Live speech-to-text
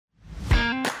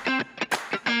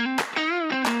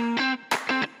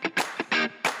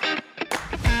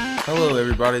Hello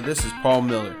everybody, this is Paul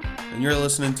Miller, and you're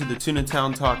listening to the Tuna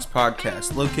Town Talks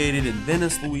podcast, located in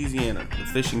Venice, Louisiana, the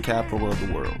fishing capital of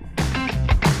the world.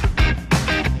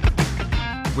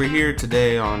 We're here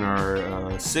today on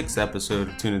our sixth episode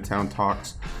of Tuna Town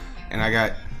Talks, and I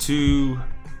got two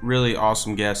really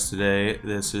awesome guests today.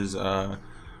 This is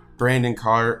Brandon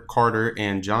Carter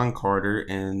and John Carter,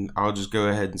 and I'll just go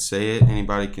ahead and say it.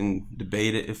 Anybody can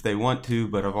debate it if they want to,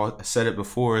 but I've said it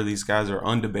before. These guys are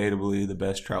undebatably the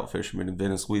best trout fishermen in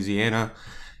Venice, Louisiana,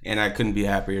 and I couldn't be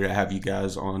happier to have you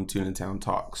guys on Tuna Town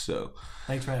Talks. So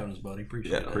thanks for having us, buddy.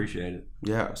 Appreciate it.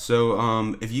 Yeah.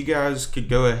 So if you guys could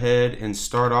go ahead and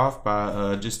start off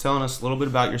by just telling us a little bit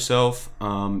about yourself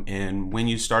and when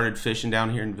you started fishing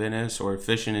down here in Venice or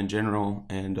fishing in general,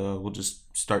 and we'll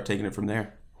just start taking it from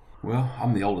there. Well,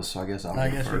 I'm the oldest, so I guess I'll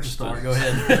go first. You can start. Go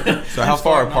ahead. So how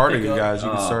far apart are you guys? You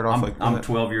can start off I'm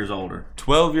 12 years older.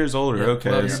 12 years older. Yep, okay.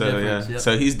 12 years So difference, yeah. yep.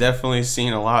 So he's definitely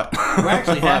seen a lot. We're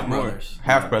actually a lot half more. brothers.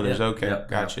 Half brothers. Yep. Okay. Yep,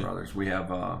 Gotcha. brothers. We have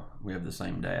the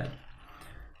same dad.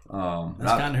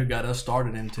 That's kind of who got us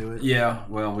started into it. Yeah.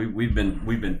 Well, we've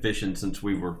been fishing since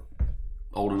we were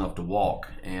old enough to walk,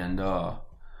 and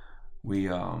we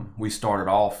started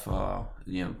off.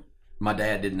 My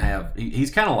dad didn't have. He's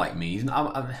kind of like me.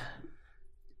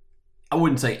 I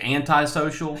wouldn't say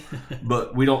antisocial,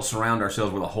 but we don't surround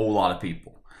ourselves with a whole lot of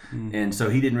people. Mm-hmm. And so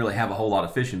he didn't really have a whole lot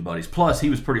of fishing buddies. Plus, he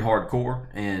was pretty hardcore,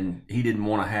 and he didn't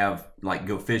want to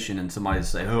go fishing and somebody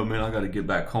say, "Oh man, I got to get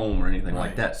back home" or anything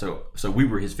like that. So we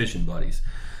were his fishing buddies.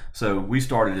 So we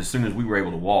started as soon as we were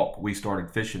able to walk. We started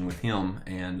fishing with him,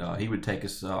 and he would take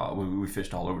us. We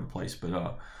fished all over the place,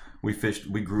 but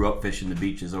we grew up fishing the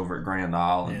beaches over at Grand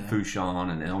Isle and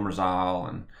Fouchon and Elmer's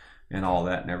Isle and all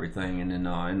that and everything. And then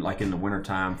like in the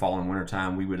wintertime, fall and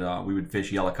wintertime, we would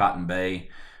fish Yellow Cotton Bay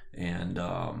and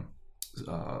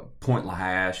Point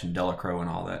Lahash and Delacroix and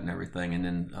all that and everything. And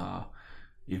then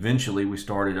eventually we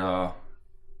started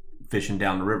fishing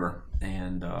down the river,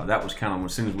 and that was kind of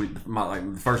as soon as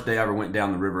the first day I ever went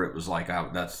down the river, it was like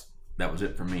that was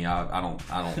it for me. I don't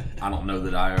know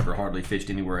that I ever hardly fished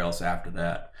anywhere else after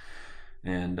that.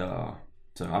 And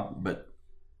but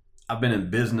I've been in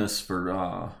business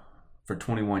for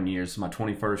 21 years. It's my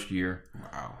 21st year.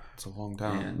 Wow, it's a long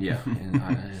time. And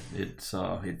it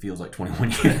feels like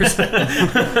 21 years.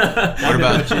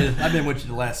 I've been with you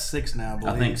the last 6 now, I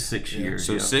believe. I think 6 years.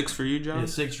 So 6 for you, John? Yeah,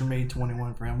 6 for me,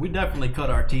 21 for him. We definitely cut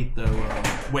our teeth though,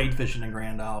 wade fishing in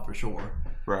Grand Isle for sure.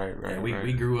 Right.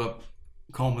 We grew up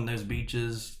combing those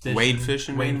beaches, fishing, wade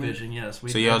fishing, yes.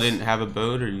 So y'all didn't have a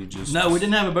boat, or you just? No, we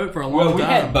didn't have a boat for a long time. Well, we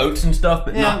had boats and stuff,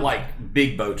 but not like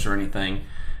big boats or anything.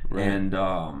 Right. And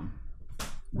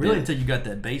really, until you got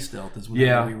that base stealth is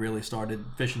when we really started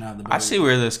fishing out of the boat. I see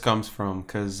where this comes from,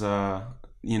 because for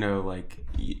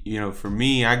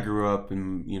me, I grew up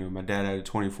and my dad had a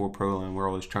 24 Pro line. We're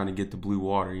always trying to get the blue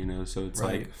water, so it's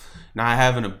like not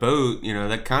having a boat,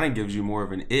 that kind of gives you more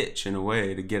of an itch in a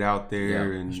way to get out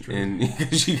there, and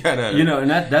because you gotta and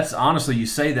that's honestly, you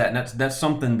say that, and that's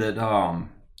something that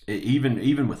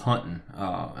even with hunting,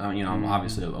 I'm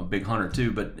obviously a big hunter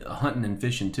too, but hunting and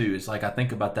fishing too. It's like I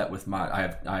think about that with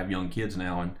I have young kids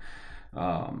now, and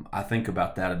I think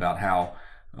about that, about how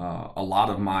a lot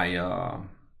of my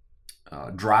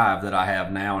drive that I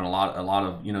have now, and a lot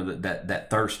of that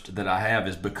thirst that I have,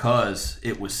 is because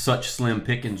it was such slim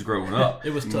pickings growing up. It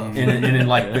was tough, and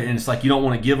it's like you don't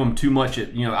want to give them too much.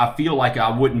 I feel like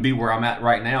I wouldn't be where I'm at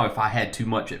right now if I had too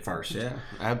much at first. Yeah,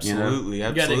 absolutely,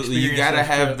 absolutely. You gotta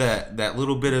have that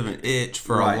little bit of an itch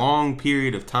for a long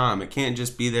period of time. It can't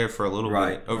just be there for a little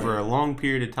bit. Over a long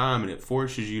period of time, and it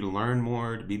forces you to learn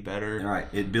more, to be better. Right.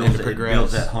 It builds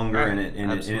that hunger, and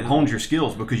it hones your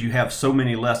skills, because you have so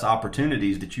many less opportunities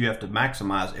that you have to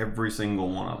maximize every single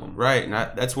one of them. Right, and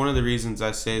that's one of the reasons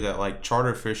I say that, like,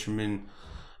 charter fishermen,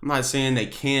 I'm not saying they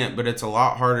can't, but it's a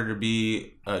lot harder to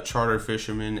be a charter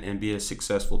fisherman and be a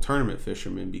successful tournament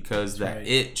fisherman, because that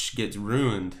itch gets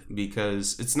ruined.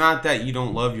 Because it's not that you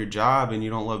don't love your job and you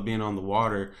don't love being on the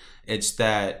water, it's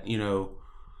that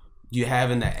you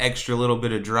having that extra little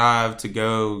bit of drive to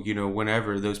go,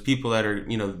 whenever those people that are,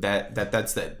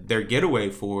 that's their getaway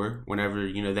for, whenever,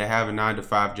 they have a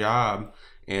 9-to-5 job,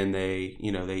 and they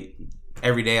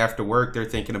every day after work, they're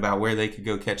thinking about where they could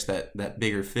go catch that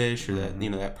bigger fish, or that,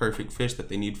 that perfect fish that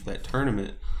they need for that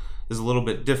tournament, is a little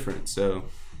bit different. So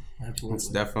absolutely, it's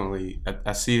definitely,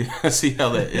 I see how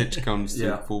that itch comes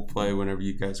to full play whenever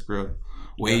you guys grow up.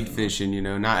 Wade fishing,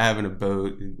 not having a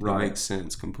boat, it makes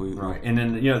sense completely. Right, and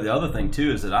then the other thing too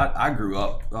is that I grew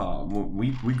up,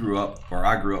 we grew up, or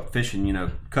I grew up fishing,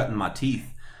 cutting my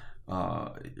teeth,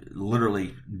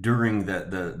 literally during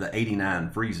the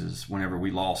 '89 freezes, whenever we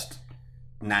lost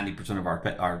 90% of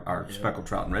our speckled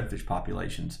trout and redfish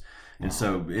populations. And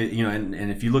so,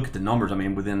 and if you look at the numbers, I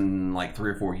mean, within like 3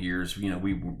 or 4 years,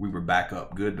 we were back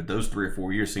up good. But those 3 or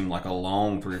 4 years seemed like a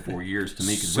long 3 or 4 years to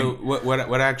me. So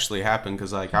what actually happened?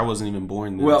 Because like I wasn't even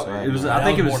born then. Well, so it was. I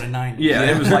think it was born in 90. Yeah,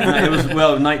 it was like it was.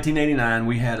 Well, 1989,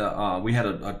 we had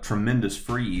a tremendous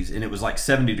freeze, and it was like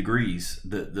 70 degrees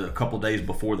the couple days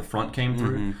before the front came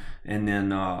through, and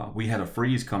then we had a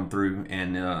freeze come through,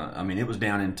 and I mean, it was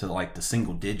down into like the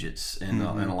single digits in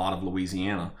a lot of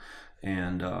Louisiana.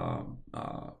 And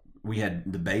we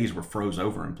had the bays were froze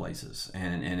over in places,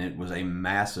 and it was a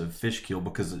massive fish kill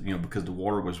because the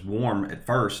water was warm at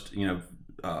first,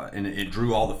 and it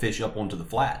drew all the fish up onto the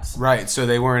flats. Right, so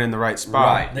they weren't in the right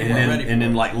spot. Right, and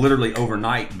then like literally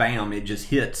overnight, bam, it just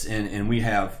hits, and we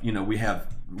have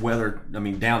weather. I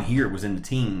mean, down here it was in the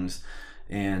teens.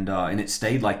 And it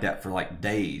stayed like that for like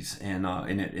days, and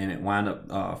it wound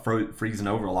up freezing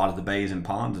over a lot of the bays and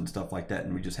ponds and stuff like that,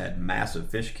 and we just had massive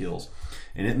fish kills,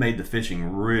 and it made the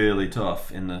fishing really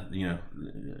tough in the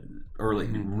early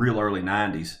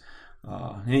 90s,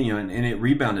 and it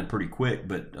rebounded pretty quick,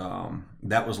 but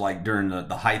that was like during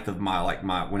the height of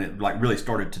my when it like really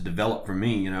started to develop for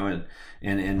me,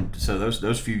 and so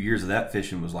those few years of that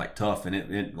fishing was like tough, and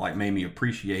it like made me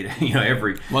appreciate it,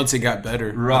 every once it got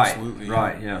better. Right. Absolutely.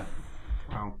 Right. Yeah.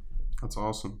 Wow. That's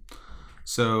awesome.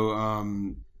 So,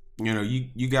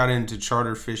 you got into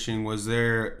charter fishing. Was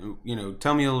there,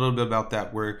 tell me a little bit about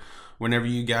that, whenever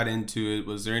you got into it,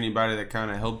 was there anybody that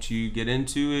kind of helped you get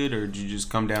into it, or did you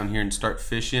just come down here and start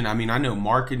fishing? I mean, I know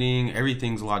marketing,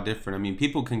 everything's a lot different. I mean,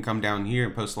 people can come down here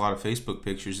and post a lot of Facebook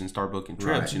pictures and start booking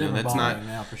trips. Right. That's not,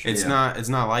 now, for sure. it's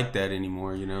not like that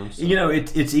anymore, So.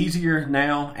 It's easier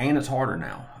now and it's harder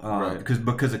now, Right.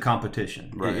 because of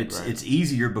competition. Right, It's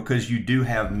easier because you do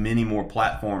have many more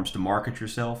platforms to market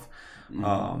yourself,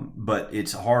 but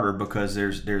it's harder because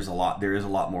there is a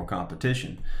lot more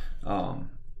competition.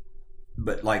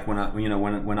 But like when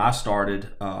I started,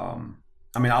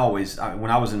 when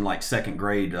I was in like second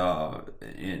grade,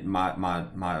 my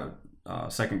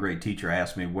second grade teacher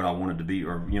asked me what I wanted to be,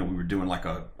 or we were doing like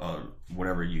a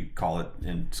whatever you call it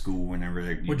in school whenever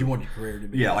what you want your career to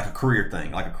be. Yeah, like a career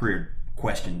thing, like a career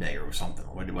question day or something.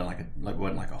 It wasn't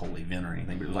like a whole event or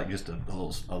anything, but it was like just a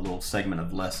little segment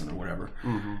of lesson or whatever.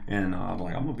 And I was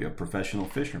like, I'm gonna be a professional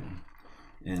fisherman.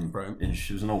 And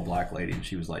she was an old black lady, and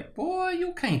she was like, "Boy,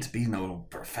 you can't be no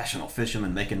professional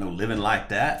fisherman making no living like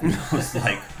that." And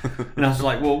I was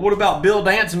like, "Well, what about Bill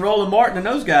Dance and Roland Martin and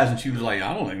those guys?" And she was like,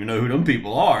 "I don't even know who them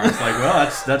people are." It's like,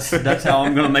 well, that's how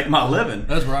I'm going to make my living.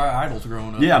 That's where our idols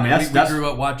growing up. Yeah, I mean, we grew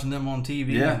up watching them on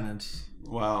TV. Yeah. And it's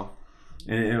Wow.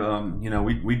 And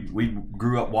we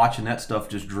grew up watching that stuff,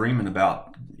 just dreaming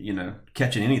about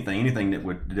catching anything that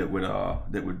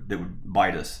would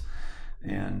bite us,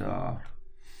 and.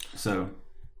 So,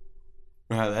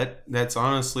 that's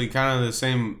honestly kind of the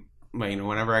same.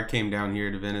 Whenever I came down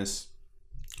here to Venice,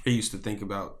 I used to think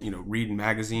about reading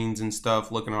magazines and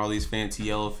stuff, looking at all these fancy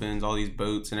yellowfins, all these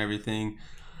boats and everything.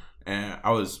 And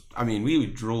we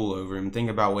would drool over them, think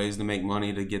about ways to make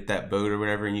money to get that boat or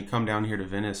whatever. And you come down here to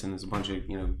Venice, and there's a bunch of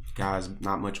guys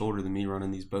not much older than me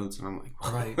running these boats, and I'm like,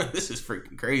 right. This is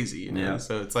freaking crazy, Yeah.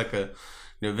 So it's like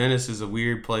Venice is a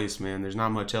weird place, man. There's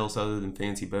not much else other than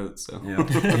fancy boats. So yeah,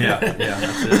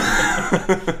 that's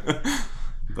it.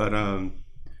 But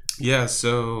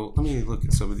so let me look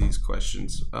at some of these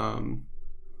questions.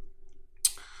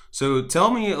 So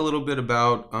tell me a little bit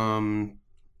about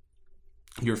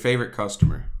your favorite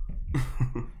customer.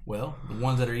 Well, the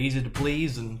ones that are easy to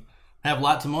please and have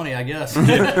lots of money, I guess.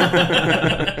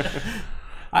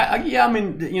 I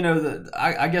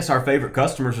guess our favorite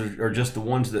customers are just the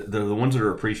ones that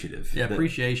are appreciative. Yeah,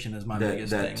 appreciation is my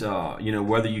biggest thing.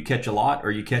 Whether you catch a lot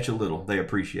or you catch a little, they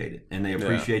appreciate it, and they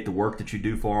appreciate the work that you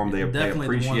do for them. They Definitely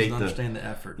appreciate the ones that understand the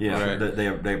effort. Yeah,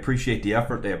 right. they appreciate the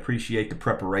effort. They appreciate the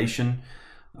preparation.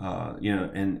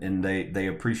 And they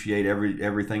appreciate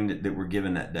everything that we're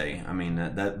given that day. I mean,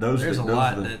 there's a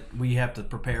lot that we have to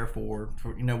prepare for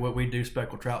what we do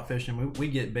speckled trout fishing. We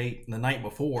get bait the night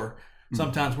before.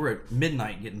 Sometimes we're at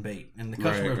midnight getting bait, and the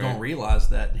customers don't realize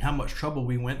that how much trouble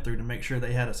we went through to make sure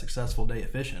they had a successful day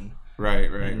of fishing.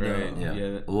 Right.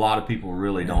 Yeah. A lot of people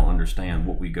really don't understand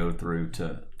what we go through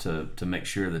to make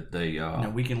sure that they.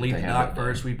 We can leave the dock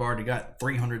first. We've already got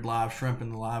 300 live shrimp in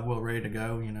the live well ready to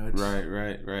go. It's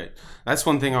Right. That's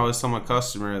one thing I always tell my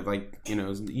customer.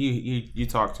 You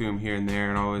talk to him here and there,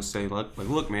 and I always say,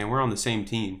 look, man, we're on the same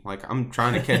team. Like, I'm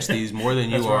trying to catch these more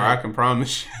than you are. Right. I can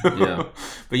promise you. Yeah.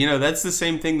 But that's the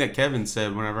same thing that Kevin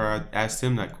said whenever I asked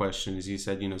him that question. Is he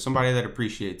said, somebody that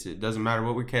appreciates it. Doesn't matter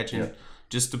what we're catching. Yeah.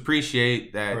 just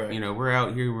appreciate that, Right. we're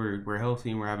out here, we're healthy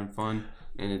and we're having fun,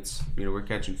 and it's, we're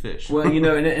catching fish. Well,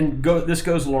 this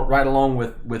goes right along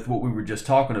with what we were just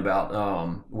talking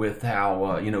about, with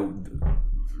how,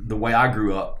 the way I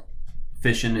grew up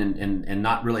fishing and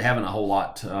not really having a whole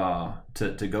lot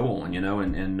to go on,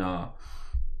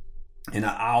 and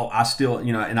I still,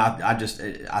 and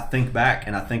I think back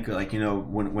and I think like,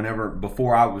 whenever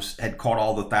before I had caught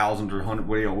all the thousands or 100,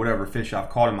 whatever fish I've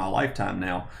caught in my lifetime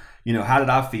now, how did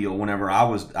I feel whenever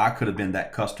I could have been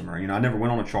that customer? I never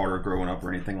went on a charter growing up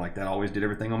or anything like that. I always did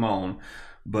everything on my own.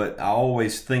 But I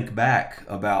always think back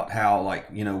about how,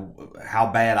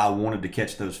 how bad I wanted to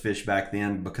catch those fish back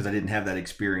then because I didn't have that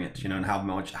experience, and how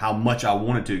much I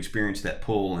wanted to experience that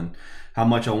pull and how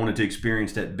much I wanted to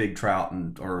experience that big trout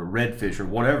or redfish or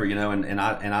whatever,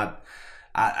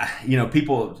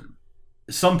 people.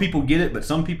 Some people get it, but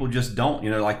some people just don't.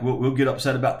 We'll get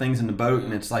upset about things in the boat,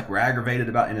 and it's like we're aggravated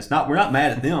about, and we're not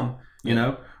mad at them.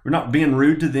 We're not being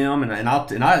rude to them, and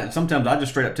I sometimes I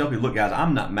just straight up tell people, look, guys,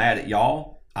 I'm not mad at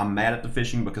y'all. I'm mad at the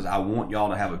fishing because I want y'all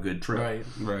to have a good trip.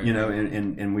 Right.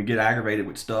 And we get aggravated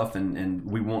with stuff, and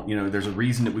we want, there's a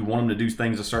reason that we want them to do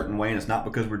things a certain way, and it's not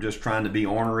because we're just trying to be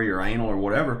ornery or anal or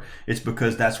whatever. It's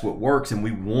because that's what works, and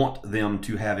we want them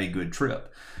to have a good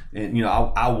trip. And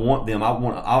I want them.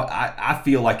 I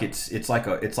feel like it's like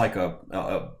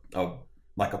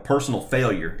a personal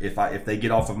failure if they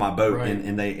get off of my boat Right.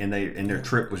 and their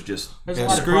trip was just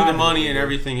Screw the money and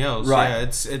everything else. Right. Yeah,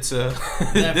 it's a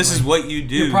this is what you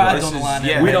do. Your pride's on the line.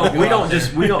 Yeah. we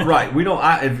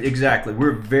don't exactly.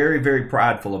 We're very, very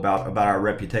prideful about our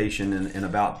reputation and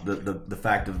about the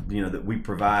fact of that we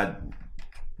provide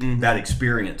that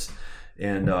experience.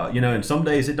 And and some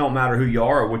days it don't matter who you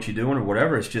are or what you're doing or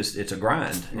whatever. It's a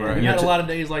grind. Right. And, You had a lot of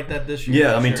days like that this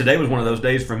year. Yeah, today was one of those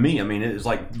days for me. It was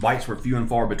like bites were few and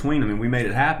far between. We made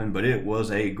it happen, but it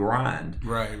was a grind.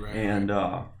 Right. And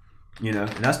and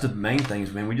that's the main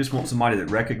things, man. We just want somebody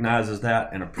that recognizes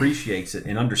that and appreciates it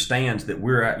and understands that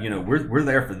we're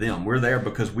there for them. We're there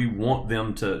because we want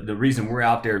them to. The reason we're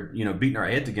out there, beating our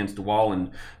heads against the wall, and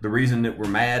the reason that we're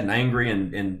mad and angry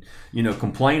and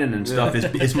complaining and stuff is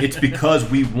it's because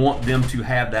we want them to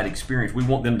have that experience. We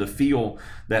want them to feel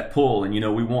that pull, and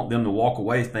we want them to walk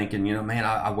away thinking, man,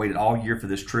 I waited all year for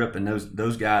this trip, and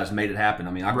those guys made it happen.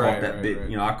 I caught that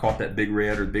big, I caught that big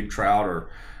red or big trout or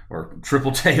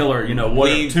triple tail or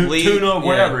tuna,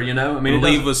 whatever.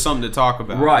 Leave us something to talk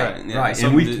about. Right. Yeah,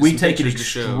 and we take it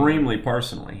extremely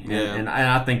personally. Yeah. And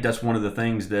I think that's one of the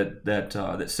things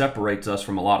that separates us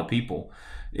from a lot of people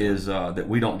is that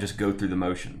we don't just go through the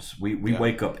motions. We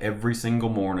wake up every single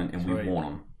morning and we want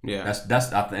them. Yeah,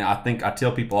 that's I think I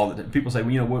tell people all the time. People say,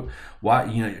 well, why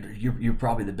you're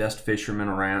probably the best fisherman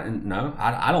around, and no,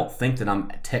 I don't think that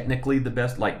I'm technically the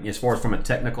best. Like as far as from a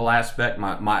technical aspect,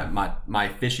 my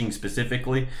fishing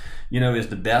specifically, is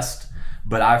the best.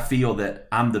 But I feel that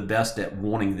I'm the best at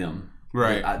wanting them.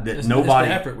 Right. That nobody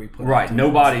it's the effort we put. Right.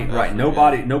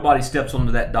 Nobody steps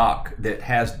onto that dock that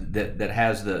has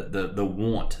the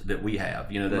want that we have.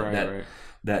 Right.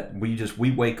 That we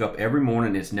wake up every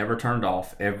morning. It's never turned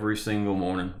off. Every single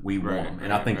morning we want them,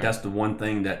 and I think that's the one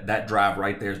thing that drive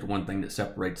right there is the one thing that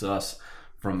separates us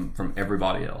from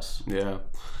everybody else. Yeah,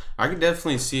 I can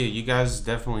definitely see it. You guys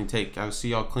definitely I see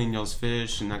y'all clean y'all's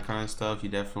fish and that kind of stuff. You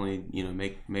definitely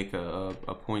make a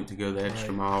point to go the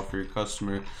extra mile for your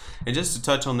customer. And just to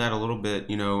touch on that a little bit,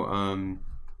 one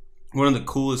of the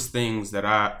coolest things that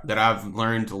I've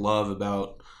learned to love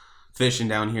about fishing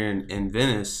down here in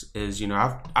Venice is,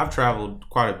 I've traveled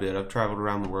quite a bit. I've traveled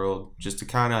around the world just to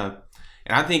kind of,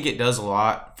 and I think it does a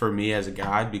lot for me as a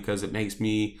guide because it makes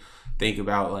me think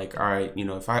about like, all right,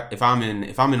 if I'm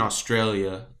in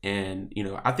Australia and,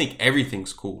 I think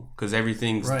everything's cool because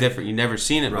everything's different. You've never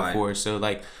seen it before. So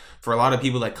like for a lot of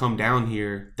people that come down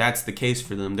here, that's the case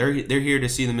for them. They're here to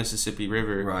see the Mississippi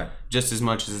River just as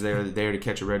much as they're there to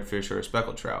catch a redfish or a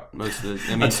speckled trout.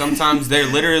 Sometimes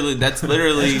that's literally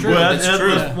true.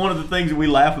 That's one of the things that we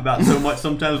laugh about so much.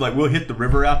 Sometimes like we'll hit the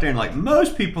river out there and like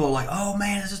most people are like, oh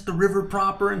man, is this the river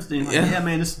proper? And like, yeah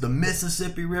man, this is the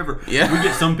Mississippi River. Yeah. We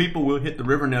get some people will hit the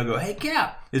river and they'll go, hey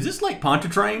Cap, is this like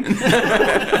Pontchartrain?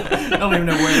 I don't even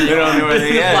know where they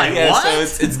are. Like, what?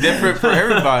 So it's different for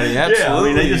everybody.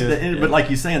 Absolutely. Yeah, but like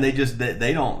you're saying, they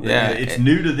don't. Yeah, it's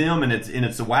new to them, and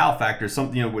it's a wow factor.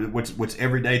 Something what's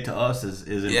everyday to us is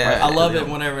impressive. I love it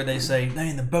whenever they say,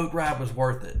 "Man, the boat ride was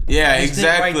worth it." Yeah,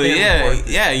 exactly. Right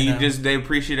Yeah. They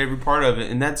appreciate every part of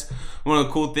it, and that's one of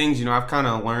the cool things, I've kind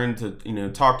of learned to,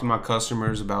 talk to my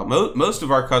customers about. Most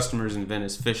of our customers in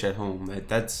Venice fish at home.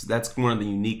 That's one of the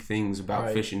unique things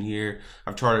about fishing here.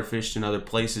 I've charter fished in other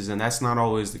places, and that's not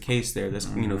always the case there. That's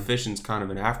fishing's kind of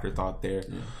an afterthought there.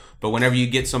 Yeah. But whenever you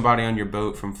get somebody on your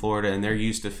boat from Florida and they're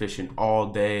used to fishing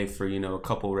all day for, a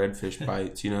couple redfish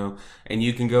bites, and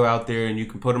you can go out there and you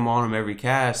can put them on them every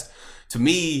cast, to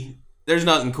me, there's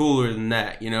nothing cooler than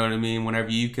that. You know what I mean? Whenever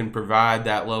you can provide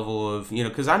that level of,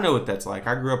 because I know what that's like.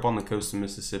 I grew up on the coast of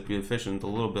Mississippi. The fishing's a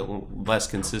little bit less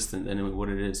consistent than what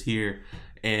it is here.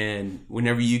 And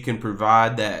whenever you can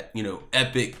provide that,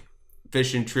 epic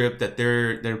fishing trip that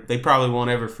they probably won't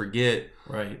ever forget.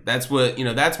 Right. That's what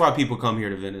that's why people come here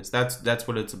to Venice. That's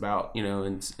what it's about,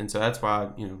 and so that's why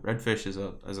redfish is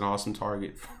an awesome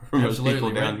target for most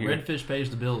people down here. Redfish pays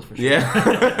the bills for sure.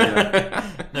 Yeah.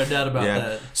 No doubt about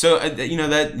that. So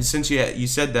that since you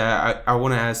said that, I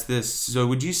want to ask this. So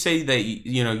would you say that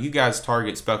you guys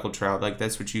target speckled trout, like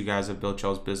that's what you guys have built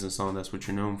y'all's business on? That's what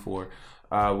you're known for.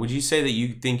 Would you say that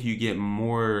you think you get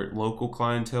more local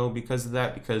clientele because of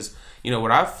that? Because,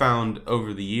 what I've found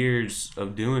over the years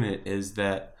of doing it is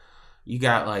that you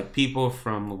got like people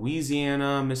from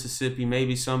Louisiana, Mississippi,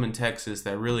 maybe some in Texas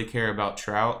that really care about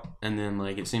trout. And then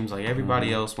like it seems like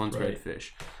everybody else wants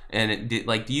redfish. And do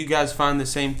you guys find the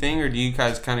same thing, or do you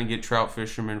guys kind of get trout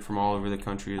fishermen from all over the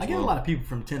country as well? I get a lot of people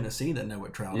from Tennessee that know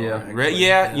what trout are.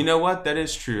 Yeah, you know what? That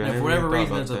is true. For whatever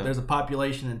reason, there's a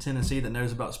population in Tennessee that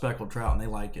knows about speckled trout, and they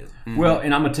like it. Mm-hmm. Well,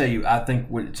 and I'm going to tell you, I think,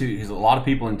 too, because a lot of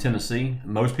people in Tennessee,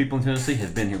 most people in Tennessee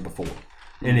have been here before.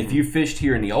 And if you fished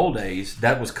here in the old days,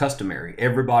 that was customary.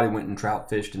 Everybody went and trout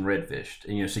fished and red fished.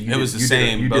 And, so it was the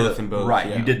same, both and both. Right.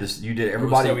 Yeah. You did this. You did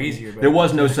everybody. It was so easier. There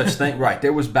was no such thing. Right.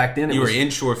 There was back then. You were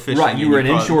inshore fisherman. Right. You were an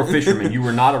inshore fisherman. You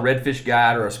were not a redfish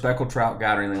guide or a speckled trout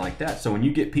guide or anything like that. So when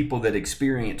you get people that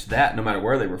experience that, no matter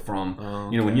where they were from,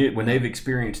 when they've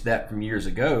experienced that from years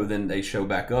ago, then they show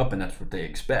back up, and that's what they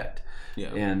expect.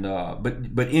 Yeah. And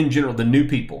but in general, the new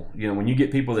people, when you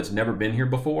get people that's never been here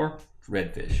before.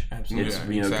 Redfish,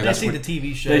 absolutely. Exactly. They see the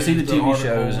TV shows. They see the TV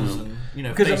shows, and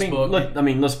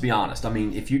Facebook. Let's be honest.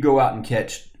 If you go out and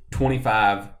catch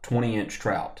 25, 20-inch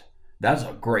trout, that's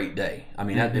a great day.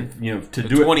 To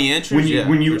do 20 inches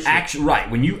when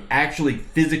you actually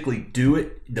physically do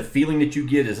it, the feeling that you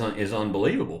get is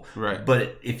unbelievable. Right.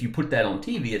 But if you put that on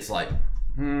TV, it's like.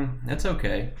 That's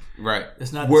okay. Right.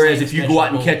 It's not. Whereas if you go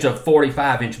out and catch a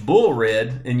 45-inch bull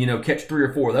red and catch 3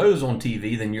 or 4 of those on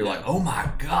TV, then you're like, oh my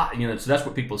god, so that's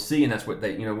what people see, and that's what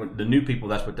they, the new people,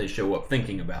 that's what they show up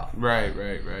thinking about. Right.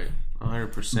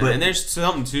 100%. And there's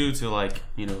something too to like,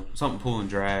 something pull and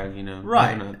drag,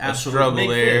 right? A struggle big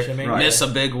there, fish, miss a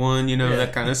big one,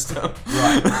 that kind of stuff.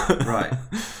 Right.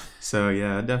 So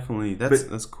yeah, definitely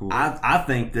that's cool. I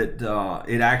think that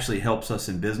it actually helps us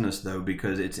in business though,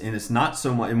 because it's not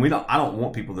so much, and I don't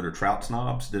want people that are trout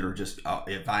snobs that are just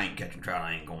if I ain't catching trout,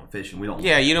 I ain't going fishing. We don't.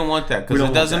 Yeah, you don't want that because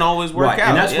it doesn't always work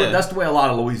out. And that's the way a lot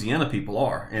of Louisiana people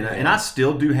are, and I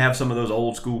still do have some of those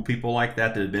old school people like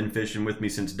that have been fishing with me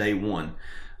since day one.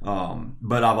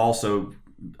 But I've also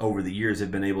over the years have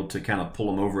been able to kind of pull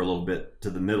them over a little bit to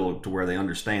the middle to where they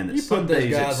understand that you put those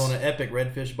guys on an epic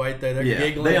redfish bite there, they're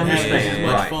giggling. They understand,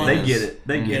 right? Fun they get it.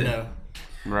 They get it.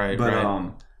 Right.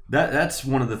 But that's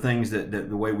one of the things that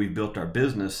the way we've built our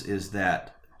business is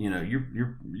that you're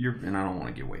and I don't want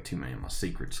to give away too many of my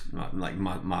secrets, like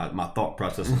my thought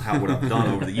process of what I've done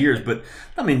over the years. But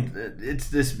it's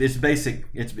just basic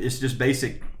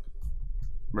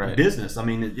business.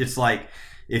 It's like.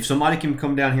 If somebody can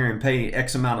come down here and pay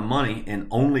X amount of money and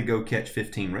only go catch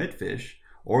 15 redfish,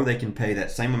 or they can pay that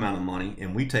same amount of money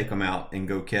and we take them out and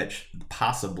go catch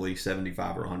possibly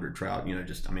 75 or 100 trout,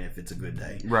 if it's a good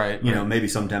day. Right. Maybe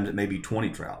sometimes it may be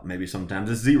 20 trout, maybe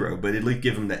sometimes it's 0, but at least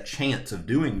give them that chance of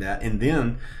doing that, and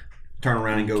then turn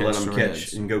around and go let them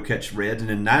catch reds. And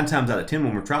then 9 times out of 10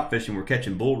 when we're trout fishing, we're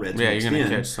catching bull reds. Yeah, you're going to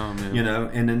catch some. Yeah.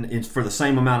 And then it's for the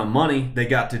same amount of money, they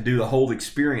got to do the whole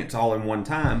experience all in one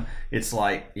time. It's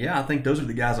like, I think those are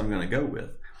the guys I'm going to go with.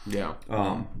 Yeah.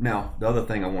 Now, the other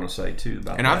thing I want to say too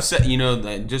about and that, I've said,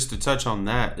 just to touch on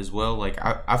that as well, like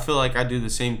I feel like I do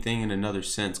the same thing in another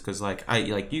sense, because like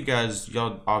you guys,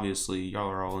 y'all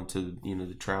are all into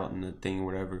the trout and the thing or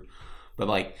whatever, but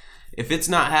like. If it's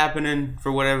not happening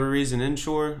for whatever reason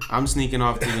inshore, I'm sneaking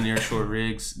off to the near shore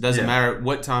rigs. Doesn't matter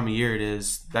what time of year it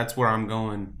is. That's where I'm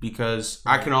going, because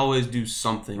I can always do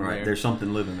something there. There's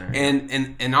something living there.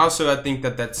 And also I think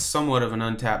that that's somewhat of an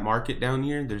untapped market down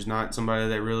here. There's not somebody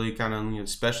that really kind of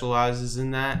specializes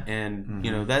in that, and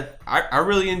that I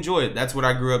really enjoy it. That's what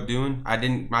I grew up doing.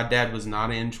 My dad was not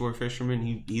an inshore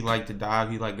fisherman. He liked to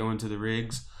dive. He liked going to the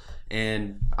rigs.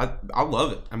 and I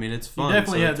love it. I mean, it's fun. You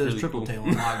definitely had those really triple cool. tail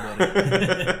on live,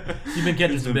 buddy. You've been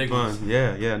catching some big fun. ones.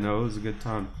 Yeah. No, it was a good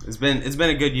time. It's been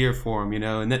a good year for him,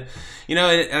 and then,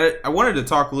 I wanted to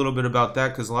talk a little bit about that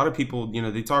because a lot of people,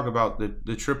 they talk about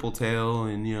the triple tail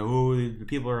and the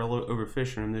people are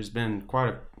overfishing them. There's been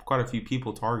quite a few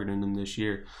people targeting them this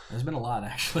year. There's been a lot,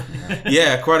 actually.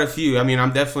 Yeah, quite a few. I mean,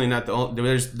 I'm definitely not the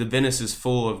only. The Venice is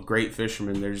full of great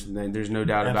fishermen. There's no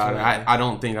doubt about it. I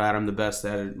don't think I'm the best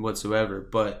at it whatsoever.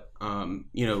 But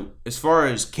as far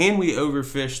as can we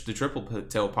overfish the triple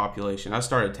tail population, I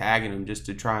started tagging them just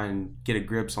to try and get a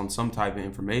grips on some type of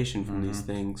information from these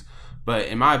things. But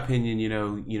in my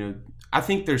opinion, I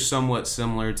think they're somewhat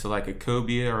similar to like a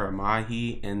cobia or a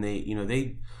mahi, and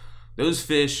those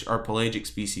fish are pelagic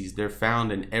species. They're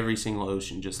found in every single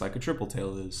ocean, just like a triple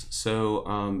tail is. So,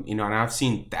 and I've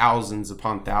seen thousands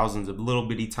upon thousands of little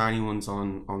bitty tiny ones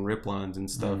on rip lines and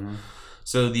stuff.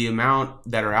 So the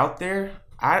amount that are out there,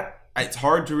 it's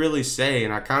hard to really say.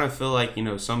 And I kind of feel like,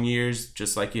 some years,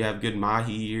 just like you have good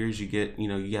mahi years, you get,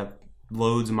 you have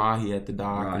loads of mahi at the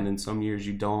dock, right. And then some years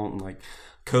you don't. And like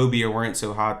cobia weren't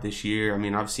so hot this year. I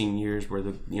mean, I've seen years where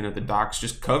the dock's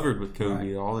just covered with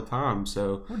cobia all the time.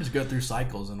 So we just go through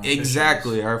cycles in our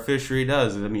exactly fisheries. Our fishery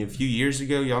does. I mean, a few years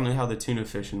ago, y'all know how the tuna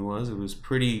fishing was. It was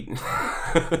pretty.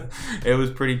 It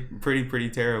was pretty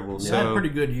terrible. Yeah, so had a pretty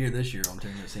good year this year on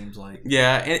tuna. It seems like.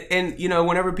 Yeah, and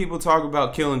whenever people talk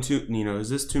about killing tuna, is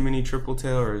this too many triple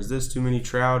tail, or is this too many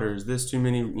trout, or is this too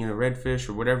many redfish,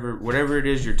 or whatever it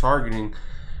is you're targeting.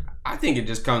 I think it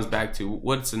just comes back to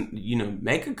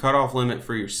make a cutoff limit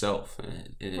for yourself.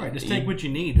 Right, just take what you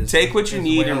need. Take what you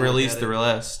need and release the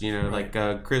rest. Right.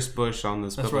 Like Chris Bush on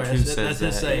the Speckled Truth says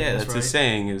that. That's his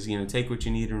saying is, take what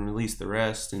you need and release the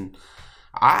rest. And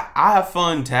I have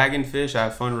fun tagging fish. I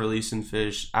have fun releasing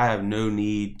fish. I have no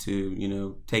need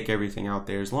to, take everything out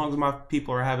there. As long as my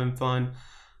people are having fun,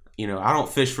 I don't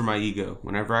fish for my ego.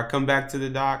 Whenever I come back to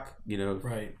the dock,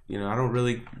 right.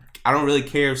 I don't really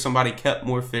care if somebody kept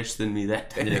more fish than me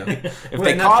that day. Yeah. If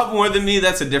they caught more than me,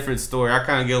 that's a different story. I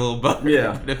kind of get a little bummed.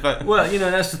 Yeah.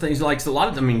 That's the thing. Like a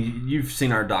lot of, you've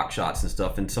seen our dock shots and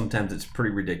stuff, and sometimes it's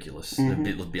pretty ridiculous.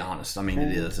 Let's be honest. I mean,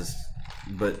 it is.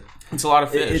 But it's a lot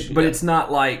of fish. But it's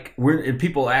not like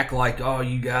people act like, oh,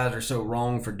 you guys are so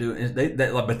wrong for doing it.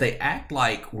 But they act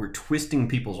like we're twisting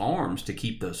people's arms to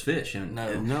keep those fish. And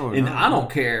I don't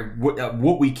care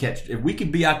what we catch. If we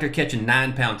could be out there catching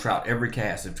 9-pound trout every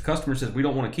cast, if the customer says we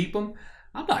don't want to keep them,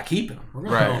 I'm not keeping them. We're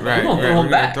going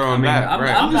to throw them back.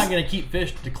 I'm not going to keep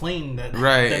fish to clean that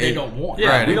they don't want.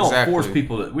 Yeah, we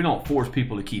don't force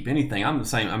people to keep anything. I'm the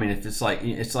same. I mean, if it's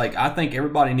like I think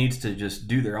everybody needs to just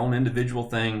do their own individual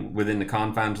thing within the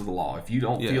confines of the law. If you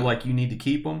don't feel like you need to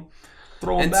keep them,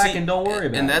 throw them back and don't worry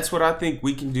about it. And that's what I think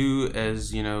we can do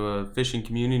as a fishing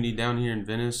community down here in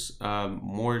Venice,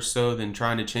 more so than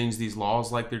trying to change these laws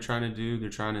like they're trying to do. They're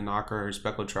trying to knock our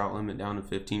speckled trout limit down to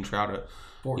 15 trout.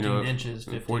 14 inches,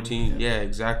 15. 14, yeah,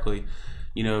 exactly.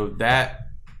 You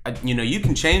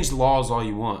can change the laws all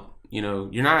you want.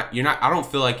 You're not. I don't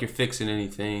feel like you're fixing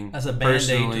anything. That's a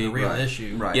band-aid to the real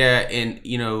issue. Right. Yeah, and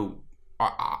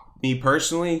me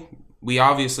personally, we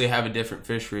obviously have a different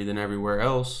fishery than everywhere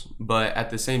else, but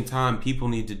at the same time, people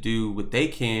need to do what they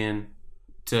can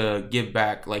to give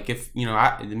back. Like if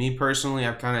me personally,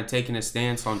 I've kind of taken a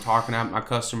stance on talking out my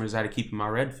customers how to keep my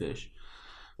redfish.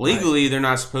 Legally, they're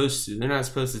not supposed to. They're not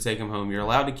supposed to take them home. You're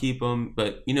allowed to keep them,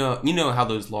 but you know how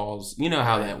those laws. You know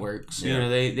how that works. Yeah.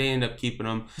 They end up keeping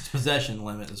them. It's possession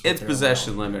limit. It's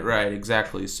possession limit, right?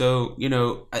 Exactly. So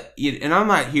and I'm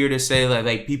not here to say that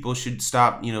like people should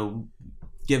stop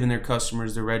giving their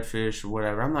customers the redfish or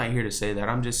whatever. I'm not here to say that.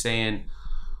 I'm just saying,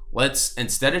 let's,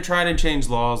 instead of trying to change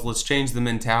laws, let's change the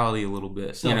mentality a little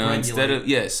bit. Instead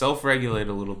of self-regulate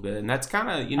a little bit, and that's kind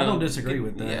of I don't disagree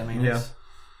with that. Yeah. I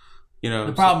mean,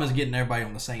 the problem is getting everybody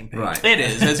on the same page. Right. It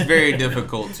is. It's very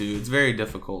difficult to. It's very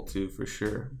difficult to, for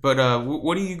sure. But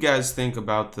what do you guys think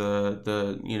about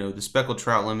the speckled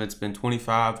trout limit's been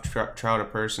 25 trout a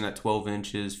person at 12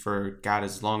 inches for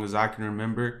as long as I can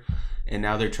remember, and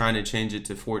now they're trying to change it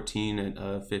to 14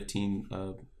 and 15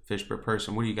 fish per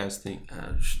person. What do you guys think?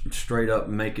 Straight up,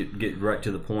 get right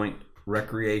to the point.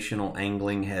 Recreational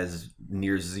angling has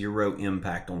near zero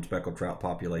impact on speckled trout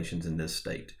populations in this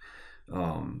state.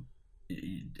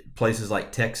 Places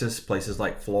like Texas, places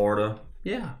like Florida,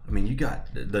 Yeah, I mean, you got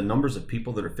the numbers of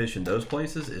people that are fishing those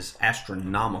places is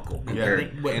astronomical.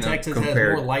 Texas has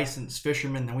more licensed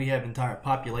fishermen than we have entire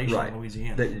population in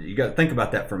Louisiana. You got to think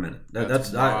about that for a minute.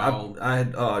 That's I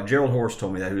had Gerald Horst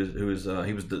told me that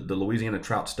he was the Louisiana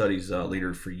Trout Studies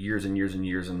leader for years and years and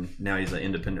years, and now he's an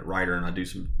independent writer, and I do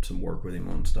some work with him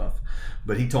on stuff.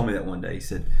 But he told me that one day. He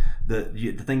said the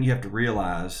thing you have to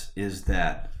realize is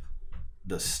that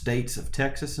the states of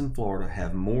Texas and Florida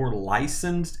have more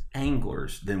licensed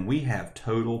anglers than we have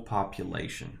total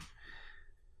population.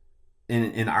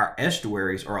 And our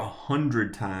estuaries are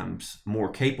 100 times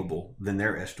more capable than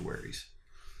their estuaries.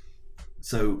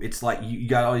 So it's like you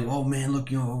got all these, oh man,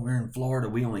 look, over here in Florida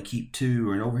we only keep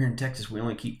 2, and over here in Texas we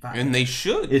only keep 5. And they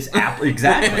should. It's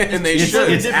exactly. And they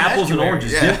should. It's apples and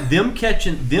oranges. Yeah.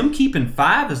 Them keeping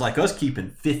 5 is like us keeping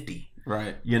 50.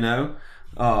 Right.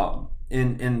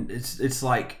 And it's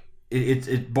like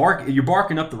you're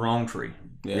barking up the wrong tree.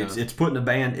 Yeah. It's putting a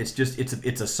band. It's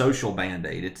a social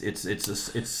band-aid.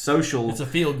 It's social. It's a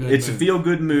feel good. It's a feel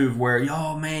good move where we're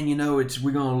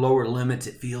gonna lower limits.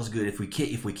 It feels good if we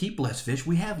keep less fish,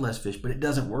 we have less fish, but it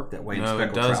doesn't work that way. No, in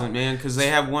it doesn't, trout. man, because they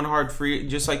have one hard freeze.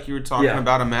 Just like you were talking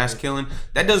about a mass killing,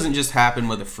 that doesn't just happen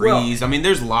with a freeze. I mean,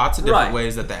 there's lots of different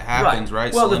ways that happens,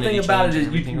 right? Well, the thing about it is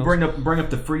you can bring up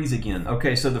the freeze again.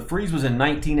 Okay, so the freeze was in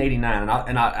 1989,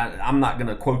 and I'm not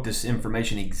gonna quote this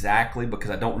information exactly because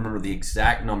I don't remember the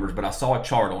exact numbers, but I saw a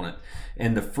chart on it,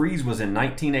 and the freeze was in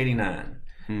 1989,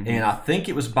 and I think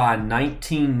it was by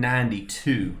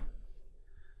 1992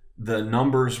 the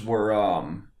numbers were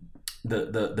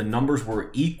the numbers were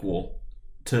equal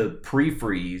to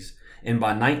pre-freeze, and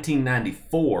by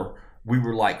 1994 we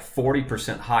were like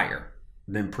 40% higher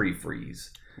than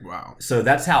pre-freeze. Wow! So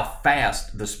that's how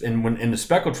fast the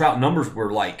speckled trout numbers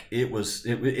were. Like it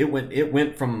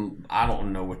went from, I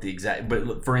don't know what the exact,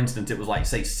 but for instance, it was like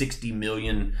say 60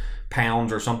 million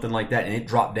pounds or something like that, and it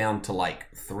dropped down to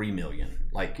like 3 million.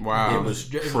 Like wow, it was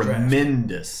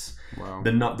tremendous. Wow.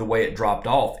 The way it dropped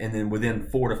off, and then within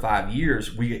 4 to 5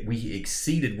 years, we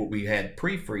exceeded what we had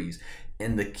pre-freeze.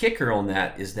 And the kicker on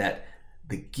that is that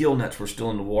the gill nets were still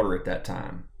in the water at that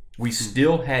time. We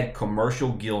still had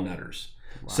commercial gill netters.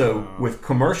 Wow. So with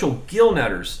commercial gill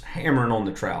netters hammering on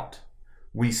the trout,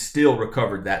 we still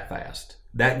recovered that fast.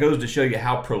 That goes to show you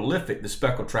how prolific the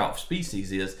speckled trout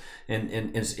species is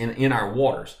in our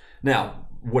waters. Now,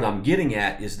 what I'm getting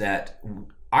at is that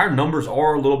our numbers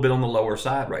are a little bit on the lower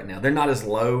side right now. They're not as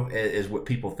low as what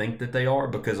people think that they are,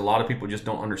 because a lot of people just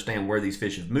don't understand where these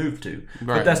fish have moved to.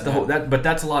 Right. But that's but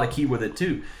that's a lot of key with it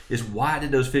too. Is why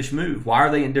did those fish move? Why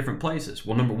are they in different places?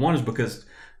 Well, number one is because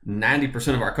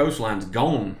 90% of our coastline's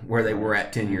gone where they were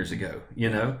at 10 years ago.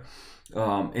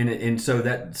 And so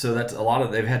that's a lot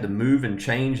of, they've had to move and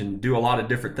change and do a lot of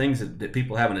different things that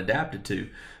people haven't adapted to.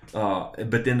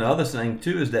 But then the other thing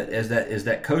too is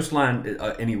that coastline,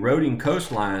 an eroding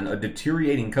coastline, a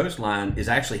deteriorating coastline is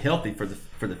actually healthy for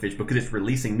the fish because it's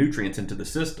releasing nutrients into the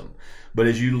system. But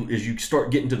as you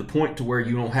start getting to the point to where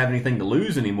you don't have anything to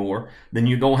lose anymore, then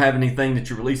you don't have anything that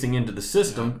you're releasing into the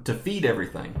system to feed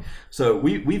everything. So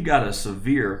we've got a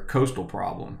severe coastal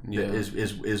problem. That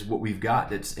is what we've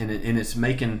got. It's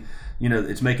making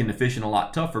the fishing a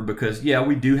lot tougher because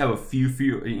we do have a few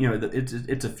fewer.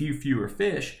 It's a few fewer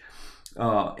fish.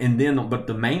 But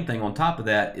the main thing on top of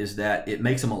that is that it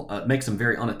makes them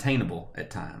very unattainable at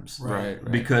times, right?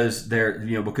 Because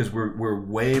because we're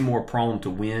way more prone to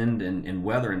wind and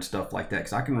weather and stuff like that.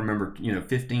 Because I can remember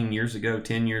 15 years ago,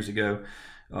 10 years ago,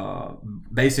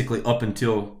 basically up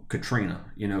until Katrina.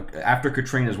 After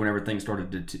Katrina is when everything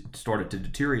started to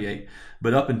deteriorate.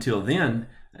 But up until then,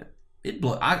 it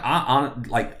blew.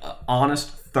 Honest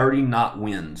 30 knot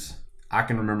winds. I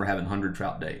can remember having 100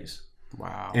 trout days.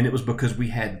 Wow. And it was because we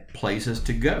had places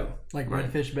to go. Like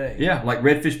Redfish Bay. Yeah, like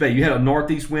Redfish Bay. You had a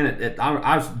northeast wind.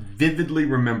 I vividly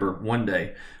remember one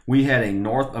day we had a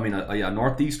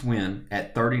northeast wind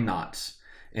at 30 knots.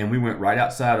 And we went right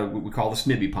outside of what we call the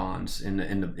Snibby Ponds in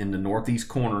the northeast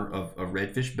corner of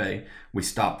Redfish Bay. We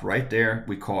stopped right there.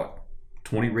 We caught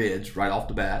 20 reds right off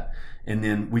the bat. And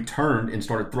then we turned and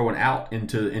started throwing out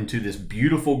into this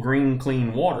beautiful green,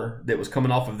 clean water that was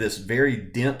coming off of this very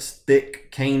dense, thick,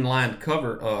 cane-lined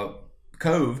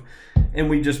cove, and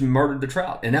we just murdered the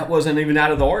trout. And that wasn't even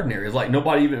out of the ordinary. It's like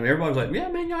everybody was like, "Yeah,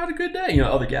 man, y'all had a good day."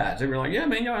 Other guys, they were like, "Yeah,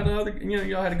 man, y'all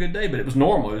had a good day." But it was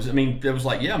normal. It was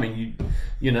like, "Yeah, I mean,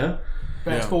 you know."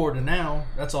 Fast forward to now,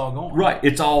 that's all gone. Right.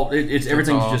 It's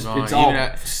everything's just gone. It's all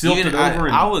silted over.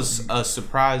 I was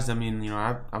surprised. I mean,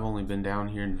 I've only been down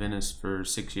here in Venice for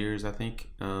 6 years, I think.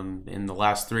 And the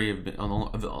last 3 have been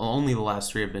only the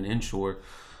last 3 have been inshore.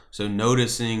 So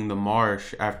noticing the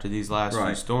marsh after these last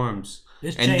few storms,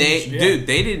 It's and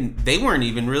changed, they weren't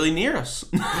even really near us.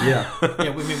 Yeah.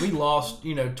 We lost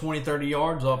 20, 30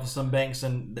 yards off of some banks,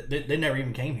 and they never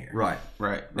even came here. Right.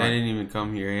 They didn't even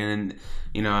come here, and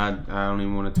I don't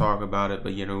even want to talk about it,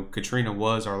 but Katrina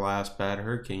was our last bad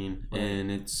hurricane, and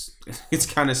it's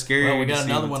kind of scary. Well, we got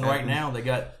another one right now. They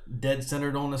got dead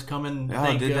centered on us coming.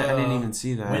 I didn't even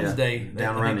see that. Wednesday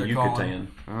down around the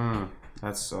Yucatan.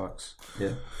 That sucks.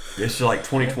 Yeah. It's like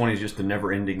 2020 is just a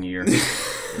never-ending year.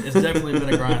 It's definitely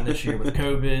been a grind this year with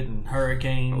COVID and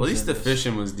hurricanes. Well, at least the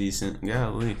fishing was decent.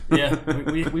 Golly. Yeah,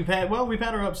 we've had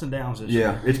our ups and downs this year.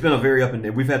 Yeah, it's been a very up and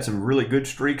down. We've had some really good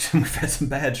streaks and we've had some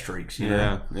bad streaks.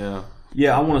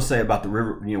 Yeah, I want to say about the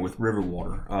river, with river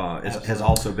water, has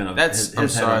also been a. That's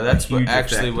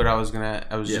what I was gonna.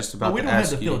 I was just about. We to don't ask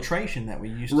have the you. filtration that we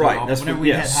used to. Right. Whenever we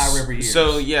had high river years.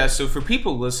 So for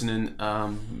people listening,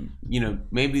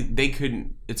 maybe they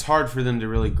couldn't. It's hard for them to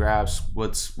really grasp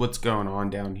what's going on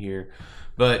down here,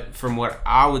 but from what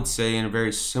I would say in a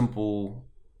very simple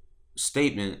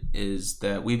statement is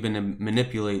that we've been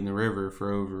manipulating the river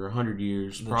for over 100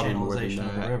 years, probably more than that.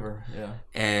 Of the river, yeah.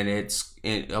 And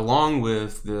it along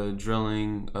with the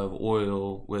drilling of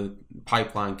oil with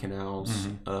pipeline canals,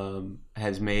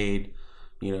 has made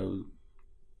the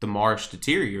marsh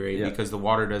deteriorate because the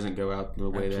water doesn't go out the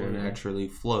way that it naturally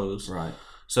flows. Right.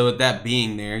 So with that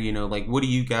being there, what do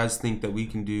you guys think that we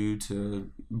can do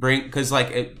to bring? Because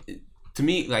to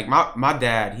me, my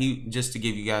dad, just to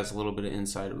give you guys a little bit of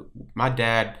insight, my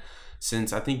dad,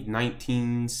 since I think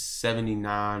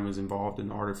 1979, was involved in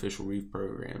the artificial reef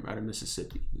program out of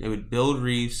Mississippi. They would build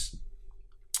reefs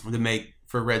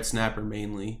for red snapper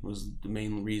mainly, was the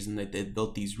main reason that they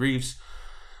built these reefs.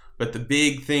 But the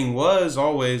big thing was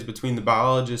always between the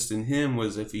biologist and him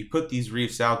was if you put these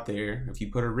reefs out there, if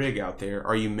you put a rig out there,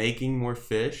 are you making more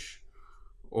fish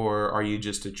or are you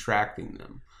just attracting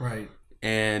them? Right.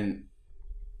 And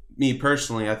me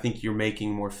personally, I think you're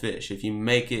making more fish. If you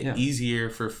make it easier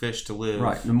for fish to live,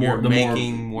 you're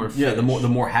making more fish. Yeah, the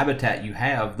more habitat you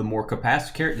have, the more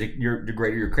capacity, the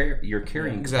greater your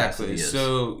carrying capacity is.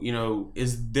 So,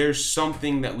 is there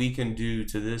something that we can do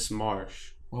to this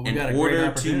marsh in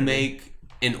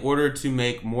order to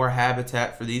make more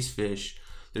habitat for these fish?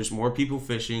 There's more people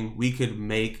fishing. We could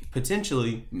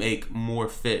potentially make more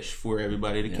fish for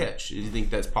everybody to catch. Do you think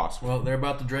that's possible? Well, they're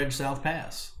about to dredge South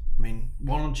Pass. I mean,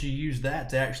 why don't you use that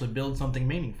to actually build something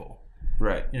meaningful?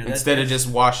 Right. Instead of just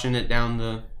washing it down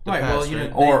the pass,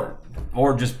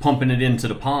 or just pumping it into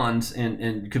the ponds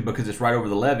and because it's right over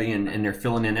the levee and they're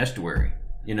filling in estuary.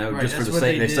 Just for the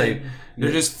sake they say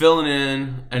they're just filling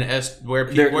in an where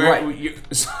people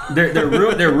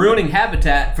they're ruining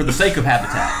habitat for the sake of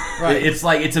habitat. Right.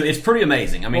 It's pretty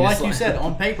amazing. I mean, like you said,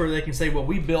 on paper they can say, well,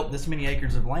 we built this many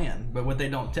acres of land, but what they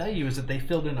don't tell you is that they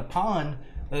filled in a pond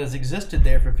that has existed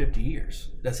there for 50 years,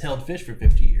 that's held fish for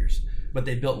 50 years, but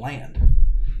they built land.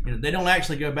 They don't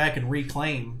actually go back and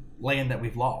reclaim land that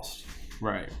we've lost.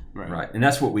 Right. And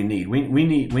that's what we need. We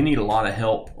need a lot of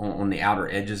help on the outer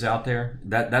edges out there.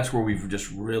 That's where we've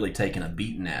just really taken a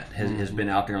beating at, has been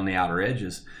out there on the outer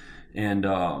edges. And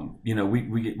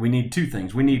we need two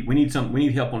things. We need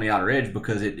help on the outer edge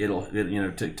because it'll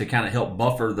to kind of help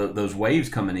buffer those waves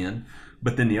coming in.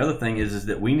 But then the other thing is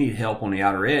that we need help on the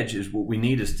outer edge. Is what we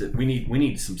need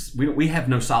we have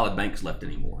no solid banks left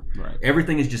anymore. Right.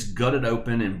 Everything is just gutted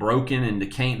open and broken, and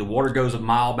the water goes a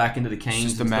mile back into the canes.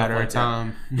 It's just a matter of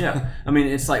time. Yeah, I mean,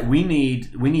 it's like we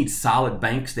need solid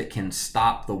banks that can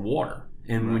stop the water,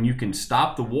 and when you can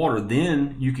stop the water,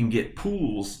 then you can get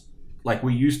pools. Like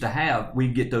we used to have,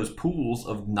 we'd get those pools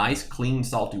of nice, clean,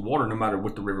 salty water. No matter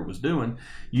what the river was doing,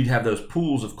 you'd have those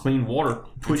pools of clean water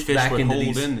pushed back into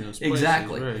these. In those places.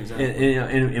 Exactly, right, exactly.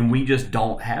 And we just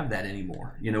don't have that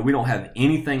anymore. We don't have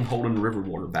anything holding the river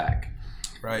water back.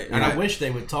 Right. And I wish they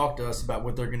would talk to us about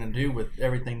what they're going to do with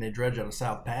everything they dredge out of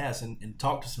South Pass and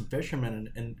talk to some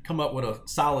fishermen and come up with a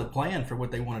solid plan for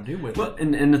what they want to do with it.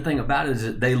 And the thing about it is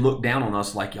that they look down on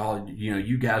us like, y'all,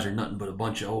 you guys are nothing but a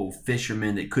bunch of old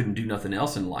fishermen that couldn't do nothing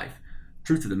else in life.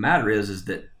 Truth of the matter is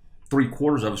that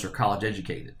 3/4 of us are college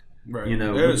educated. Right.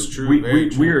 That is true.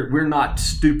 We're not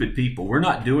stupid people. We're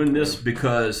not doing this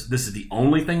because this is the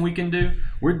only thing we can do.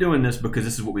 We're doing this because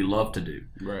this is what we love to do.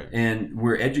 Right. And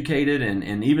we're educated,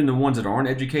 and even the ones that aren't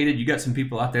educated, you got some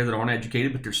people out there that aren't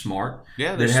educated, but they're smart.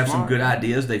 Yeah, they have some good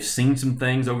ideas. They've seen some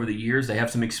things over the years. They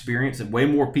have some experience, and way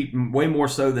more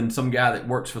so than some guy that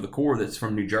works for the Corps that's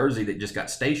from New Jersey that just got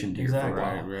stationed here for a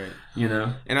while. Right.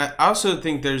 And I also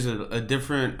think there's a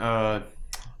different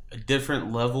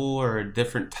level or a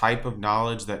different type of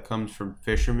knowledge that comes from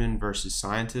fishermen versus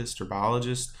scientists or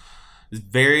biologists. It's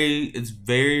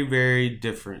very, very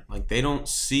different. Like, they don't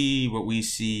see what we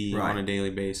see on a daily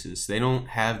basis. They don't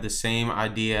have the same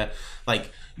idea.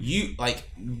 Like,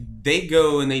 they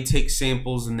go and they take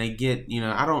samples and they get,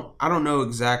 I don't know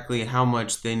exactly how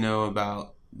much they know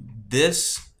about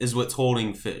this is what's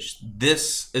holding fish.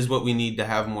 This is what we need to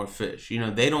have more fish.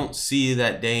 They don't see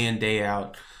that day in, day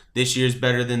out. This year's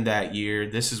better than that year.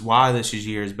 This is why this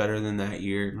year is better than that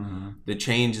year. Mm-hmm. The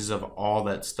changes of all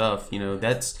that stuff,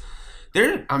 that's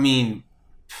there. I mean,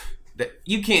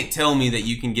 you can't tell me that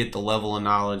you can get the level of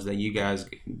knowledge that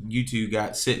you two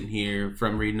got sitting here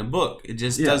from reading a book. It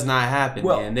just does not happen,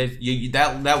 man.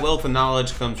 That wealth of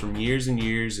knowledge comes from years and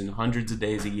years and hundreds of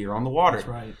days a year on the water. That's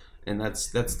right. And that's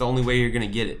the only way you're going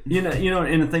to get it.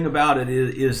 And the thing about it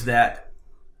is that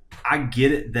I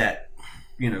get it that,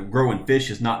 growing fish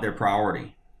is not their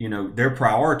priority. Their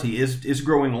priority is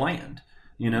growing land.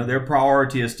 Their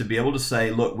priority is to be able to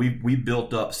say, look, we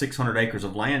built up 600 acres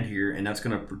of land here, and that's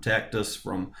going to protect us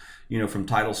from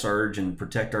tidal surge and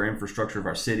protect our infrastructure of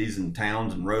our cities and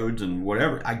towns and roads and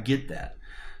whatever. I get that.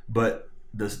 But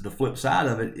the flip side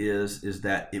of it is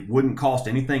that it wouldn't cost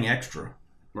anything extra.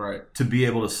 Right. To be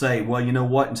able to say, well, you know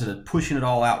what? Instead of pushing it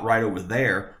all out right over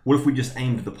there, what if we just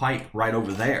aimed the pipe right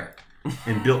over there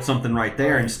and built something right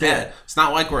there instead? Yeah. It's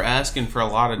not like we're asking for a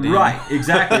lot of damage. Right.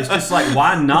 Exactly. It's just like,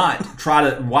 why not try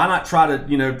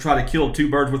to kill two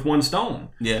birds with one stone?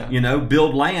 Yeah.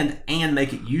 Build land and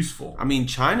make it useful. I mean,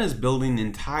 China's building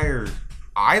entire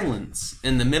islands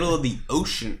in the middle of the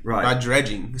ocean by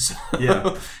dredging. So,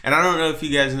 yeah. And I don't know if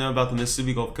you guys know about the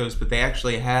Mississippi Gulf Coast, but they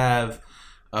actually have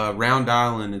Round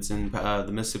Island. It's in the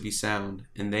Mississippi Sound,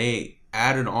 and they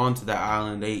added on to that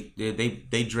island.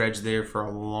 They dredged there for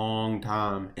a long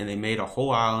time, and they made a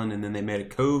whole island, and then they made a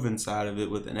cove inside of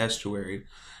it with an estuary.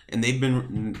 And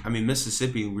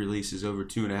Mississippi releases over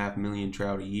 2.5 million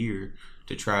trout a year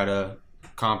to try to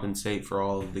compensate for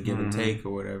all of the give and take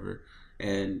or whatever.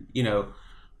 And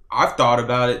I've thought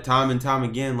about it time and time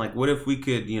again. Like, what if we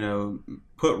could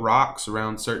put rocks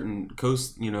around certain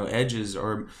coast edges,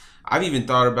 or I've even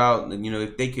thought about,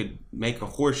 if they could make a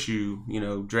horseshoe,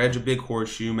 dredge a big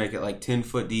horseshoe, make it like 10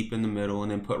 foot deep in the middle,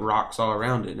 and then put rocks all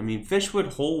around it. I mean, fish would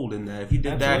hold in that. If you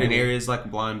did that in areas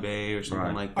like Blind Bay or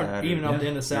something like that. Or even up the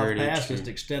end of South Pass, just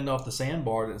extend off the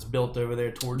sandbar that's built over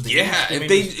there towards the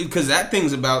east. Because that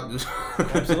thing's about...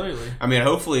 Absolutely. I mean,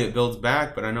 hopefully it builds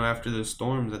back, but I know after the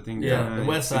storms, I think... the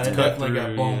west side definitely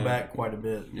got blown back quite a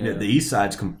bit. Yeah, the east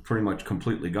side's pretty much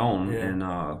completely gone, and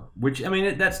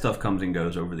that stuff comes and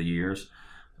goes over the years.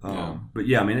 But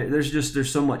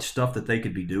there's so much stuff that they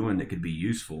could be doing that could be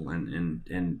useful, and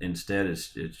instead it's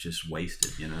just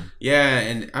wasted, Yeah,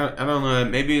 and I don't know.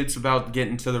 Maybe it's about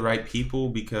getting to the right people,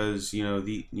 because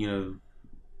the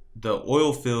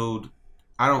oil field.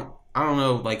 I don't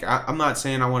know. Like, I'm not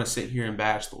saying I want to sit here and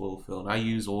bash the oil field. I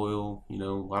use oil. A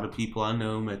lot of people I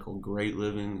know make a great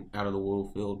living out of the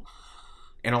oil field.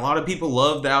 And a lot of people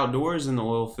love the outdoors in the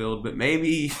oil field, but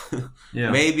maybe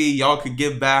y'all could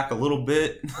give back a little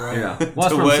bit. Right. Yeah, well,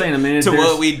 that's what I'm saying. I mean, to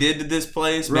what we did to this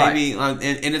place, maybe, and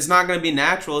it's not going to be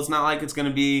natural. It's not like it's going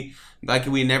to be like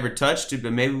we never touched it,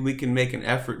 but maybe we can make an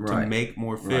effort to make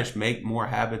more fish, make more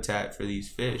habitat for these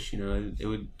fish.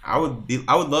 I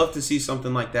would love to see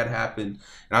something like that happen.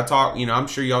 And I'm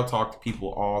sure y'all talk to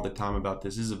people all the time about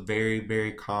this. This is a very,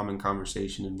 very common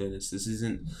conversation in Venice. This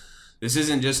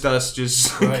isn't just us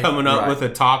coming up with a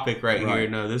topic here.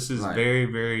 No, this is very,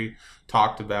 very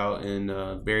talked about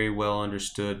and very well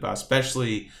understood by,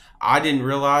 especially, I didn't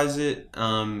realize it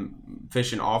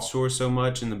fishing offshore so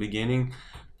much in the beginning,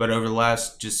 but over the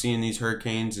last, just seeing these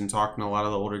hurricanes and talking to a lot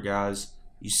of the older guys,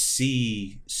 you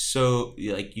see so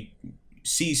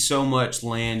much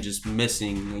land just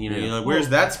missing. You're like, where's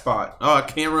that spot? Oh, I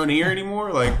can't run here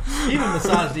anymore. Like, even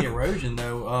besides the erosion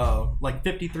though, like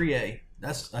 53A.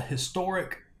 That's a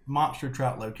historic monster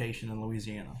trout location in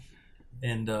Louisiana,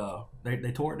 and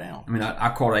they tore it down. I mean, I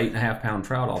caught an 8.5 pound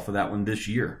trout off of that one this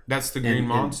year. That's the Green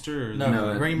Monster?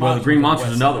 No, the Green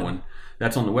Monster's another one.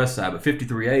 That's on the west side, but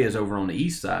 53A is over on the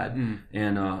east side.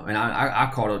 And I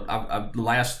caught the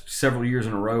last several years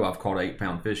in a row, I've caught an 8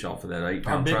 pound fish off of that 8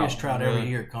 pound trout. Our biggest trout every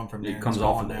year come from there. It comes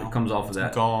off of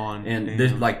that. Gone. And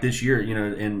this year,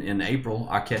 in April,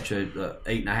 I catch a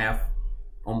 8.5,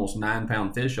 almost 9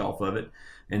 pound fish off of it.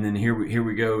 And then here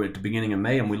we go at the beginning of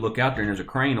May, and we look out there and there's a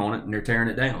crane on it and they're tearing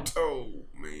it down. Oh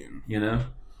man.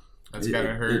 That's gotta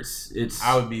hurt. It's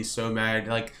I would be so mad.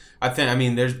 Like,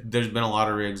 there's been a lot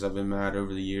of rigs I've been mad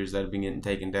over the years that have been getting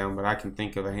taken down, but I can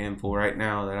think of a handful right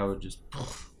now that I would just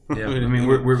Yeah, I mean,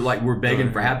 we're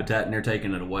begging for habitat, and they're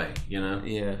taking it away. You know.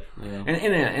 Yeah.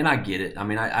 And I get it. I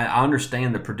mean, I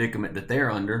understand the predicament that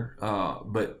they're under.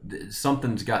 But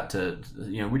something's got to.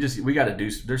 You know, we got to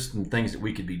do. There's some things that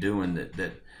we could be doing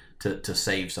that to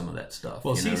save some of that stuff.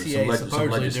 Well, CCA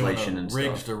supposedly doing a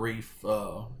rigs to reef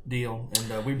deal,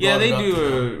 and we brought they do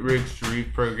a rigs to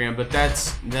reef program, but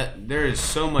there is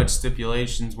so much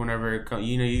stipulations whenever it comes.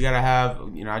 You know, you got to have.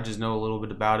 You know, I just know a little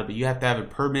bit about it, but you have to have a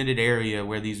permitted area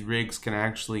where these rigs can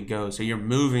actually go. So you're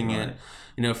moving it.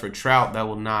 You know, for trout, that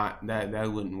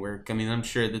wouldn't work. I mean, I'm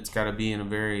sure that's got to be in a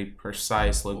very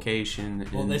precise location.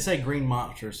 Well, they say green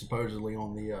monster supposedly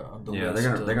on the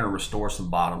list. They're gonna restore some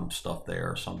bottom stuff there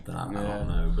or something. I don't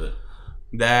know, but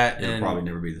it'll probably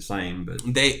never be the same. But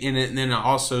then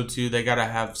also too, they got to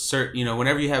have certain. You know,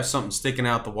 whenever you have something sticking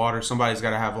out the water, somebody's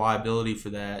got to have liability for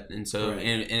that. And so,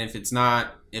 and if it's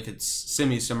not. If it's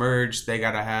semi-submerged, they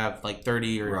got to have like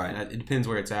 30 or it depends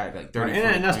where it's at, like 30.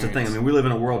 And that's the thing. I mean, we live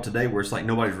in a world today where it's like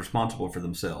nobody's responsible for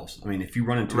themselves. I mean, if you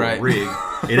run into a rig,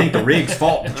 it ain't the rig's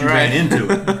fault that you ran into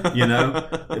it, you know.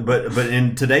 But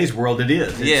in today's world, it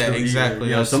is. Exactly.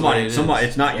 You know, somebody.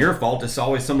 It's not your fault. It's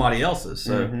always somebody else's.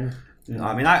 So.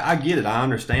 I mean, I get it. I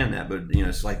understand that, but you know,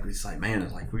 it's like man,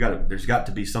 it's like there's got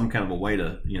to be some kind of a way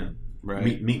to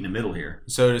meet in the middle here.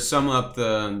 So to sum up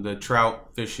the trout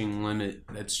fishing limit,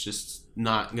 that's just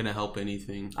not going to help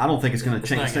anything. I don't think it's going to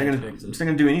change. It's not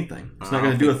going to do anything. It's not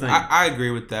going to do a thing. I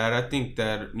agree with that. I think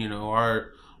that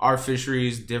our fishery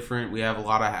is different. We have a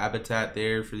lot of habitat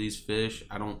there for these fish.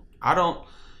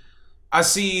 I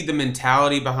see the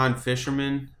mentality behind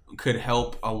fishermen could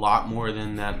help a lot more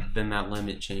than that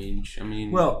limit change. I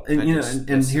mean, well, and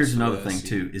here's another thing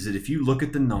too, is that if you look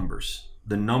at the numbers.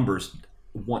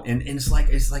 And it's like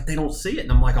they don't see it,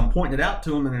 and I'm pointing it out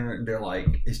to them, and they're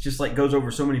like, it's just like goes over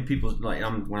so many people's when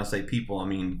I say people, I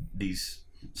mean these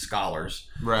scholars,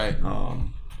 right?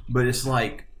 But it's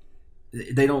like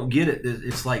they don't get it.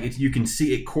 It's like you can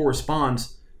see it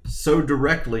corresponds so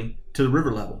directly to the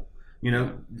river level. You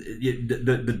know,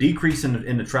 the decrease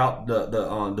in the trout,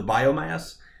 the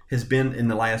biomass has been in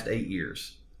the last 8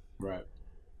 years. Right.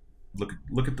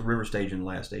 Look at the river stage in the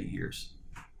last 8 years.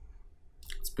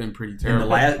 It's been pretty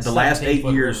terrible. In the last 8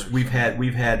 years, we've had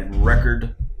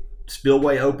record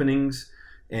spillway openings,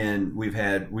 and we've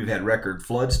had record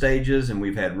flood stages, and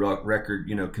we've had record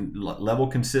level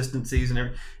consistencies,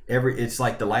 and it's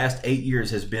like the last 8 years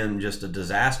has been just a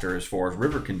disaster as far as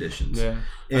river conditions. Yeah,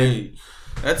 and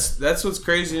that's what's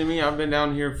crazy to me. I've been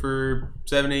down here for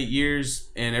 7-8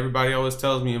 years, and everybody always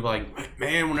tells me like,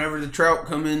 man, whenever the trout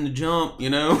come in to jump,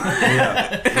 I'm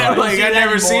like, I've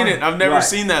never seen it. I've never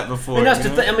seen that before. And that's the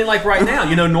thing. I mean, like right now,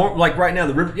 like right now,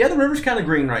 the river's kind of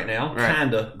green right now,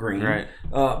 kind of green, right?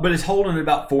 But it's holding at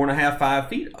about 4.5-5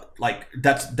 feet. Like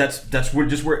that's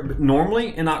where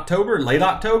normally in October, late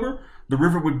October, the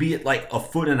river would be at like 1.5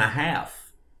 foot.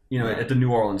 At the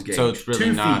New Orleans gauge. So it's really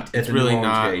 2 not. Feet it's really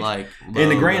not gauge. Like low, in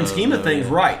the grand scheme of things,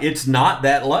 right? It's not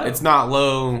that low. It's not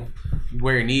low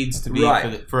where it needs to be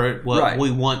for what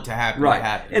we want to happen. Right. To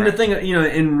happen, and the thing,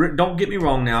 and don't get me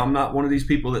wrong. Now, I'm not one of these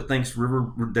people that thinks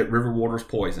river water is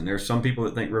poison. There's some people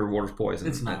that think river water is poison.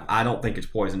 It's not. I don't think it's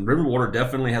poison. River water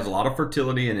definitely has a lot of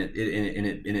fertility, and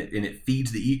it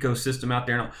feeds the ecosystem out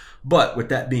there. But with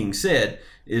that being said,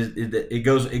 is that it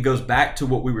goes back to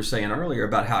what we were saying earlier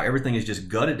about how everything is just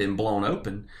gutted and blown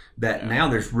open. That now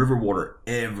there's river water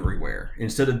everywhere.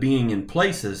 Instead of being in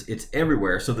places, it's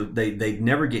everywhere. So that they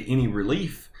never get any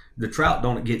relief. The trout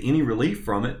don't get any relief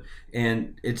from it.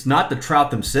 And it's not the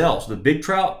trout themselves. The big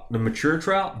trout, the mature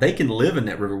trout, they can live in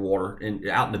that river water and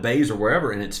out in the bays or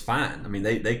wherever, and it's fine. I mean,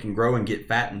 they can grow and get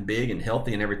fat and big and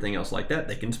healthy and everything else like that.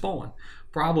 They can spawn.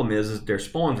 Problem is their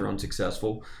spawns are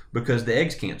unsuccessful because the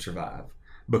eggs can't survive.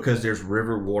 Because there's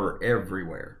river water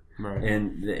everywhere, right.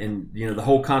 and the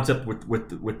whole concept with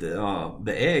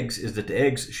the eggs is that the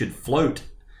eggs should float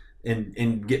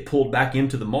and get pulled back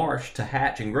into the marsh to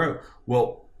hatch and grow.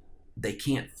 Well, they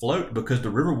can't float because the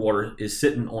river water is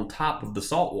sitting on top of the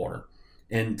salt water,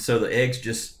 and so the eggs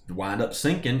just wind up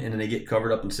sinking, and then they get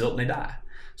covered up in silt and they die.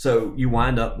 So you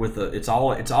wind up with it's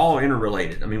all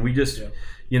interrelated. I mean, we just. Yeah.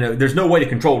 There's no way to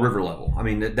control river level. I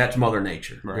mean, that's Mother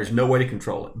Nature. Right. There's no way to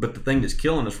control it. But the thing that's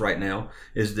killing us right now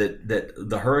is that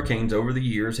the hurricanes over the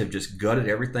years have just gutted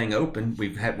everything open.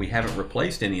 We haven't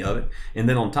replaced any of it. And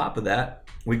then on top of that,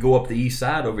 we go up the east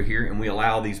side over here and we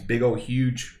allow these big old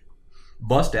huge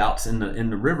bust outs in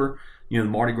the river, the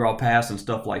Mardi Gras Pass and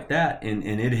stuff like that. And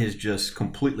it has just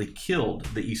completely killed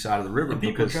the east side of the river. And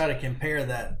people try to compare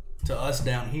that to us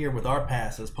down here with our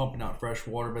passes pumping out fresh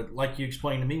water. But like you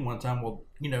explained to me one time, well,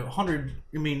 100,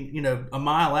 a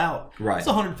mile out, right. It's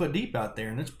 100 foot deep out there,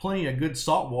 and there's plenty of good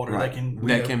salt water that can pull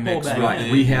mix back right.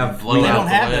 in. We have they don't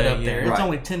have that up there. Right. It's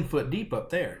only 10 foot deep up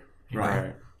there.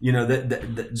 Right.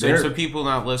 So people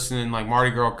not listening, like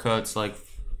Mardi Gras cuts, like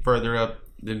further up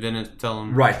than Venice, tell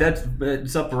them. Right,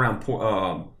 it's up around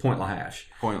Point LaHash.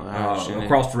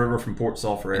 Across the river from Port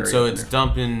Sulphur area. And so it's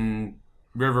dumping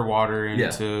river water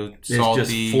into salty.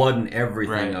 It's just flooding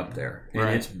everything up there,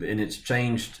 and it's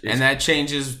changed. And that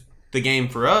changes the game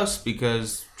for us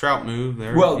because trout move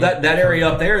there. Well, that area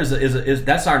up there is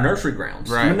that's our nursery grounds.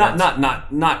 Right. I mean, not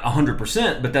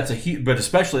 100%, but that's a huge. But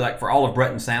especially like for all of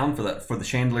Breton Sound for the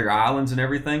Chandelier Islands and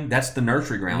everything, that's the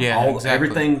nursery ground. Yeah,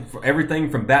 exactly. Everything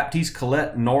from Baptiste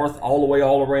Colette north all the way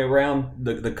around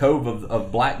the cove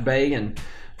of Black Bay and.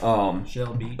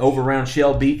 Shell Beach. Over around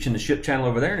Shell Beach and the ship channel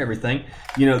over there and everything.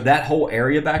 That whole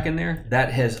area back in there,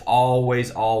 that has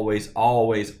always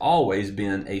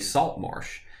been a salt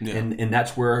marsh. Yeah. And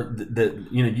that's where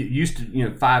you used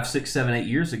to 5, 6, 7, 8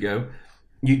 years ago,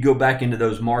 you'd go back into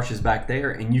those marshes back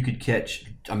there and you could catch.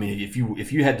 I mean,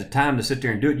 if you had the time to sit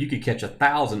there and do it, you could catch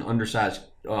 1,000 undersized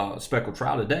speckled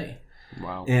trout a day.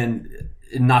 Wow. And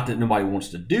not that nobody wants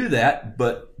to do that,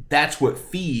 but that's what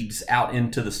feeds out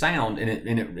into the sound, and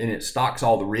it stocks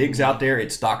all the rigs out there.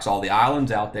 It stocks all the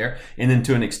islands out there, and then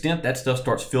to an extent, that stuff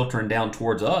starts filtering down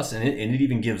towards us, and it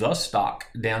even gives us stock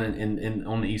down in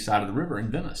on the east side of the river in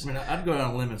Venice. I mean, I'd go out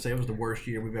on a limb and say it was the worst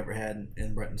year we've ever had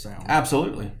in Breton Sound.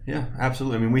 Absolutely, yeah,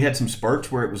 absolutely. I mean, we had some spurts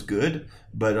where it was good,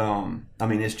 but I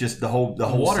mean, it's just the whole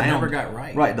water sound never got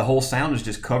right. Right, the whole sound is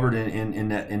just covered in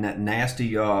that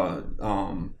nasty.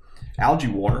 Algae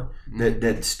water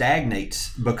that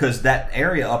stagnates because that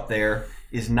area up there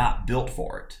is not built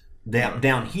for it.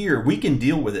 Down here, we can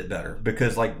deal with it better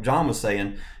because, like John was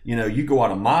saying, you go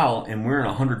out a mile and we're in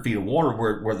 100 feet of water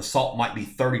where the salt might be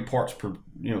 30 parts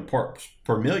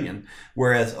per million,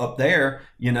 whereas up there,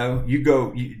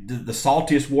 the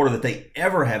saltiest water that they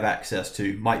ever have access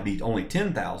to might be only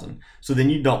 10,000. So then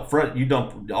you dump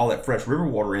all that fresh river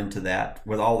water into that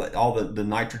with all the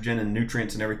nitrogen and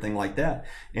nutrients and everything like that,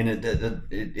 and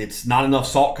it's not enough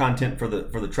salt content for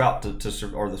the trout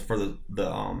for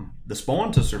the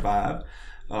spawn to survive.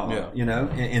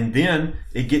 And then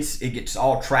it gets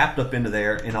all trapped up into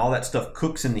there, and all that stuff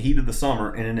cooks in the heat of the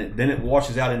summer, and then it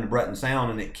washes out into Breton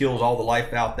Sound, and it kills all the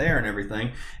life out there and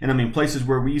everything. And I mean, places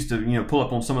where we used to pull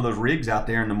up on some of those rigs out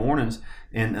there in the mornings,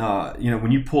 and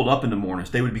when you pulled up in the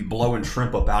mornings, they would be blowing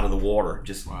shrimp up out of the water,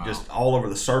 just all over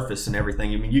the surface and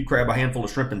everything. I mean, you grab a handful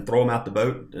of shrimp and throw them out the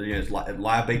boat, it's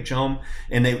live bait chum,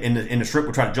 and the shrimp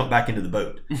would try to jump back into the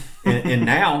boat. and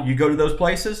now you go to those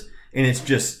places, and it's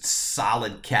just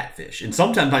solid catfish, and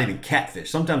sometimes not even catfish.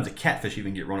 Sometimes the catfish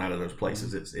even get run out of those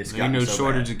places. It's got no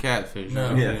shortage of catfish.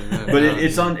 No. But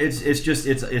it's all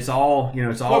it's all.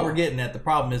 What we're getting at. The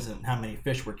problem isn't how many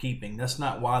fish we're keeping. That's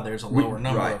not why there's a lower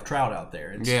number of trout out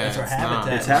there. It's our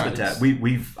habitat. It's habitat.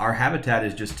 Our habitat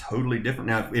is just totally different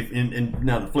now.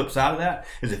 Now the flip side of that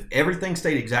is if everything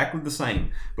stayed exactly the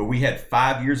same, but we had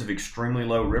 5 years of extremely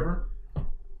low river,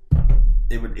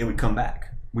 it would come back.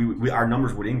 Our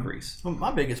numbers would increase. Well, my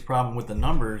biggest problem with the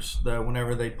numbers, though,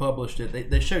 whenever they published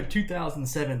it, they showed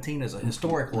 2017 as a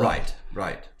historic low.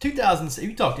 Right. 2000. If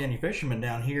you talk to any fishermen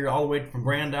down here, all the way from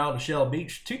Grand Isle to Shell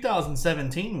Beach,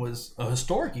 2017 was a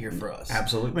historic year for us.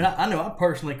 Absolutely. I mean, I know I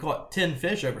personally caught 10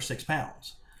 fish over 6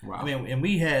 pounds. Wow. I mean, and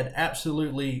we had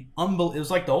absolutely it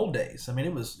was like the old days. I mean,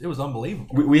 it was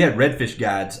unbelievable. We had redfish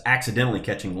guides accidentally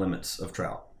catching limits of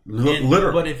trout.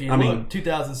 Literally. But if you look,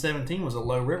 2017 was a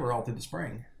low river all through the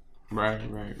spring. Right.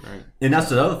 And that's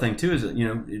the other thing too, is that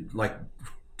like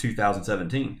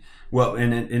 2017. Well,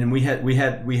 and we had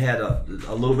a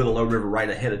little bit of low river right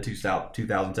ahead of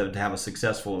 2007 to have a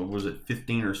successful. Was it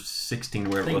 15 or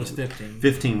 16? Where I think it was 15.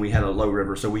 15. We had a low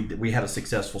river, so we had a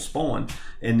successful spawn,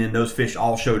 and then those fish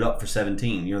all showed up for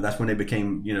 17. That's when they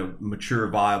became mature,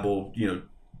 viable.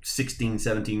 16,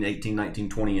 17, 18, 19,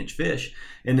 20-inch fish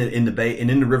in the bay, and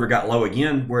then the river got low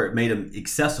again where it made them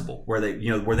accessible, where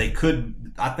they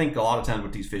could. I think a lot of times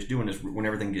what these fish doing is when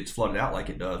everything gets flooded out like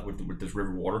it does with this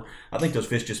river water, I think those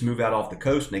fish just move out off the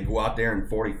coast and they go out there in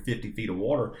 40, 50 feet of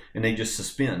water and they just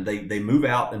suspend. They move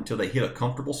out until they hit a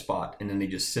comfortable spot, and then they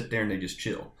just sit there and they just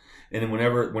chill. And then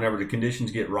whenever the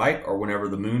conditions get right, or whenever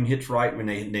the moon hits right, when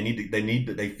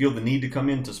they feel the need to come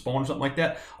in to spawn or something like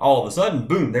that, all of a sudden,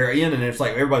 boom, they're in, and it's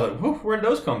like everybody everybody's like, where did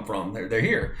those come from? They're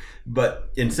here. But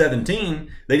in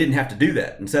 17, they didn't have to do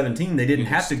that. In 17, they didn't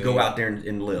have to go out there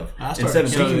and live. In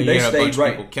 17, they stayed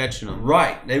right catching them.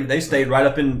 Right, they stayed right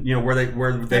up in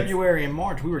where February and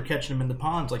March, we were catching them in the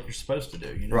ponds like you're supposed to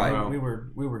do. Right, we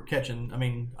were catching. I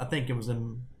mean, I think it was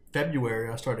in February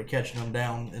I started catching them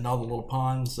down in all the little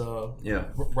ponds.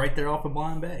 Right there off of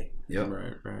Blind Bay. Yep.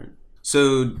 Right.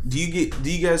 So do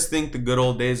you guys think the good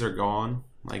old days are gone?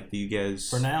 Like, do you guys?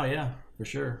 For now, yeah, for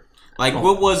sure. Like,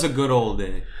 what was a good old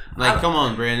day? Like, come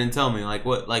on, Brandon, tell me. Like,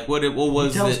 what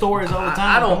was? You tell stories all the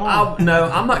time. No,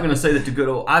 I'm not going to say that the good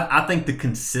old. I think the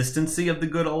consistency of the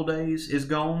good old days is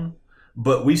gone.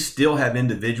 But we still have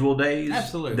individual days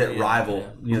that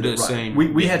rival. The same.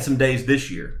 We had some days this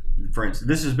year. For instance,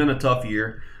 this has been a tough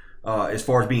year as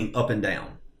far as being up and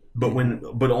down. But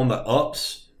on the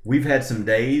ups, we've had some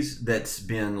days that's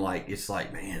been like, it's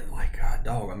like, man, like, God,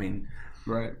 dog. I mean,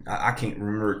 right. I can't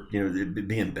remember, it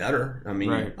being better. I mean,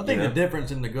 right. I think the difference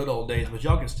in the good old days was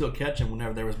y'all could still catch them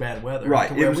whenever there was bad weather.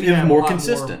 Right. It was more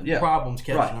consistent. Problems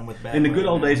catching them with bad weather. In the good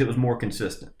old days, it was more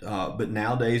consistent. But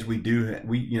nowadays,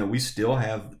 we still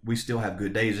have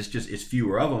good days. It's just it's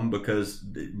fewer of them because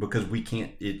we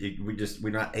can't.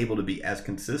 We're not able to be as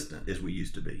consistent as we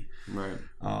used to be. Right.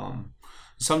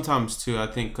 Sometimes too, I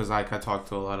think because I talk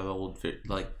to a lot of the old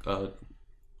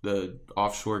the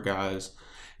offshore guys.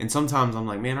 And sometimes I'm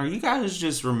like, man, are you guys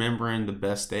just remembering the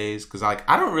best days? Because, like,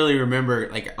 I don't really remember,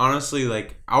 like, honestly,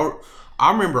 like, I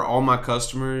remember all my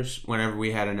customers whenever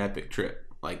we had an epic trip.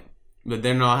 Like, but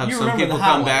then I'll have some people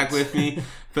come back with me.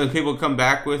 People come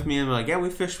back with me and be like, yeah,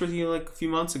 we fished with you, like, a few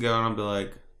months ago. And I'll be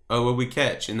like, oh, what'd we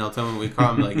catch? And they'll tell me what we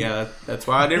caught. I'm like, yeah, that's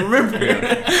why I didn't remember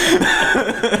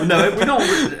it. No, we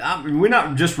don't. We're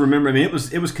not just remembering. I mean,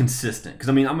 it was consistent. Because,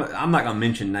 I mean, I'm not going to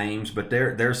mention names, but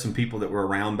there's some people that were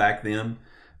around back then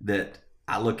that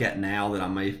I look at now that I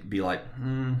may be like,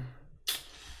 I'm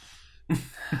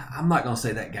not gonna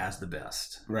say that guy's the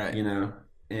best, right?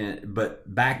 But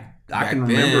I can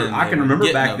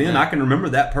remember back then. I can remember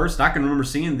that person. I can remember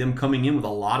seeing them coming in with a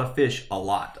lot of fish,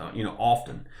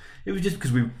 often. It was just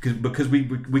because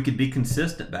we could be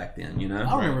consistent back then,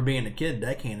 I remember being a kid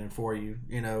deckhanding for you,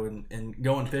 and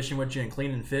going fishing with you and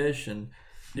cleaning fish and.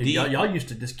 Dude, y'all used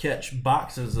to just catch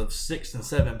boxes of 6 and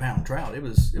 7 pound trout. It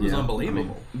was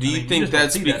unbelievable. Do you think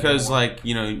that's because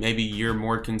maybe you're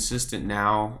more consistent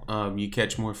now? You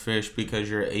catch more fish because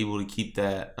you're able to keep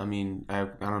that. I mean, I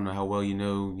don't know how well you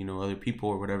know other people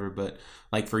or whatever, but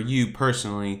like for you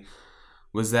personally,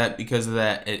 was that because of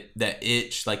that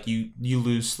itch? Like you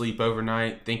lose sleep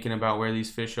overnight thinking about where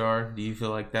these fish are. Do you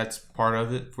feel like that's part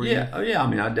of it for you? Yeah. I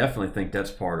mean, I definitely think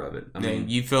that's part of it. I mean,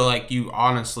 you feel like you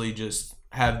honestly just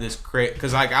have this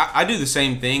because like I do the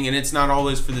same thing, and it's not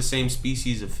always for the same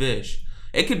species of fish.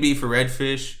 It could be for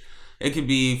redfish, it could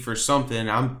be for something.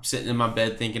 I'm sitting in my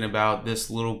bed thinking about this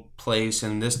little place,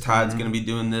 and this tide's going to be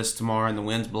doing this tomorrow, and the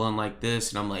wind's blowing like this,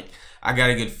 and I'm like, I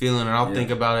got a good feeling, and I'll think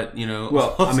about it.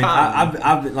 Well, I mean,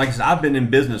 I've like I said, I've been in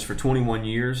business for 21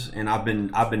 years, and I've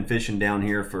been fishing down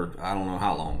here for I don't know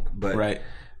how long, but right.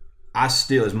 I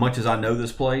still, as much as I know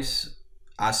this place,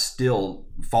 I still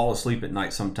fall asleep at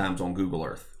night sometimes on Google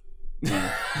Earth.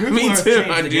 Me too.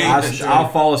 I'll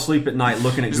fall asleep at night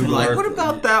looking at Google Earth. What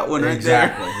about that one right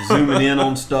exactly. there? Zooming in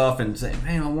on stuff and saying,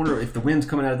 man, I wonder if the wind's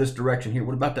coming out of this direction here.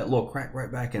 What about that little crack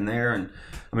right back in there? And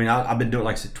I mean, I've been doing it,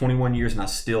 like I said, 21 years, and I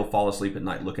still fall asleep at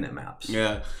night looking at maps.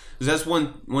 Yeah. That's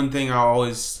one thing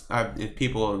if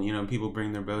people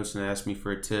bring their boats and ask me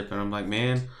for a tip, and I'm like,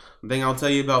 man, the thing I'll tell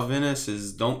you about Venice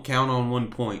is don't count on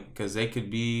one point, because they could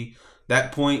be.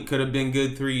 That point could have been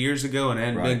good 3 years ago and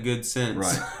hadn't been good since.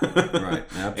 Right.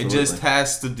 Absolutely. It just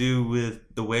has to do with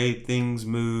the way things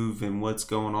move and what's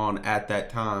going on at that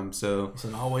time. So it's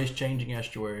an always changing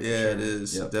estuary. Yeah, it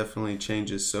is. Yep. It definitely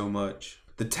changes so much.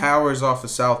 The towers off of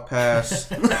South Pass.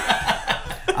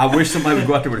 I wish somebody would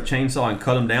go out there with a chainsaw and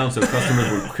cut them down so customers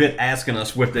would quit asking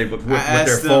us what they're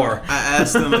for. I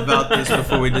asked them about this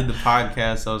before we did the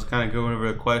podcast. I was kind of going over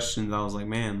the questions. I was like,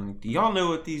 man, do y'all know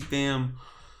what these damn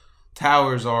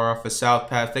towers are off of South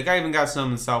Pass? They even got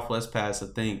some in Southwest Pass, I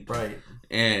think. Right.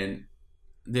 And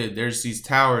there's these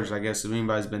towers. I guess if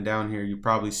anybody's been down here, you've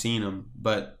probably seen them,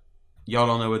 but y'all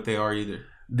don't know what they are either.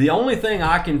 The only thing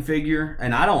I can figure,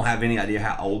 and I don't have any idea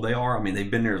how old they are. I mean, they've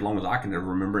been there as long as I can ever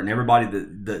remember, and everybody,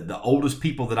 the oldest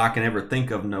people that I can ever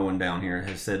think of knowing down here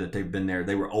has said that they've been there.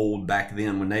 They were old back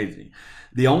then when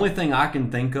The only thing I can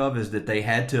think of is that they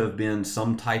had to have been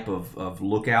some type of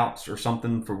lookouts or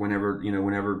something for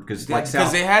whenever because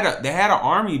they had an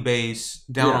army base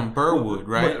down on Burwood,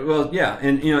 right? Well, yeah,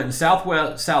 and and South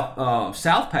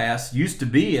Pass used to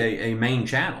be a main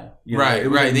channel. Right.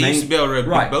 They used to be able to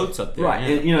big boats up there,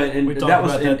 right? Yeah. And that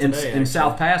was in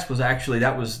South Pass was actually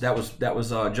that was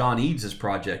John Eads'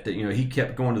 project. That he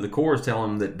kept going to the Corps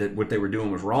telling them that what they were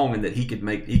doing was wrong and that he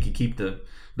could keep the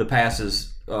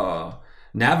passes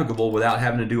navigable without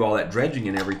having to do all that dredging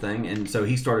and everything. And so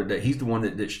he's the one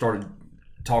that started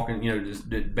talking,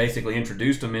 that basically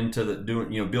introduced them into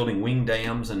building wing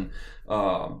dams and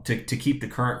to keep the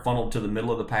current funneled to the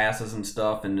middle of the passes and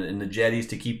stuff, and the jetties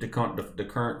to keep the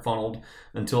current funneled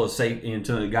until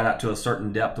it got out to a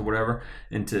certain depth or whatever,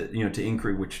 and to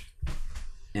increase, which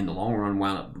in the long run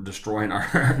wound up destroying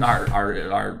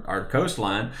our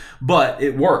coastline, but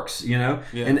it works, Yeah.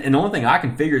 And the only thing I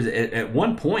can figure is at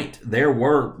one point there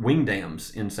were wing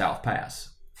dams in South Pass.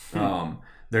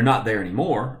 They're not there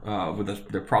anymore.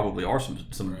 There probably are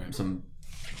some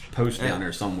posts down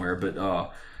there somewhere, but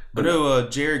I know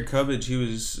Jared Cubbage.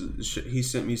 He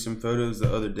sent me some photos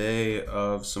the other day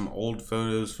of some old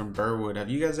photos from Burwood. Have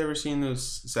you guys ever seen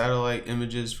those satellite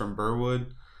images from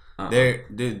Burwood?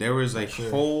 There was a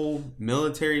whole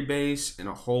military base and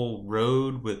a whole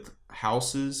road with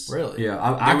houses. Really? Yeah,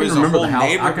 I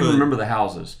can remember the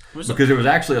houses because there was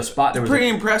actually a spot. That was pretty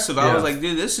impressive. I was like,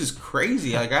 dude, this is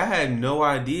crazy. Like, I had no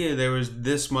idea there was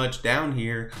this much down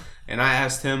here. And I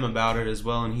asked him about it as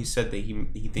well, and he said that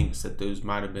he thinks that those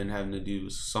might have been having to do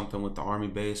with something with the Army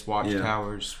base,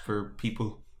 watchtowers for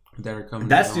people that are coming.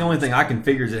 That's the only thing I can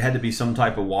figure is it had to be some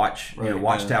type of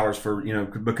watchtowers for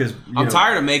because I'm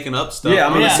tired of making up stuff.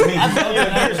 Yeah,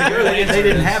 years ago they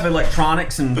didn't have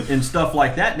electronics and stuff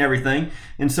like that and everything,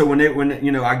 and so when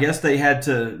I guess they had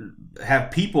to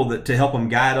have people to help them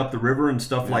guide up the river and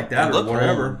stuff like that or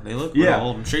whatever. Old. They look real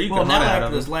old. I'm sure you can now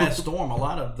after this last storm, a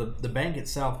lot of the bank at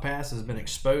South Pass has been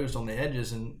exposed on the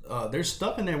edges, and there's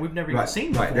stuff in there we've never even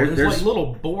seen before. There's like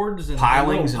little boards and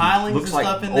pilings and looks and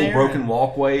stuff in old there. Broken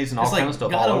walkways and all kind of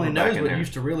stuff. God all only over knows back what in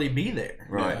used to really be there.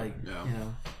 Right.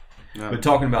 Yeah. But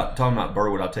talking about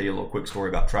Burwood, I'll tell you a little quick story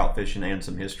about trout fishing and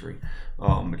some history.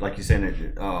 Like you said,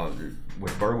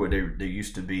 with Burwood, there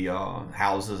used to be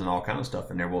houses and all kind of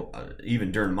stuff in there. Well,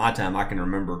 even during my time, I can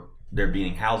remember there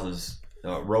being houses,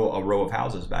 a row of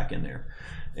houses back in there,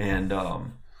 and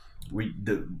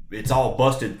it's all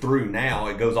busted through now.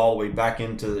 It goes all the way back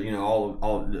into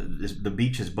the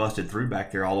beach is busted through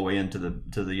back there all the way into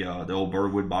the old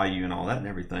Burwood Bayou and all that and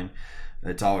everything.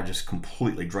 It's all just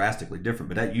completely drastically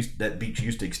different. But that beach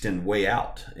used to extend way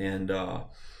out, and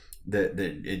that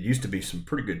it used to be some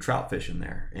pretty good trout fishing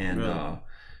there. And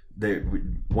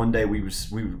one day we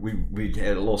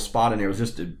had a little spot in there. It was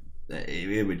just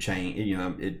it would change.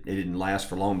 It didn't last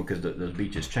for long because those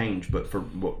beaches changed. But for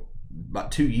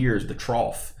about 2 years, the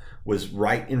trough was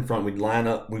right in front. We would line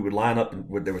up.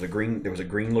 And there was a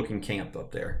green looking camp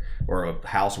up there, or a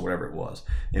house or whatever it was,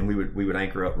 and we would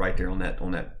anchor up right there on that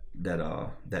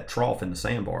trough in the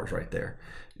sandbars right there.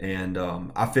 And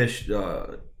I fished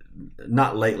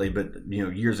not lately, but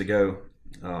years ago.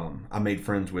 I made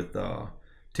friends with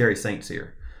Terry St.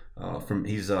 Cyr.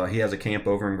 He has a camp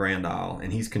over in Grand Isle,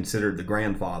 and he's considered the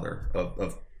grandfather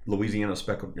of Louisiana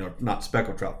not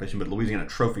speckled trout fishing, but Louisiana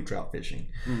trophy trout fishing.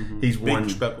 Mm-hmm. He's won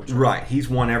He's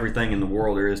won everything in the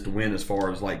world there is to win as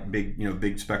far as like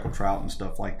big speckled trout and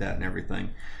stuff like that and everything.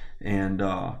 And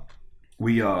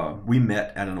we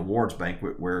met at an awards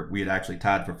banquet where we had actually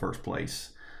tied for first place.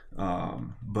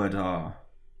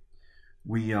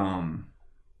 We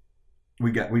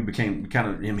became kind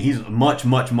of, he's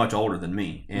much older than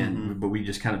me, and but we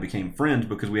just kind of became friends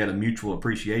because we had a mutual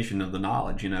appreciation of the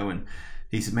knowledge, and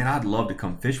he said, man, I'd love to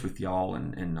come fish with y'all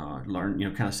and learn,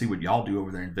 kind of see what y'all do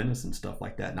over there in Venice and stuff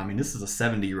like that. And I mean, this is a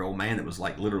 70-year-old man that was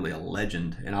like literally a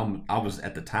legend, and I was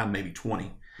at the time maybe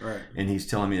 20. Right. And he's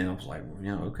telling me, and I was like,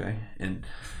 well, okay. And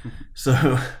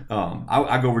so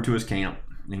I go over to his camp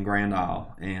in Grand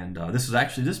Isle, and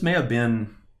this may have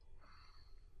been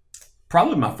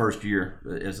probably my first year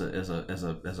as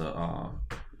a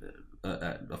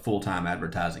full-time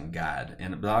advertising guide.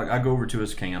 And I go over to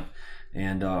his camp,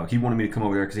 and he wanted me to come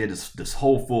over there because he had this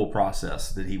whole full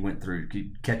process that he went through,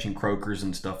 catching croakers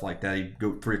and stuff like that. He'd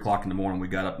go 3 o'clock in the morning. We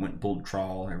got up, went and pulled a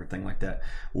trawl and everything like that.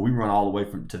 Well, we run all the way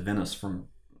to Venice from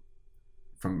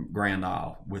Grand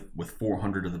Isle with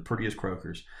 400 of the prettiest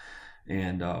croakers,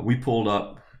 and we pulled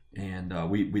up And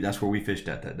we that's where we fished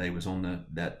that day, was on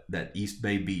that East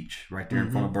Bay beach right there in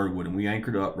front of Birdwood, and we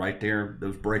anchored up right there.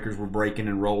 Those breakers were breaking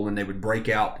and rolling. They would break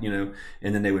out, and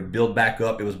then they would build back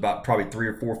up. It was about probably 3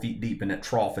 or 4 feet deep in that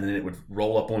trough, and then it would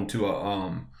roll up onto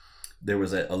there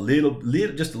was a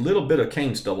little bit of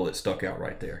cane stubble that stuck out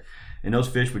right there, and those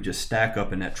fish would just stack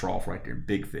up in that trough right there,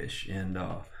 big fish. And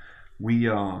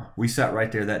we sat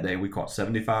right there that day. We caught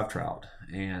 75 trout,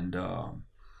 and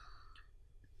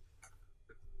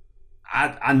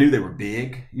I knew they were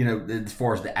big, as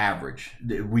far as the average.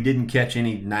 We didn't catch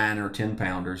any 9 or 10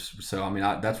 pounders, so I mean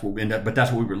that's what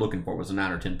we were looking for, was a 9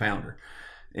 or 10 pounder,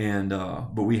 and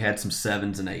but we had some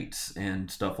 7s and 8s and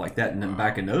stuff like that. And then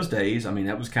back in those days, I mean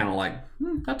that was kind of like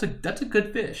that's a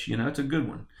good fish, it's a good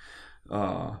one.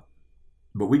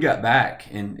 But we got back,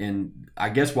 and I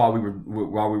guess while we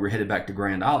were headed back to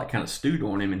Grand Isle, it kind of stewed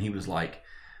on him, and he was like,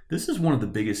 "This is one of the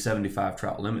biggest 75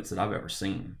 trout limits that I've ever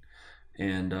seen."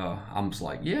 And I was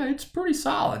like, yeah, it's pretty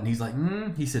solid. And he's like,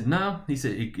 he said, no. He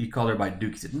said, he called everybody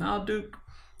Duke. He said, no, Duke,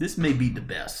 this may be the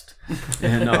best.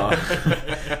 And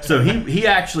so we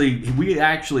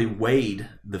actually weighed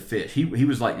the fish. He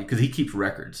was like, because he keeps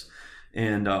records.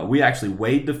 And we actually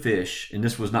weighed the fish. And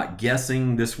this was not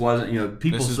guessing. This wasn't,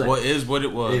 people this say. This is what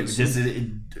it was.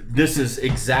 This is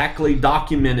exactly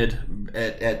documented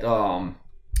at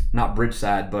not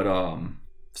Bridgeside, but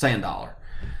Sand Dollar.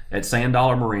 At Sand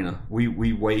Dollar Marina,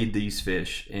 we weighed these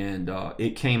fish, and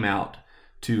it came out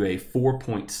to a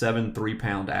 4.73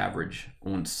 pound average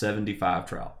on 75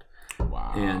 trout.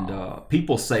 Wow! And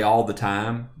people say all the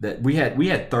time that we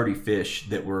had 30 fish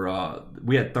that were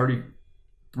we had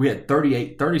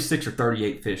 36 or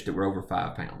 38 fish that were over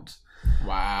 5 pounds.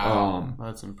 Wow,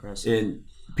 that's impressive. And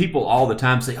people all the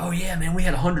time say, "Oh yeah, man, we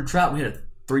had 100 trout. We had a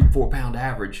 3-4 pound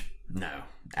average." No.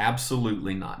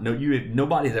 Absolutely not. No,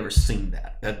 nobody's ever seen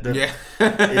that. That's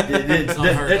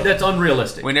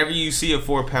unrealistic. Whenever you see a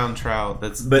 4-pound trout,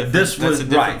 that's a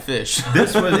different fish.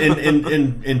 This was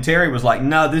and Terry was like,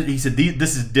 no. He said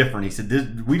this is different. He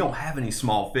said we don't have any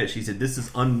small fish. He said this is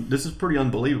pretty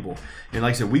unbelievable. And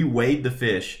like I said, we weighed the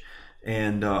fish,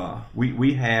 and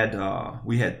we had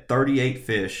 38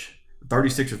 fish,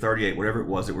 36 or 38, whatever it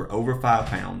was, that were over 5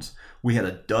 pounds. We had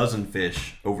a dozen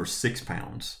fish over 6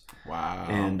 pounds. Wow!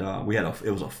 And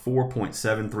it was a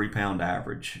 4.73 pound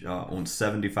average on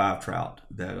 75 trout.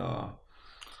 That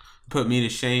put me to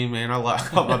shame, man. I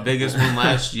caught my biggest one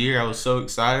last year. I was so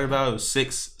excited about it. It was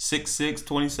 6'6",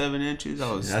 27 inches.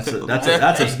 I was that's a stud.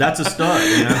 That's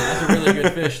a really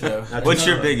good fish, though. What's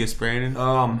your biggest, Brandon?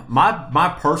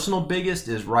 My personal biggest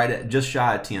is right at just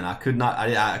shy of 10. I can't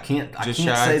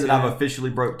say that I've officially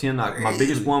broke 10. My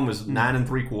biggest one was 9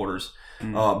 3/4.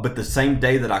 But the same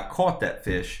day that I caught that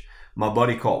fish, my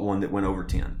buddy caught one that went over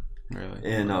 10. Really?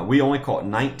 And we only caught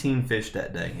 19 fish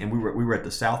that day, and we were at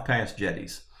the South Pass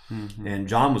jetties. Mm-hmm. And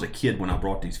John was a kid when I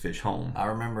brought these fish home. I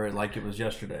remember it like it was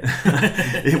yesterday.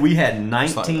 We had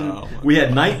 19. We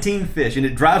had 19 fish, and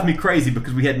it drives me crazy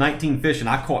because we had 19 fish, and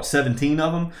I caught 17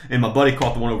 of them, and my buddy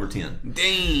caught the one over 10.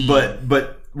 Dang.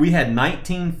 But we had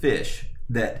 19 fish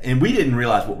and we didn't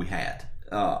realize what we had.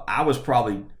 I was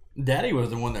probably. Daddy was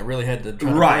the one that really had to try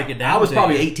to break it down. I was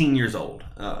probably 18 years old,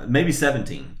 maybe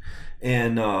 17,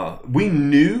 and we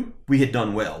knew we had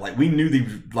done well. Like we knew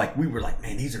we were like,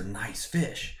 man, these are nice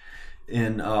fish,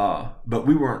 and but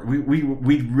we weren't.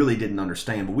 We really didn't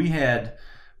understand. But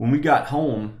when we got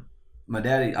home, my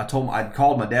daddy. I'd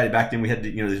called my daddy back then. We had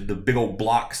the big old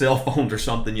block cell phones or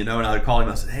something, and I'd call him.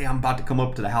 I said, hey, I'm about to come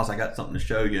up to the house. I got something to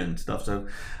show you and stuff. So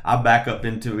I back up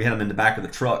we had them in the back of the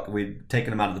truck. We'd taken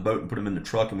them out of the boat and put them in the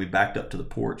truck, and we backed up to the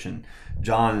porch. And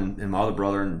John and my other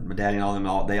brother and my daddy and all them,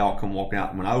 they all come walking out.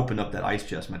 And when I opened up that ice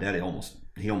chest, my daddy almost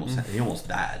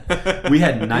died. We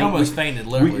had 9. He almost fainted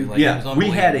literally. We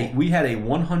had a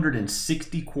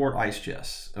 160 quart ice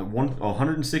chest, a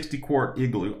 160 quart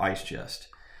igloo ice chest.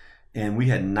 And we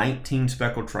had 19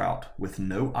 speckled trout with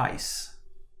no ice,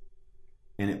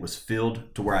 and it was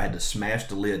filled to where I had to smash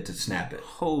the lid to snap it.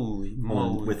 Holy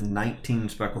moly! With 19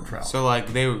 speckled trout. So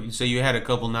so you had a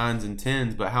couple 9s and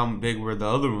 10s, but how big were the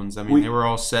other ones? I mean, they were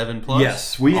all 7+.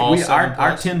 Yes,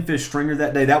 our 10 fish stringer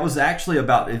that day. That was actually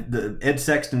about Ed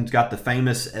Sexton's got the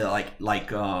famous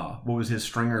what was his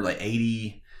stringer, like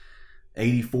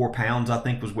 84 pounds, I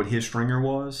think, was what his stringer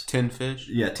was. 10 fish?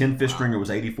 Yeah, 10 fish stringer was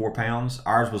 84 pounds.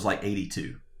 Ours was like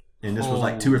 82. And this was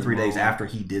like 2 or 3 days after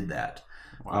he did that.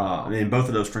 Wow. And both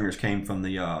of those stringers came from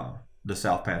the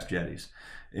South Pass jetties.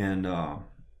 And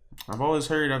I've always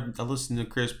heard, I listened to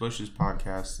Chris Bush's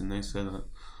podcast, and they said that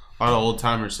a lot of old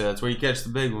timers say that's where you catch the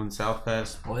big one, South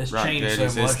Pass. Well, it's changed so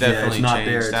much. It's definitely it's not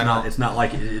changed. there. It's not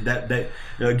like that.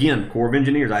 Again, Corps of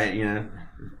Engineers.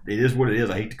 it is what it is.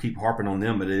 I hate to keep harping on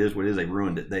them, but it is what it is. They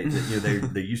ruined it. They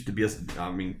there used to be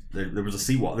there was a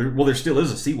seawall. There still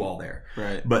is a seawall there.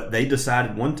 Right. But they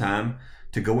decided one time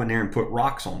to go in there and put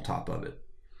rocks on top of it.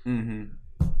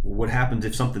 Mm-hmm. What happens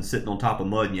if something's sitting on top of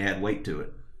mud and you add weight to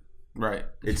it? Right.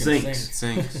 It sinks. It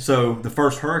sinks. So the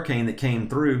first hurricane that came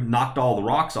through knocked all the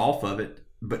rocks off of it,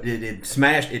 but it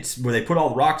smashed. It's where they put all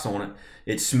the rocks on it.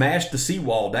 It smashed the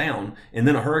seawall down, and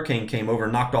then a hurricane came over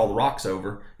and knocked all the rocks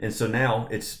over. And so now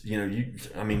it's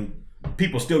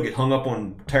people still get hung up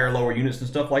on tear lower units and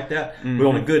stuff like that. Mm-hmm. But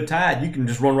on a good tide, you can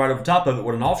just run right over top of it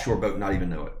with an offshore boat and not even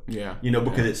know it. Yeah.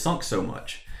 Because it sunk so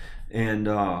much. And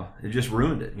it just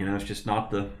ruined it. It's just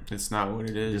not it's not what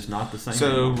it is. It's not the same.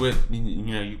 So with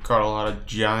you caught a lot of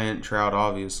giant trout,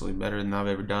 obviously better than I've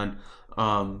ever done.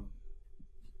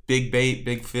 Big bait,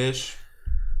 big fish.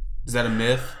 Is that a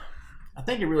myth? I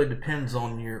think it really depends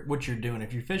on what you're doing.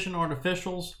 If you're fishing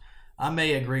artificials, I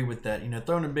may agree with that.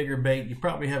 Throwing a bigger bait, you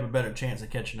probably have a better chance of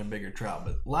catching a bigger trout.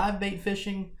 But live bait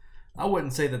fishing, I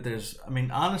wouldn't say that there's.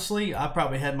 Honestly, I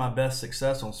probably had my best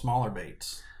success on smaller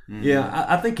baits. Mm-hmm. Yeah,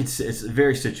 I think it's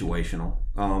very situational.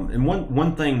 And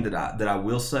one thing that I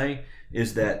will say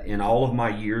is that in all of my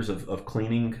years of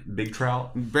cleaning big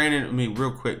trout, Brandon,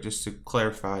 real quick, just to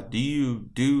clarify, do you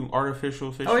do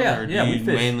artificial fishing? Oh yeah, or do you we fish.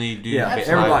 Mainly do. Yeah,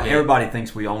 everybody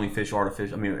thinks we only fish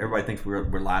artificial. Everybody thinks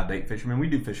we're live bait fishermen. We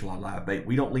do fish a lot of live bait.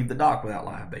 We don't leave the dock without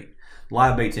live bait.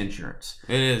 Live bait's insurance.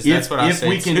 It is. That's what I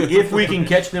say too. If we can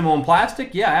catch them on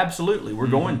plastic, yeah, absolutely, we're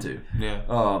going to. Yeah.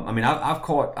 I've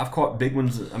caught big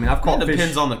ones. I've caught. It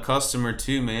depends on the customer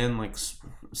too, man. Like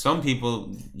some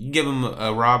people, you give them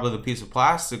a rod with a piece of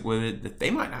plastic with it, that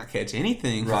they might not catch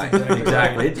anything. Right.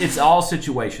 Exactly. It's all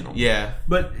situational. Yeah.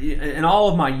 But in all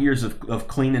of my years of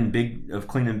cleaning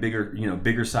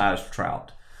bigger sized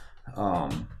trout,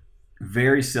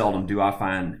 very seldom do I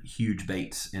find huge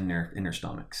baits in their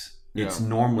stomachs. It's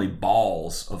normally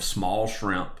balls of small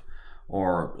shrimp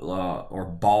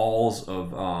or balls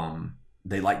of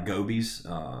they like gobies.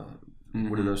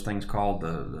 What are those things called?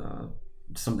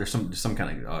 There's some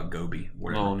kind of goby,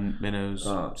 whatever. Oh, minnows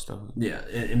stuff. Yeah,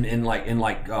 and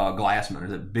like glass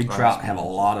minnows. Big trout have a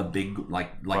lot of big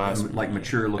like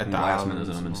mature looking glass minnows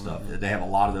in them and stuff. They have a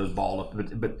lot of those balled up,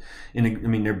 but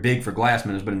they're big for glass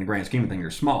minnows, but in the grand scheme of things,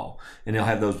 they're small, and they'll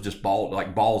have those just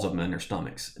balls of them in their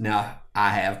stomachs. Now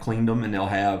I have cleaned them, and they'll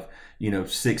have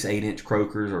 6-8 inch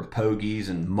croakers or pogies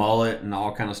and mullet and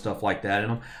all kind of stuff like that in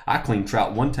them. I cleaned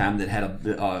trout one time that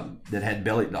had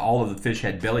belly. All of the fish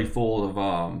had belly full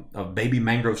of baby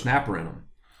mangrove snapper in them.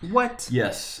 What?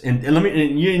 Yes, and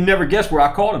you never guess where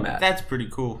I caught them at. That's pretty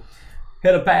cool.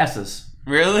 Head of Passes.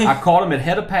 Really? I caught them at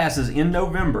Head of Passes in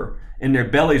November, and their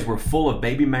bellies were full of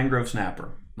baby mangrove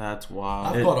snapper. That's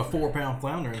wild. I caught a 4-pound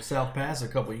flounder in South Pass a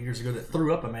couple of years ago that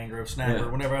threw up a mangrove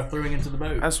snapper whenever I threw him into the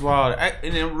boat. That's wild.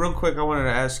 And then real quick, I wanted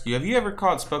to ask you: have you ever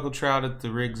caught speckled trout at the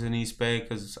rigs in East Bay?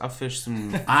 Because I fished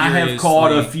some. I have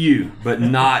caught a few, but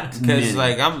not because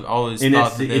I've always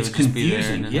thought that it's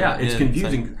confusing. It's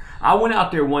confusing. I went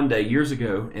out there one day years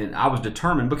ago, and I was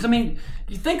determined because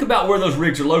you think about where those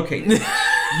rigs are located.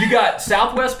 You got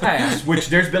Southwest Pass, which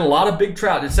there's been a lot of big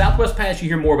trout. At Southwest Pass, you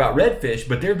hear more about redfish,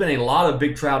 but there's been a lot of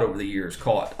big trout over the years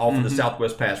caught off of the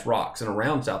Southwest Pass rocks and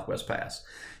around Southwest Pass.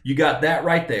 You got that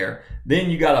right there. Then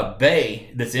you got a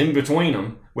bay that's in between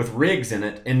them with rigs in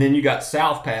it, and then you got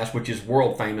South Pass, which is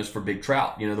world famous for big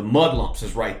trout. The mud lumps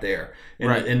is right there,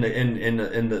 and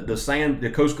the sand, the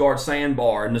Coast Guard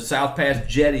sandbar, and the South Pass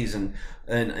jetties, and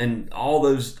all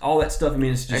that stuff.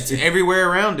 It's everywhere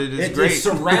around it. It's great. It's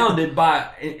surrounded by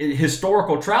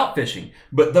historical trout fishing,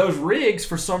 but those rigs,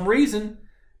 for some reason,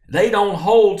 they don't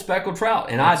hold speckled trout,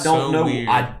 and I don't know. Weird.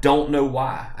 I don't know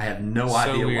why. I have no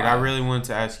idea weird. why. I really wanted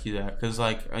to ask you that because,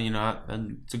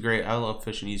 it's a great. I love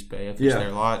fishing East Bay. I fish there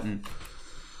a lot, and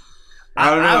I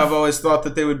don't know. I've always thought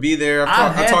that they would be there.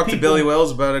 I talked to Billy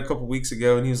Wells about it a couple weeks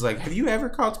ago, and he was like, "Have you ever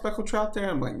caught speckled trout there?"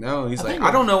 I'm like, "No." He's like, "I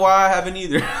don't know why I haven't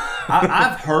either."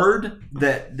 I've heard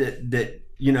that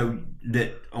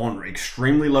on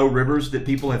extremely low rivers that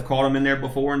people have caught them in there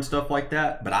before and stuff like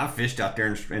that. But I fished out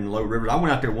there in low rivers. I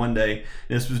went out there one day.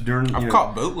 This was during. I've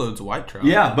caught boatloads of white trout.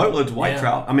 Yeah, boatloads of white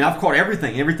trout. I've caught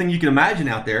everything you can imagine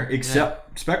out there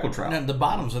except speckled trout. Now, the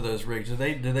bottoms of those rigs, do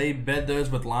they bed those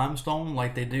with limestone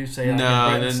like they do say in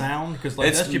Sound? Because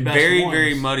that's your best very ones.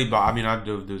 very muddy. I've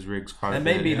dove those rigs quite. That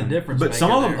may be the difference. But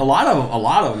some of them, a lot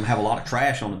of them have a lot of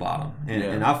trash on the bottom,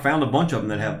 and I've found a bunch of them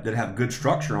that have good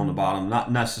structure on the bottom,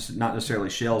 not necessarily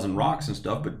shells and rocks and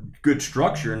stuff, but good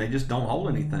structure, and they just don't hold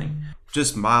anything.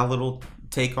 Just my little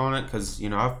take on it, because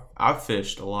I've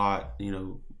fished a lot.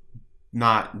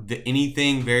 Not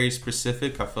anything very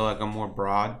specific. I feel like I'm more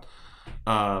broad.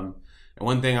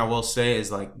 one thing I will say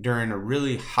is like during a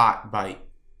really hot bite,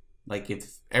 like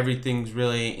if everything's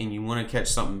really and you want to catch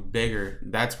something bigger,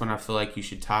 that's when I feel like you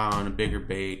should tie on a bigger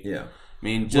bait. Yeah. I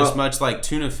mean, just much like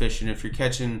tuna fishing, if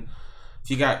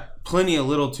you got plenty of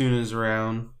little tunas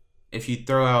around, if you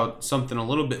throw out something a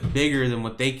little bit bigger than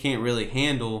what they can't really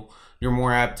handle, you're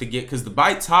more apt to get, because the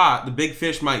bite's hot, the big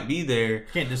fish might be there.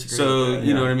 Can't disagree. So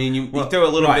you know what I mean. You throw a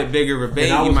little bit bigger of a bait,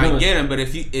 you might get them. But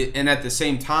and at the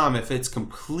same time, if it's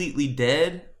completely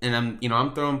dead, and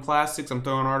I'm throwing plastics, I'm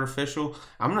throwing artificial,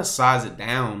 I'm gonna size it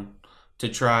down to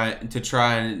try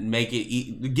and make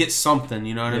it get something.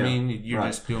 You know what I mean? You're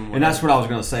just doing whatever. And that's what I was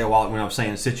gonna say when I was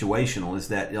saying situational, is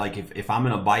that like if I'm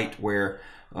in a bite where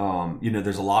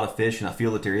there's a lot of fish, and I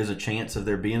feel that there is a chance of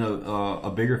there being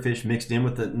a bigger fish mixed in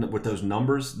with those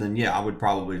numbers, then I would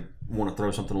probably want to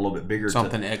throw something a little bit bigger,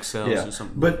 something XLs or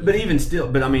something. But even still,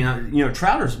 I mean,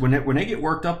 trouters when they get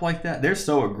worked up like that, they're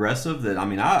so aggressive that I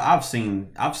mean, I've seen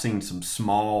some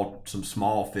small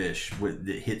fish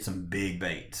that hit some big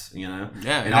baits, Yeah,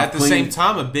 and at the same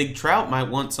time, a big trout might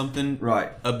want something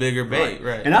a bigger bait,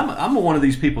 right? And I'm one of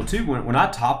these people too. When I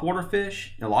topwater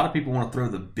fish, a lot of people want to throw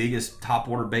the biggest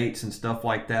topwater baits and stuff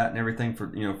like that and everything for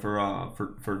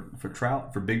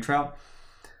trout, for big trout.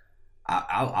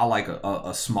 I like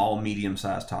a small,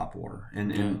 medium-sized topwater,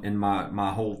 and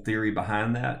my whole theory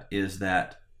behind that is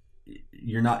that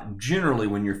you're not generally,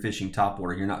 when you're fishing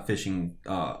topwater, you're not fishing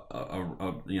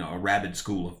a rabid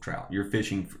school of trout. You're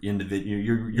fishing for individual.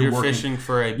 You're working, fishing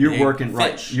for a you're big working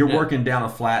fish. You're working down a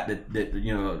flat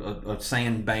that a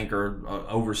sandbank or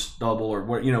over stubble or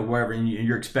wherever, and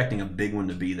you're expecting a big one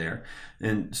to be there.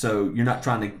 And so you're not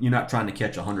trying to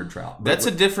catch 100 trout. That's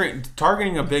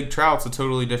targeting a big trout's a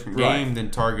totally different game than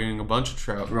targeting a bunch of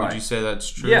trout. Right. Would you say that's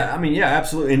true? Yeah, I mean, yeah,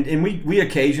 absolutely. And we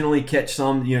occasionally catch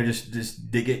some,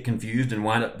 just they get confused and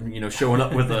wind up, showing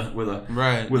up with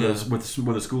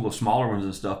a school of smaller ones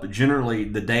and stuff. But generally,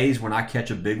 the days when I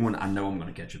catch a big one, I know I'm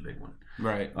going to catch a big one.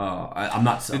 Right. I'm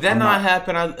not. Did that not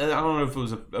happen? I don't know if it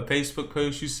was a Facebook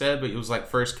post you said, but it was like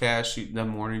first cast that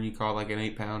morning you caught like an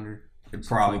 8-pounder.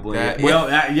 Probably. Like that. Well,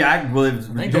 I believe.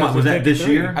 Was that this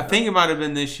year? I think it might have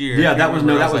been this year. Yeah, that was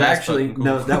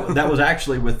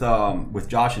actually with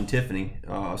Josh and Tiffany,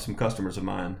 some customers of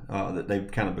mine that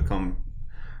they've kind of become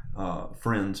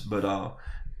friends. But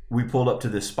we pulled up to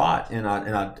this spot, and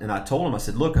I told him, I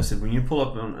said, look, when you pull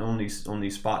up on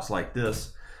these spots like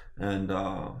this, and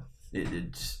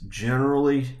it's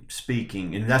generally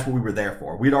speaking, and that's what we were there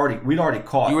for. We'd already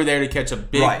caught. You were there to catch a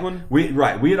big one. We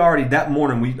had already that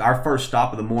morning. Our first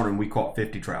stop of the morning, we caught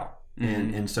 50 trout,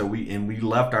 and so we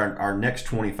left our next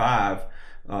 25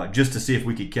 just to see if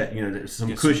we could catch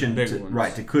some cushion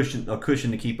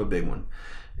to keep a big one,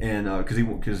 and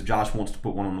because Josh wants to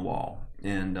put one on the wall.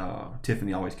 And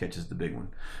Tiffany always catches the big one.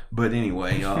 But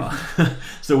anyway,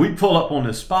 so we pull up on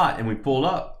this spot, and we pulled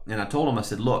up, and I told him, I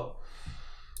said, look,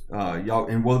 y'all,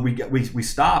 and we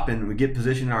stop and we get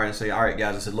positioned. All right, I say, all right,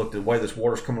 guys. I said, look, the way this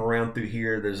water's coming around through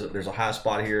here, there's a high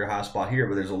spot here,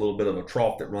 but there's a little bit of a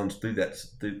trough that runs through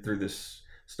through this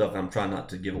stuff. I'm trying not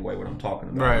to give away what I'm talking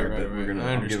about but we're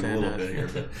gonna give a little bit here.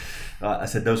 But I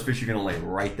said, those fish are gonna lay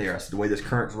right there. I said, the way this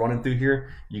current's running through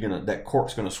here, that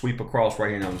cork's gonna sweep across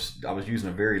right here. And I was using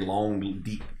a very long,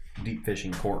 deep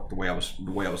fishing cork the way I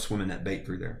was swimming that bait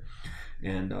through there.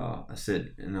 And I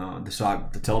said, so I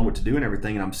to tell them what to do and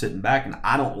everything, and I'm sitting back, and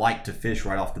I don't like to fish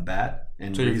right off the bat.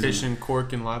 And so you're fishing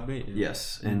cork and live bait?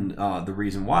 Yes, and the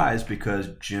reason why is because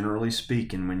generally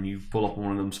speaking, when you pull up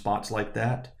one of them spots like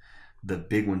that, the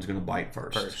big one's going to bite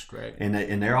first. Right.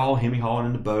 And they're all hemmy-hawing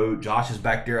in the boat. Josh is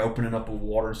back there opening up the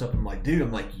water and stuff. I'm like,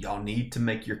 y'all need to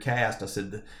make your cast. I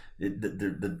said,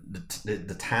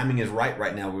 the timing is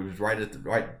right now. It was right at the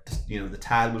right, the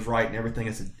tide was right and everything.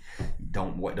 I said,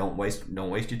 don't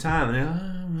waste your time.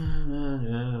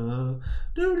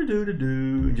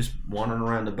 And just wandering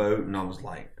around the boat, and I was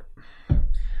like,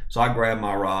 so I grabbed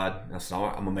my rod. And I said,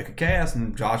 I'm gonna make a cast,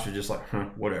 and Josh was just like,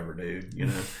 whatever, dude.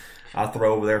 I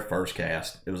throw over there first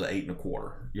cast. It was an 8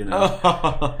 1/4.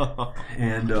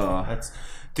 And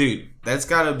that's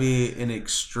got to be an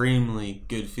extremely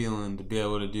good feeling to be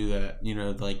able to do that.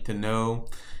 Like to know.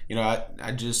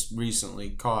 I just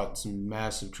recently caught some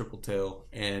massive triple tail,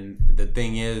 and the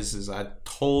thing is I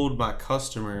told my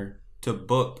customer to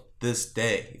book this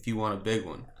day if you want a big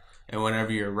one, and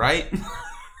whenever you're right.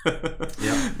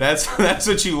 Yeah, that's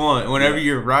what you want. Whenever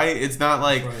you're right, it's not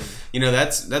like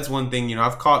that's one thing.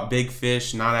 I've caught big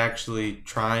fish not actually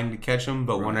trying to catch them,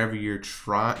 but whenever you're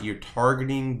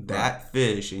targeting that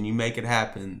fish and you make it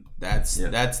happen, that's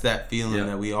that feeling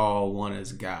that we all want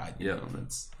as a guide.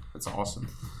 That's awesome.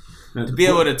 To be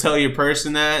able to tell your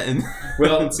person that and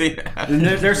see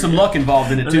there's some luck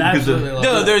involved in it too.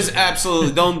 There's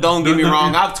absolutely don't get me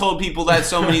wrong. I've told people that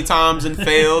so many times and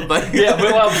failed. Like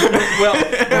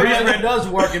the reason it does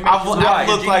work, I've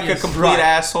looked like a complete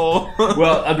asshole.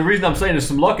 Well, the reason I'm saying there's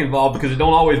some luck involved because it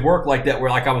don't always work like that. Where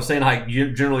like I was saying, like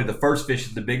generally the first fish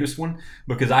is the biggest one.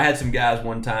 Because I had some guys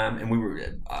one time and we were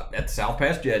at the South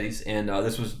Pass Jetties, and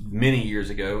this was many years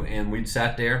ago, and we'd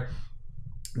sat there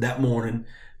that morning.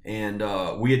 And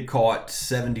we had caught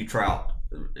 70 trout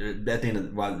at the end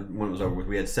of when it was over with.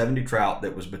 We had 70 trout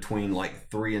that was between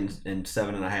like 3 and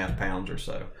 7.5 pounds or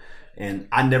so. And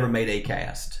I never made a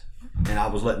cast. And I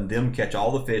was letting them catch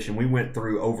all the fish. And we went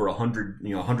through over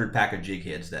 100 pack of jig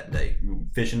heads that day. We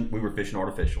were fishing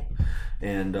artificial.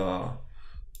 And we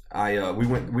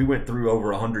went through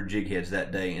over 100 jig heads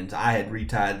that day. And I had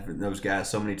retied those guys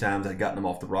so many times. I'd gotten them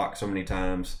off the rock so many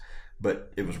times.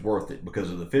 But it was worth it because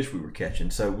of the fish we were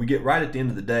catching. So we get right at the end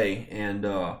of the day, and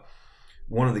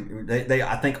one of the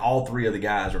I think all 3 of the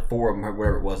guys, or 4 of them, or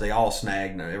whatever it was, they all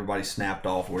snagged and everybody snapped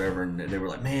off or whatever, and they were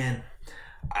like, "Man,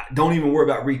 don't even worry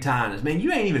about retying us, man.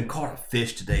 You ain't even caught a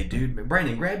fish today, dude.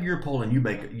 Brandon, grab your pole and you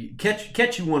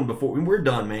catch you one before we're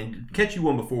done, man. Catch you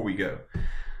one before we go."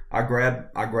 I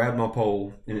grabbed my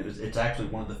pole, and it's actually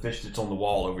one of the fish that's on the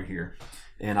wall over here,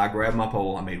 and I grabbed my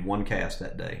pole. I made one cast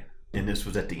that day. And this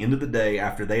was at the end of the day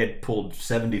after they had pulled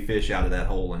 70 fish out of that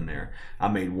hole in there. I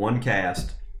made one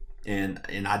cast, and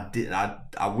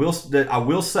I will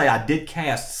say I did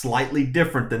cast slightly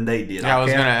different than they did. Yeah, I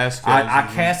was going to ask you. I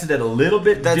casted it a little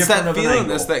bit different of an angle.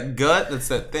 That's that gut. That's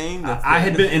that thing. I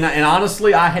had been, and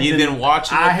honestly, I had been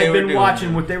watching. I had been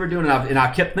watching what they were doing, and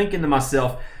I kept thinking to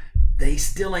myself, they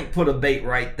still ain't put a bait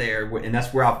right there, and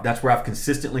that's where I've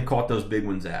consistently caught those big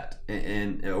ones at,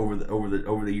 and over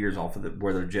the years off of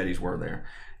where their jetties were there.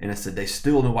 And I said they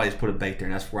still nobody's put a bait there,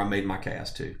 and that's where I made my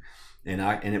cast too. And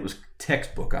it was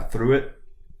textbook. I threw it,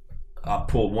 I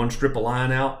pulled one strip of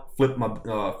line out, flipped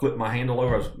my handle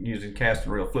over. I was using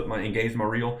casting reel, engaged my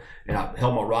reel, and I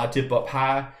held my rod tip up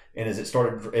high. And as it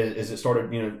started,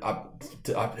 I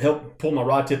helped pull my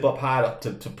rod tip up high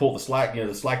to pull the slack.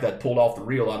 The slack that I pulled off the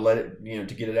reel, I let it,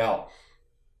 to get it out.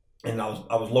 And I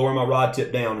was lowering my rod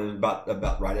tip down, and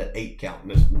about right at 8 count.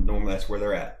 Normally that's where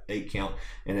they're at, 8 count.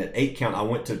 And at 8 count, I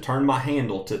went to turn my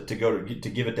handle to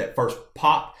give it that first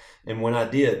pop. And when I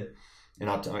did, and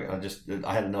I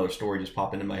had another story just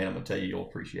pop into my head. I'm gonna tell you, you'll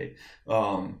appreciate.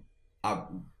 I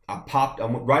popped.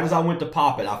 Right as I went to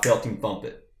pop it, I felt him thump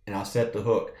it. And I set the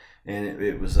hook, and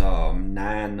it was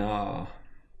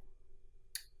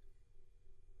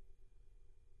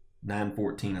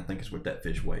 914, I think is what that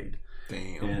fish weighed.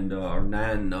 Damn. And or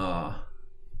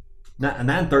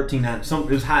 913, it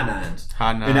was high nines.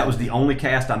 And that was the only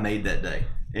cast I made that day.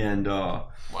 And wow.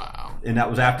 And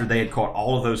that was after they had caught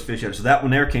all of those fish. So that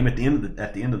one there came at the end of the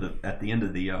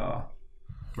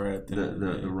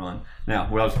run. Now,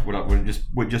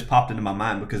 what just popped into my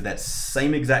mind, because that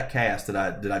same exact cast that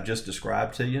I just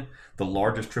described to you, the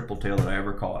largest triple tail that I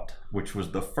ever caught, which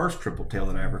was the first triple tail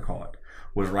that I ever caught,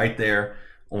 was right there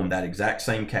on that exact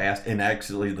same cast, and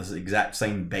actually the exact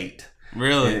same bait.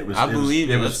 Really? It was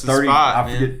 30.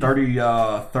 I forget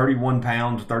 31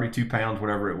 pounds, 32 pounds,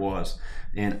 whatever it was.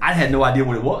 And I had no idea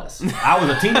what it was. I was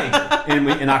a teenager, and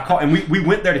we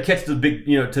went there to catch the big,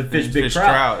 to fish big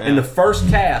trout. Yeah. And the first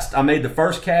cast, I made the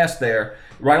first cast there,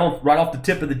 right off the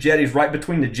tip of the jetties, right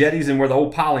between the jetties and where the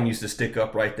old piling used to stick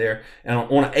up right there. And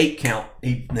on an 8 count,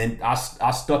 I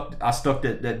stuck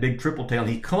that big triple tail, and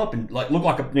he come up and looked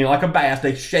like a bass.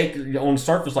 They shake on the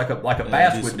surface like a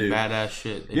bass would do. Badass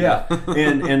shit. Yeah,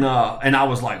 and I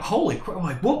was like, holy crap!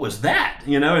 Like, what was that?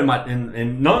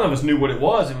 And none of us knew what it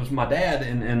was. It was my dad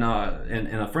and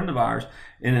a friend of ours.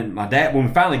 And then my dad, when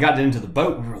we finally got into the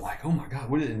boat, we were like, oh my God,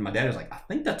 what is it? And my dad was like, I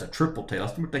think that's a triple tail.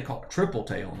 That's what they call a triple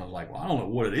tail. And I was like, well, I don't know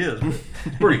what it is, but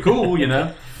it's pretty cool,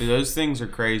 Dude, those things are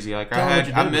crazy. Like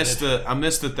I missed the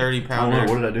 30 pounder. I don't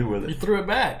know, what did I do with it? You threw it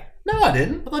back. No, I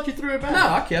didn't. I thought you threw it back. No,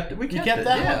 I kept it. We kept it.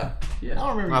 That one? Yeah. I don't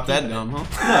remember. Not that dumb,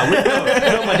 huh?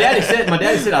 No, my daddy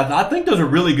said, I think those are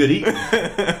really good eating.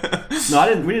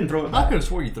 No, we didn't throw it back. I could have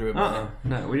swore you threw it back.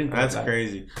 No, we didn't throw it back. That's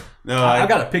crazy. No, I've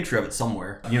got a picture of it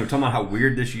somewhere. Talking about how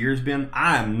weird this year's been.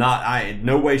 I in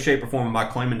no way, shape, or form am I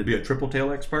claiming to be a triple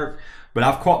tail expert, but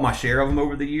I've caught my share of them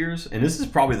over the years, and this is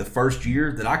probably the first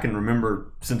year that I can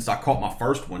remember since I caught my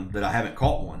first one that I haven't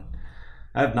caught one.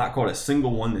 I have not caught a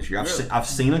single one this year. I've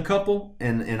seen a couple,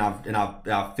 and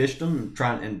I've fished them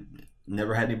and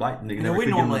never had any bite. We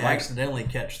normally accidentally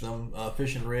catch them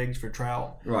fishing rigs for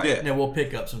trout. Right. Yeah. We'll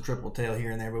pick up some triple tail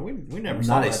here and there, but we never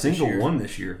saw not a single one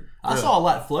this year. I saw a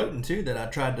lot floating too that I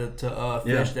tried to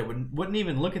fish that wouldn't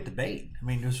even look at the bait. I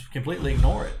mean, just completely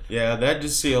ignore it. Yeah, that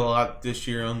just see a lot this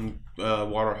year on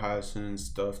water hyacinth and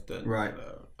stuff. That right.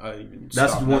 I even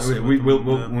that's the one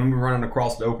when we're running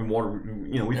across the open water.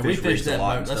 We fish that a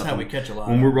lot. That's how we catch a lot.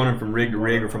 When we're running from rig to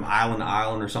rig or from island to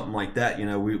island or something like that,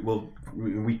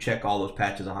 we check all those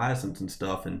patches of hyacinths and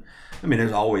stuff. And I mean,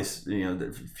 there's always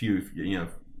the few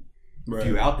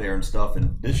out there and stuff.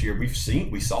 And this year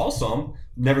we saw some.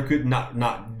 Never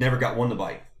got one to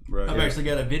bite. Right. I've actually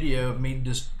got a video of me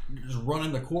just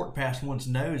running the cork past one's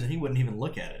nose, and he wouldn't even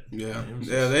look at it. Yeah,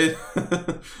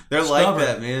 they're like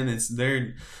that, man.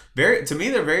 They're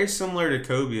very similar to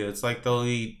cobia. It's like they'll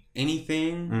eat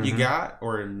anything you got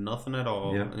or nothing at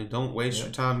all, and don't waste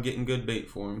your time getting good bait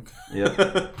for them.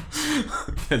 Yeah,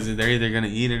 because they're either gonna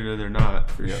eat it or they're not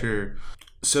for sure.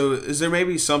 So, is there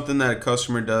maybe something that a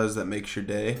customer does that makes your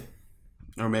day?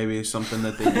 Or maybe something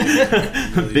that they do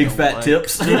really big fat like.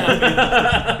 Tips.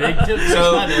 Big tips.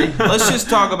 So let's just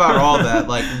talk about all that.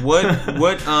 Like what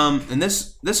and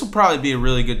this will probably be a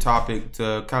really good topic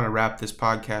to kind of wrap this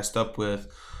podcast up with.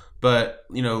 But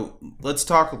let's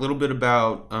talk a little bit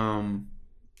about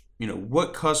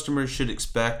what customers should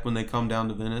expect when they come down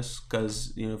to Venice,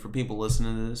 because for people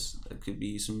listening to this, it could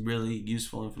be some really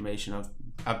useful information.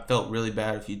 I've felt really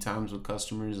bad a few times with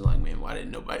customers, like, man, why didn't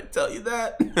nobody tell you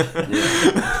that?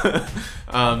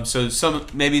 So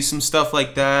some stuff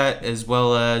like that, as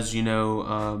well as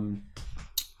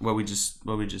what we just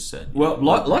said. Well,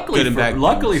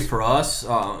 luckily for us,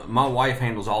 my wife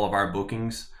handles all of our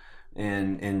bookings.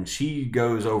 And she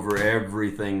goes over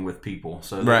everything with people,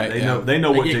 so they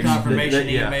know what to get confirmation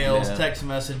emails, text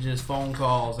messages, phone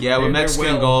calls. With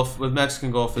Mexican Gulf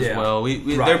as well.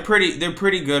 They're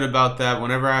pretty good about that.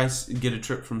 Whenever I get a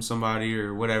trip from somebody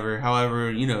or whatever, however,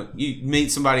 you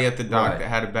meet somebody at the dock that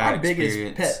had a bad experience. Our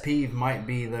biggest pet peeve might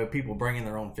be though people bringing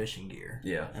their own fishing gear.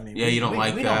 Yeah, I mean, you don't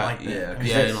like that. We don't like that.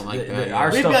 You don't like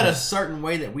that. We've got a certain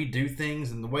way that we do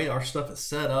things, and the way our stuff is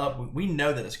set up, we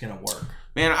know that it's going to work.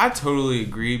 Man, I totally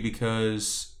agree,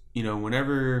 because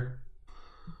whenever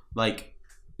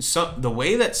the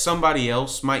way that somebody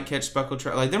else might catch speckled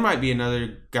trout, like there might be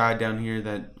another guy down here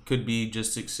that could be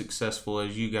just as successful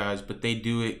as you guys, but they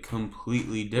do it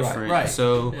completely different. Right.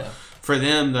 So for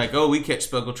them, like, oh, we catch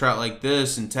speckled trout like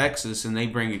this in Texas, and they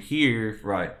bring it here.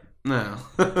 Right. No,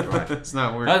 it's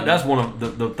not working. That's one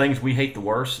of the things we hate the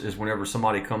worst is whenever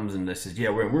somebody comes and they says,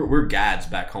 "Yeah, we're guides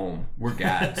back home. We're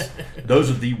guides." Those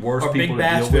are the worst people to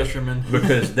deal fishermen. with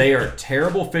because they are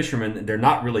terrible fishermen. They're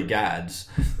not really guides.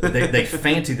 They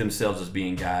fancy themselves as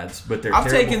being guides, but they're. I've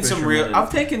taken some real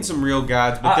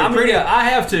guides, but they're pretty. I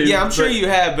have too. Yeah, I'm sure you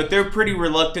have, but they're pretty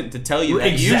reluctant to tell you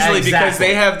that. Usually because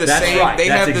they have the same. Right. They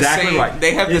have the same.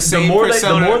 They have the same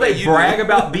persona. The more they brag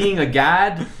about being a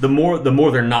guide, the more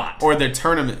they're not. Or they're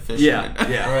tournament fishermen.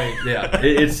 Yeah, right. Yeah,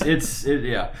 it's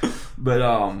yeah. But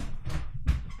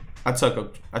I took a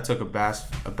bass.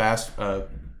 I don't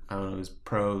know, it was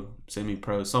pro,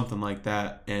 semi-pro, something like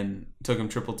that, and took him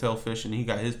triple tail fishing. He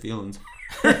got his feelings.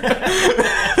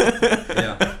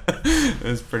 Yeah, it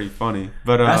was pretty funny.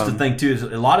 But that's the thing too, is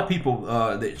a lot of people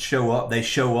that show up. They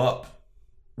show up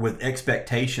with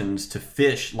expectations to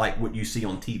fish like what you see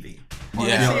on TV. Well,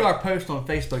 they see our post on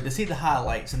Facebook, they see the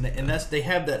highlights, and they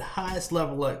have that highest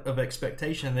level of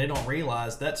expectation, and they don't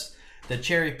realize that's the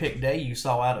cherry pick day you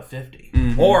saw out of 50.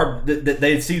 Mm-hmm. Or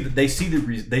they see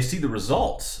the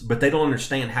results, but they don't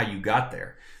understand how you got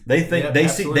there. They think they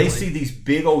see these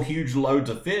big old huge loads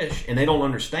of fish, and they don't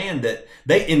understand that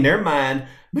they, in their mind,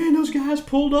 man, those guys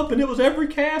pulled up and it was every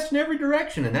cast in every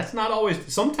direction, and that's not always.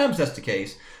 Sometimes that's the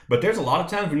case, but there's a lot of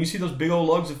times when you see those big old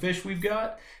lugs of fish we've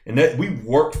got, and that we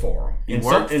worked for them.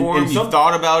 You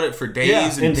thought about it for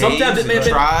days and days, sometimes it may have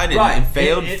tried and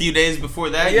failed. A few days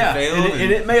before that, you failed,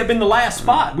 and it may have been the last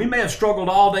spot. We may have struggled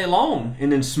all day long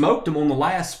and then smoked them on the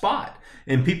last spot.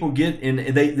 And people get in.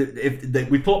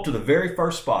 We pull up to the very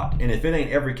first spot, and if it ain't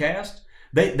every cast,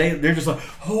 they're just like,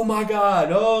 oh my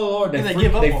God, oh Lord, they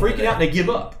freaking out, and they give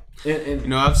up.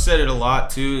 And I've said it a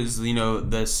lot too. Is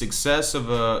the success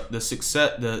of a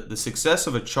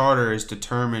charter is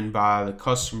determined by the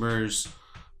customer's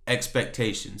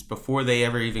expectations before they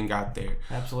ever even got there.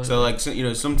 Absolutely.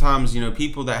 So sometimes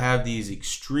people that have these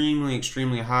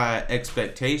extremely high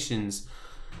expectations.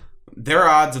 their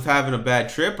odds of having a bad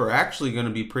trip are actually going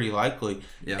to be pretty likely.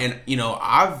 Yeah. And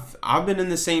I've been in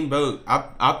the same boat.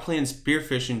 I've planned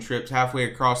spearfishing trips halfway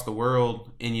across the world,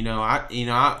 and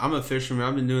I'm a fisherman.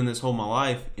 I've been doing this whole my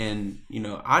life, and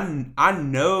I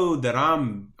know that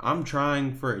I'm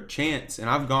trying for a chance, and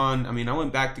I've gone. I mean, I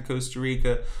went back to Costa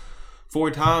Rica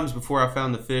 4 times before I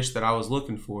found the fish that I was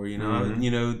looking for.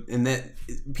 And that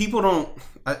people don't.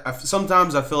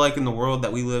 Sometimes I feel like in the world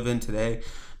that we live in today,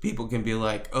 people can be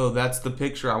like, "Oh, that's the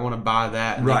picture. I want to buy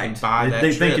that." And right. They can buy that. They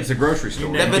trip. think it's a grocery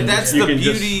store. But that's the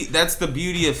beauty. That's the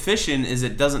beauty of fishing. Is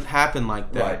it doesn't happen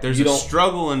like that. Right. There's a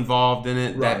struggle involved in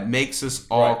it that makes us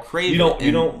all crave it.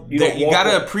 You got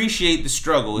to appreciate the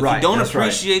struggle. If you don't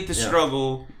appreciate the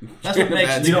struggle, that's what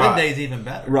makes the good days even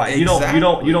better. Right. Exactly.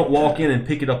 You don't walk in and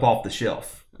pick it up off the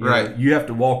shelf. You have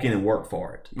to walk in and work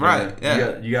for it. Right.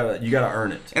 Yeah. You gotta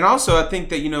earn it. And also, I think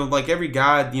that like every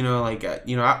guy,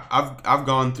 I've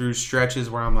gone through stretches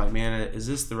where I'm like, man, is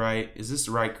this the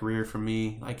right career for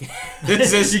me? Like, you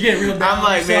get real down. I'm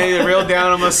like, man, real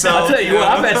down on myself. I'll tell you what,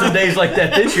 I've had some days like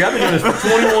that this year. I've been doing this for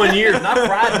 21 years, and I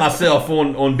pride myself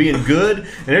on being good.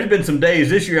 And there's been some days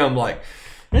this year I'm like,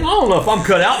 man, I don't know if I'm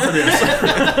cut out for this.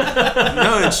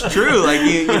 No, it's true. Like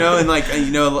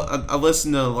I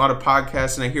listen to a lot of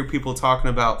podcasts and I hear people talking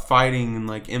about fighting and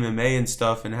like MMA and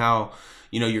stuff, and how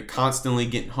you're constantly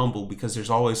getting humbled because there's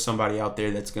always somebody out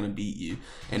there that's going to beat you.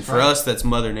 And for us, that's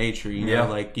Mother Nature.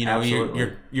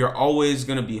 You're always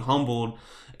going to be humbled.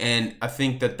 And I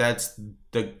think that that's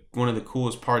one of the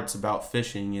coolest parts about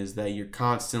fishing is that you're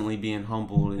constantly being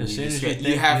humbled, and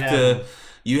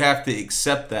you have to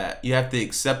accept that. You have to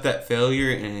accept that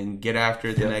failure and get after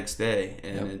it the next day.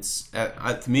 And it's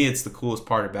to me, it's the coolest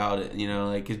part about it.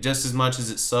 Like just as much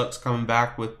as it sucks coming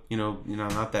back with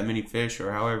not that many fish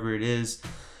or however it is.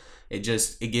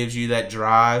 It gives you that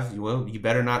drive. Well, you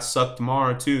better not suck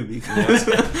tomorrow too, because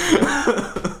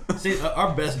see,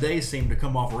 our best days seem to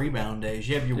come off rebound days.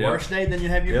 You have your worst day, then you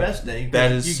have your best day.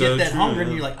 That is you so get that true, hunger,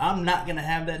 and you're like, I'm not going to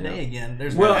have that day again.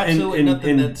 There's absolutely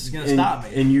nothing that's going to stop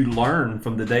me. And you learn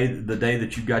from the day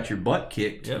that you got your butt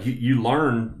kicked. Yep. You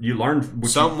learn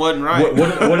something wasn't right.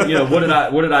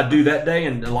 What did I do that day?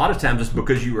 And a lot of times it's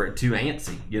because you were too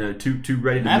antsy, too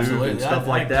ready to move and stuff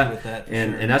like that.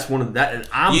 And that's one of that.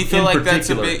 You feel like that's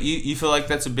a big. You feel like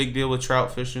that's a big deal with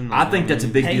trout fishing. I think that's a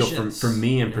big deal for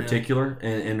me in particular,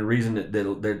 and the reason that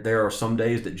there are some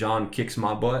days that John kicks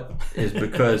my butt is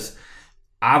because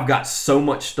I've got so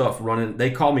much stuff running. They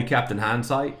call me Captain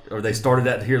Hindsight, or they started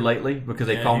that here lately because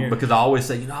because I always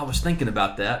say, I was thinking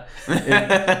about that,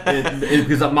 and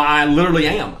because I literally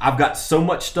am. I've got so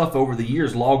much stuff over the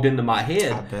years logged into my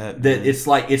head that it's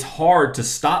like it's hard to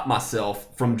stop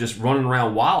myself from just running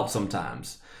around wild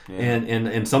sometimes. Yeah.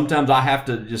 And sometimes I have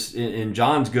to just, and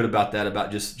John's good about that,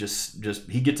 about just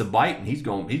he gets a bite and he's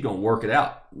going to work it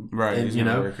out. Right.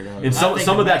 And, work it out. And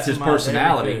some of that's his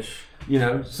personality.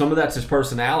 Some of that's his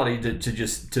personality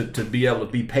to be able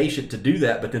to be patient to do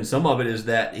that. But then some of it is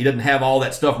that he doesn't have all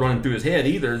that stuff running through his head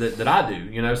either that I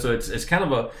do. So it's kind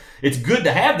of it's good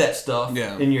to have that stuff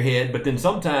in your head, but then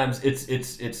sometimes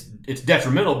it's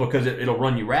detrimental because it'll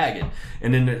run you ragged.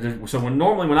 And then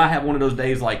normally when I have one of those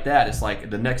days like that, it's like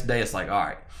the next day it's like, all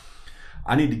right,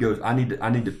 I need to go. I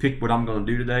need to pick what I'm going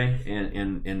to do today,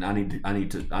 and I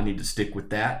need to stick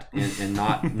with that, and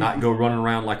not go running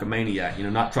around like a maniac.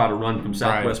 Not try to run from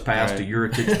Southwest Pass to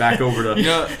Eurotix back over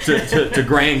to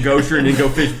Grand Gosher and then go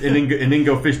fish and then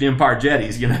go fish the Empire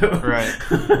Jetties. Right.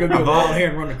 Go down here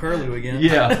and run the curlew again.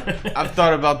 Yeah, I've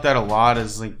thought about that a lot.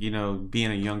 As like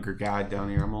being a younger guy down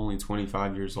here. I'm only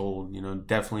 25 years old.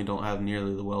 Definitely don't have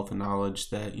nearly the wealth of knowledge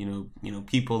that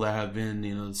people that have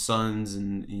been sons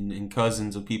and cousins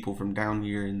of people from down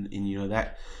here and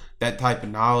that type of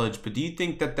knowledge. But do you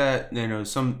think that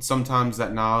sometimes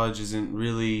that knowledge isn't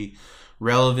really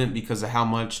relevant because of how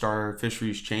much our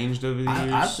fisheries changed over the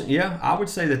years? I would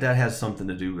say that has something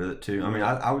to do with it too. I mean,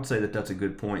 I would say that that's a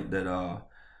good point. That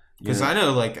because I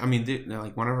know,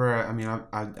 whenever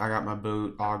I got my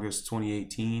boat August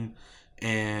 2018,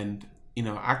 and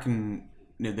I can.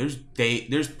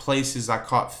 There's places I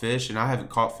caught fish and I haven't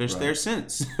caught fish there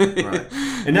since. Right.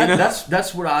 And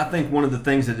that's what I think. One of the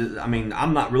things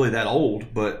I'm not really that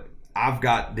old, but I've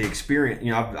got the experience.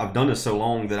 I've done this so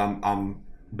long that I'm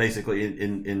basically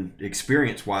in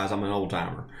experience wise, I'm an old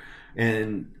timer.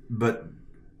 But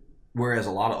whereas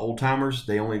a lot of old timers,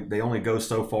 they only go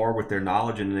so far with their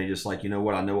knowledge, and they just like, I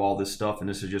know all this stuff, and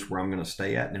this is just where I'm going to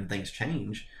stay at, and then things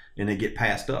change. And they get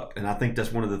passed up, and I think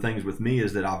that's one of the things with me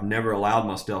is that I've never allowed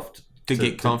myself to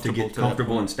get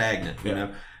comfortable and stagnant.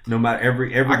 no matter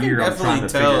every year I'm trying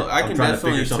to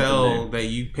figure tell that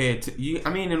you pay it. I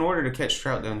mean, in order to catch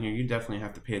trout down here, you definitely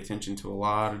have to pay attention to a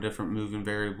lot of different moving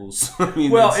variables. I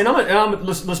mean,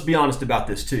 let's be honest about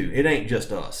this too. It ain't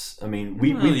just us. I mean,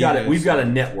 we've got a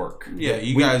network. Yeah,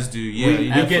 you guys do.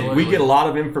 Yeah, we get a lot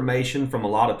of information from a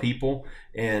lot of people.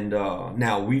 And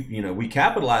now we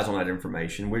capitalize on that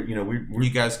information. You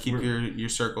guys keep your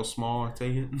circle small, I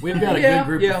take it. We've got a good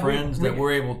group of friends that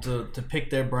we're able to pick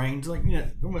their brains. Like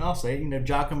I'll say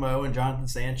Giacomo and Jonathan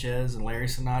Sanchez and Larry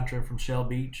Sinatra from Shell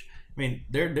Beach. I mean,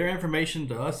 their information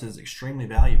to us is extremely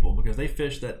valuable because they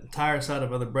fish that entire side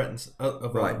of other Bretons.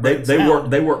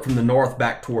 They work from the north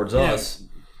back towards us.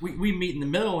 We meet in the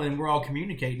middle and we're all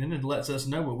communicating, and it lets us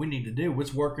know what we need to do.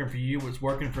 What's working for you? What's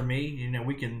working for me?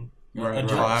 We can.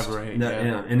 Collaborate.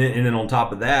 And then on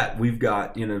top of that, we've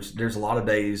got there's a lot of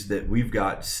days that we've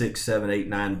got 6, 7, 8,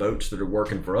 9 boats that are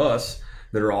working for us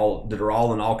that are all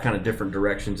in all kind of different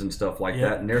directions and stuff like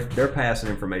that, and they're passing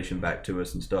information back to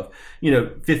us and stuff.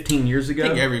 15 years ago, I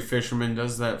think every fisherman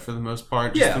does that for the most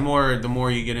part. Just the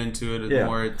more you get into it, the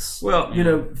more it's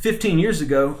 15 years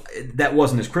ago that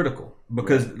wasn't as critical.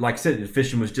 Because, like I said,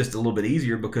 fishing was just a little bit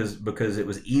easier because it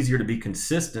was easier to be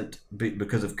consistent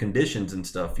because of conditions and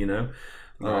stuff,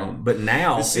 But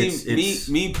now, it's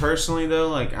me personally though,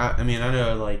 like I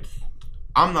know like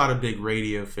I'm not a big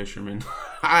radio fisherman.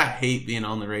 I hate being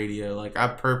on the radio. Like I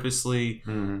purposely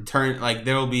turn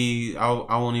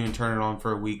I won't even turn it on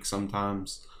for a week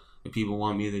sometimes. If people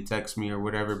want me, they text me or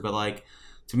whatever. But like.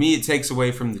 To me, it takes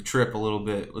away from the trip a little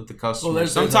bit with the customer. Well,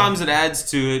 sometimes it adds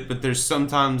to it, but there's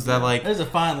sometimes that like... There's a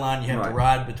fine line you have to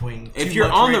ride between... If you're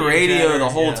on the radio the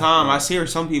whole time, I hear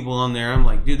some people on there, I'm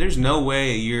like, dude, there's no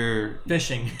way you're...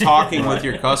 Fishing. Talking with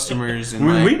your customers.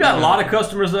 And we've got a lot of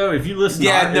customers, though. If you listen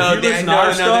to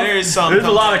our stuff, there's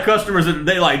a lot of customers that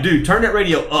they like, dude, turn that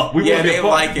radio up. We want to be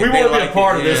a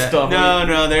part of this stuff.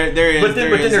 No, there is. But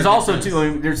then there's also,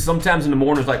 too, there's sometimes in the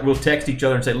mornings, like, we'll text each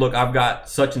other and say, look, I've got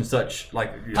such and such,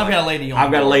 like... I've got a lady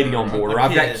on board, or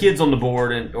I've got kids on the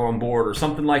board or on board, or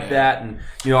something like that, and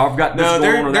I've got this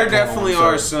going on. There definitely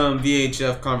are some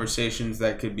VHF conversations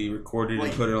that could be recorded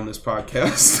and put it on this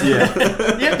podcast.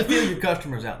 Yeah, you have to feel your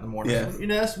customers out in the morning. Yeah.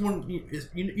 That's when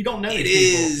you don't know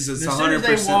these people. It's 100%. As soon as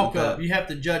they walk up, you have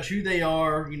to judge who they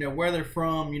are, where they're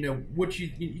from, what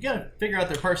you got to figure out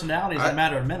their personalities in a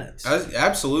matter of minutes.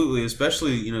 Absolutely,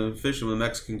 especially fishing with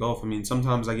Mexican Gulf. I mean,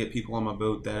 sometimes I get people on my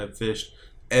boat that have fished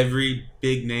every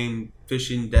big name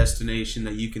fishing destination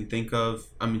that you can think of.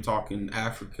 I mean, talking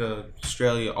Africa,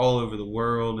 Australia, all over the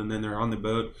world, and then they're on the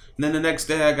boat. And then the next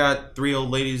day, I got 3 old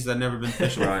ladies that never been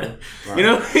fishing. Right.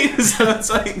 So it's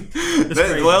like,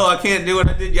 I can't do what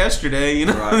I did yesterday.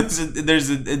 Right.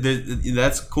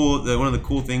 That's cool. One of the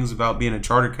cool things about being a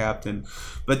charter captain.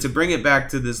 But to bring it back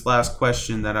to this last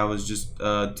question that I was just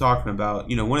talking about,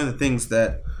 one of the things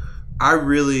that I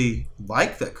really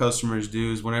like that customers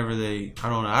do is whenever I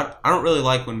don't really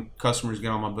like when customers get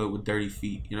on my boat with dirty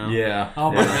feet, Yeah.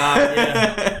 Oh my God,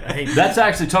 yeah. I hate that. That's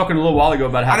actually talking a little while ago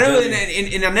about how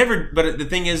and I never, but the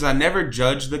thing is I never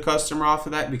judge the customer off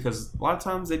of that because a lot of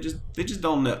times they just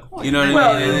don't know. You know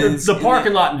what I mean? The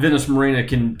parking lot in Venice Marina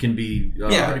can be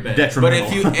detrimental. But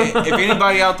if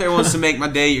anybody out there wants to make my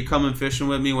day, you're coming fishing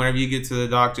with me. Whenever you get to the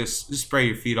dock, just spray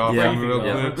your feet off real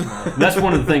quick. That's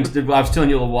one of the things that I was telling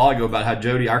you a little while ago about how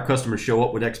Jody, our customers show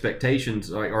up with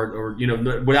expectations or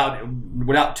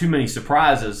without too many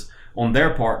surprises on their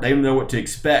part. They know what to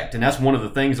expect, and that's one of the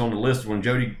things on the list when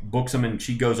Jody books them and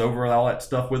she goes over all that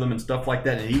stuff with them and stuff like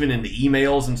that, and even in the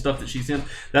emails and stuff that she sends,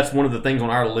 that's one of the things on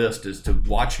our list is to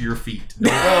watch your feet.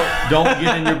 Don't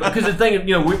get in your, because the thing,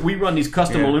 we run these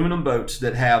custom aluminum boats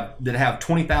that have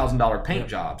 $20,000 paint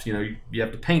jobs. You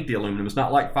have to paint the aluminum. It's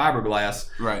not like fiberglass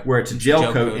where it's a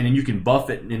gel coat and then you can buff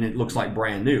it and it looks like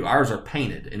brand new. Ours are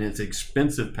painted and it's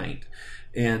expensive paint,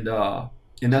 and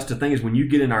that's the thing is when you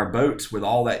get in our boats with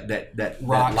all that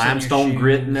limestone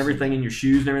grit and everything in your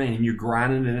shoes and everything, and you're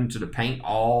grinding it into the paint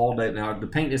all day. Now the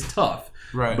paint is tough,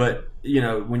 right? But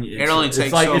when it only takes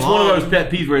it's like so it's long. one of those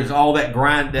pet peeves where it's all that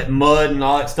grind, that mud and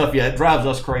all that stuff. Yeah, it drives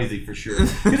us crazy for sure.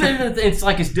 It's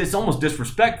like it's almost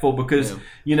disrespectful because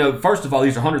first of all,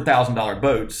 these are $100,000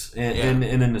 boats, and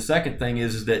then the second thing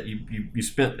is that you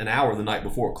spent an hour the night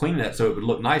before cleaning that so it would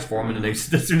look nice for them, and then as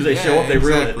soon as they show up, they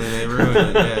ruin it. They ruin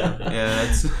it.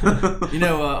 Yeah. That's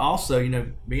also,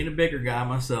 being a bigger guy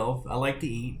myself, I like to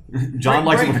eat. John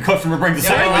likes when the customer brings a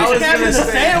sandwich.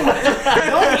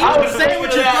 I was saying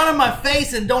sandwich in front of my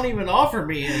face and don't even offer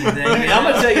me anything. I'm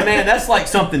gonna tell you, man, that's like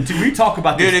something too. We talk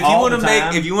about dude. This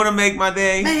If you want to make my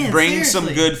day, man, bring seriously.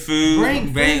 some good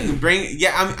food. Bring.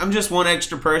 Yeah, I'm just one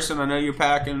extra person. I know you're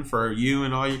packing for you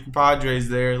and all your compadres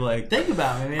there. Like, think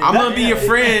about me, man. I'm gonna be your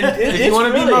friend. If you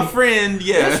want to be my friend,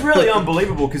 yeah. It's really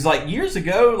unbelievable because like years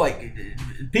ago, like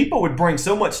people would bring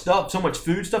so much stuff, so much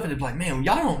food stuff, and they'd be like, "Man,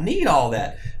 y'all don't need all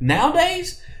that."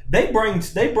 Nowadays, they bring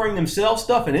themselves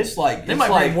stuff, and it's like they might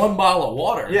bring one bottle of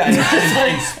water. Yeah,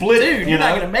 and split it. Dude, you're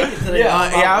not gonna make it today.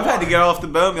 Yeah, I've had to get off the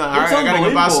boat and be like, all right, I gotta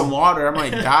go buy some water. I might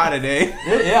die today.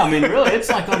 Yeah, I mean, really, it's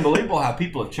like unbelievable how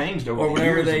people have changed over the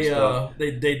years. Or whenever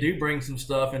they do bring some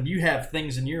stuff, and you have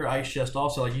things in your ice chest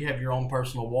also, like you have your own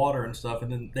personal water and stuff,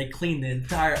 and then they clean the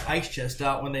entire ice chest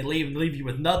out when they leave and leave you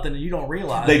with nothing, and you don't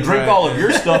realize they drink all of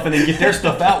your stuff and then get their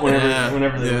stuff out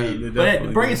whenever they leave.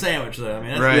 But bring a sandwich though. I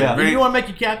mean, that's if you want to make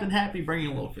your captain happy, bring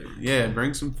you a little food. Yeah,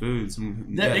 bring some food.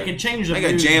 It can change the mood.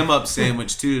 Make a jam up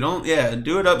sandwich too.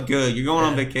 Do it up good. You're going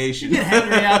on vacation. You get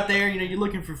hungry out there. You're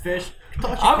looking for fish.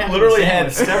 I've literally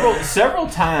had several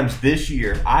times this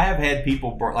year. I have had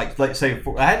people like say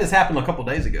I had this happen a couple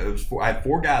days ago. I had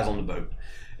 4 guys on the boat,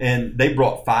 and they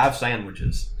brought 5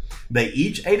 sandwiches. They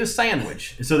each ate a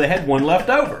sandwich, so they had one left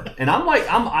over. And I'm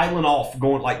idling off,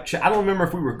 going like I don't remember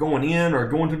if we were going in or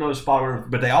going to another spot, or whatever,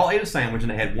 but they all ate a sandwich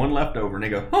and they had one left over. And they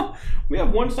go, "Huh, we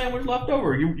have one sandwich left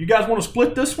over. You guys want to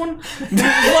split this one?" Like,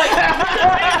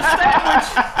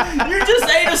 you just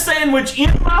ate a sandwich in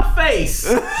my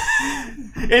face.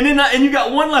 And then you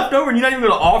got one left over, and you're not even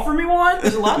going to offer me one.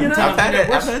 There's a lot of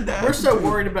times we're so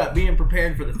worried about being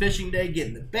prepared for the fishing day,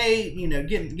 getting the bait,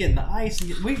 getting the ice.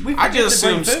 And I just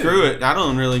assume screw it. I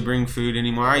don't really bring food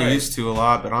anymore. I used to a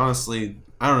lot, but honestly,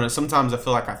 I don't know. Sometimes I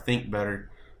feel like I think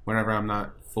better whenever I'm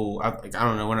not full. I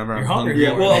don't know. Whenever I'm hungry.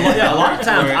 Yeah, well, a lot of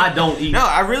times I don't eat. No,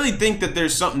 I really think that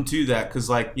there's something to that because,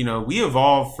 like, we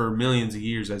evolved for millions of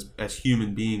years as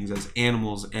human beings, as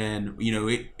animals, and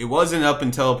it wasn't up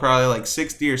until probably like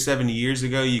 60 or 70 years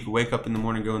ago you could wake up in the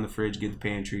morning, go in the fridge, get the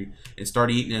pantry, and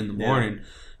start eating in the morning.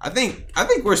 I think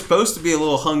we're supposed to be a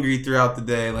little hungry throughout the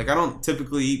day. Like, I don't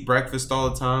typically eat breakfast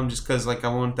all the time just because, like, I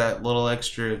want that little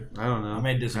extra. I don't know. I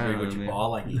may disagree with you,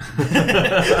 Paul. I like eating.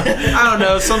 I don't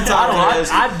know. Sometimes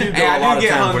I do go a lot of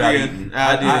times without eating.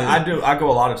 I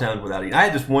go a lot of times without eating. I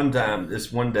had this one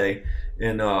day.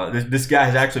 And this guy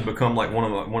has actually become like he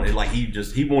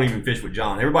won't even fish with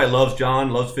John. Everybody loves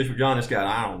John, loves to fish with John. This guy,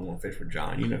 I don't want to fish with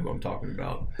John. You know who I'm talking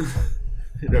about.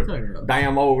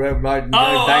 Damn old everybody!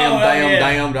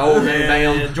 Damn the old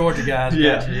damn Georgia guys.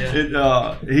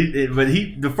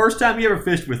 The first time he ever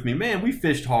fished with me, man, we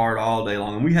fished hard all day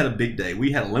long, and we had a big day.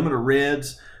 We had a limit of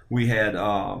reds, we had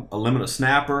a limit of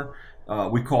snapper.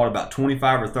 We caught about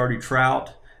 25 or 30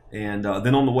 trout, and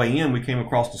then on the way in, we came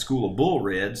across the school of bull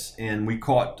reds, and we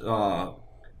caught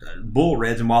bull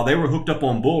reds. And while they were hooked up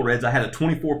on bull reds, I had a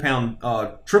 24-pound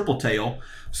triple tail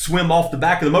swim off the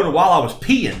back of the motor while I was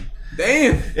peeing.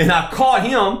 Damn. And I caught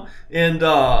him, and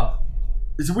so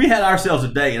we had ourselves a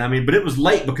day. And but it was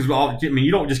late because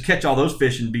you don't just catch all those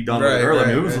fish and be done with it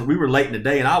early. We were late in the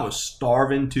day, and I was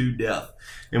starving to death.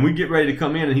 And we get ready to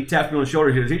come in, and he tapped me on the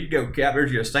shoulder. He goes, "Here you go, Cap.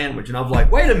 There's your sandwich." And I was like,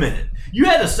 "Wait a minute! You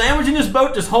had a sandwich in this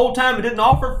boat this whole time and didn't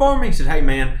offer it for me?" He said, "Hey,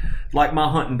 man, like my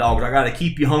hunting dogs, I got to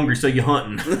keep you hungry so you're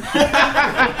hunting."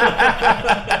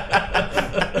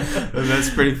 That's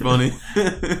pretty funny.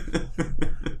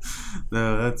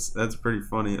 No, that's pretty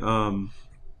funny.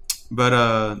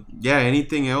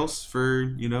 Anything else for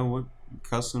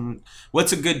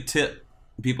what's a good tip?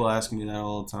 People ask me that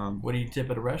all the time. What do you tip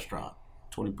at a restaurant?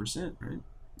 20%, right?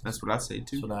 That's what I say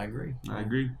too. That's what I agree. I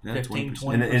agree. Yeah, 15,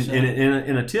 20%.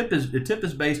 And a tip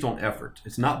is based on effort.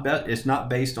 It's not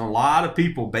based on a lot of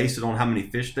people base it on how many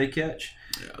fish they catch.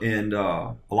 Yeah. And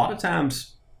a lot of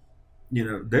times,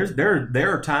 there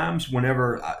are times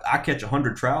whenever I catch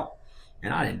 100 trout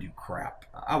and I didn't do crap.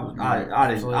 I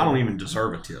don't even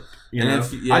deserve a tip.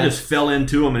 I just fell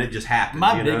into them and it just happened.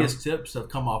 My biggest tips have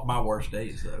come off my worst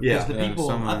days though. Yeah, the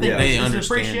people. I think they it's an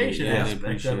understand appreciation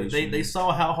aspect of it. They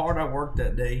saw how hard I worked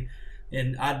that day,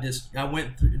 and I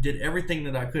went through, did everything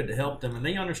that I could to help them, and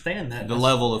they understand that the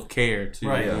level of care too.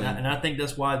 Right, and I think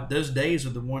that's why those days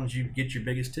are the ones you get your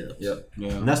biggest tips. Yep.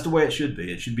 Yeah, and that's the way it should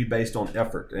be. It should be based on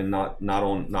effort and not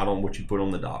on what you put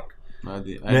on the dock.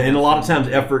 And a lot of times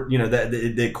effort, that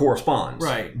it corresponds.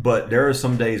 Right. But there are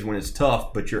some days when it's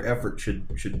tough, but your effort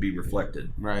should be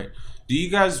reflected. Right. Do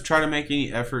you guys try to make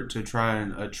any effort to try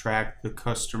and attract the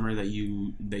customer that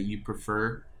you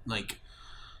prefer? Like,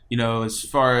 You know, as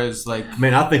far as like,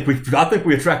 man, I think we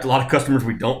attract a lot of customers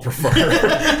we don't prefer.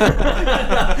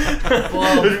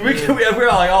 Well, we're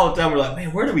like all the time. We're like,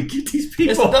 man, where do we get these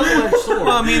people? It's a double-edged sword.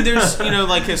 well, I mean, there's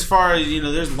like as far as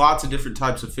there's lots of different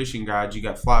types of fishing guides. You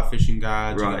got fly fishing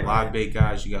guides, you got live bait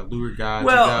guides, you got lure guides, you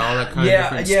got all that kind of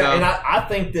different stuff. And I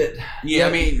think that I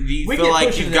mean, do you feel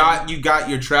like you got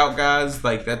your trout guys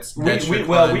like that's your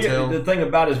clientele? The thing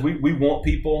about it is we want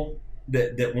people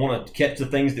that want to catch the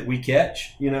things that we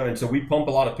catch, and so we pump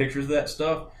a lot of pictures of that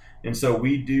stuff, and so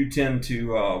we do tend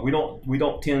to we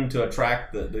don't tend to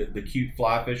attract the cute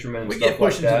fly fishermen. We stuff get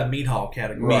pushed like that. into the meat haul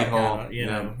category. Meat haul,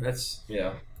 that's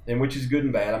and which is good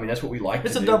and bad. I mean, that's what we like.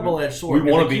 It's to a do. double-edged sword.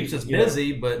 We want to keeps us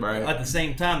busy, but at the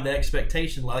same time, the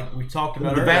expectation, like we talked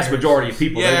about, the vast majority of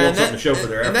people they want something to show for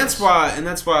their efforts. And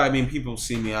that's why I mean, people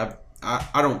see me. I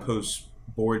don't post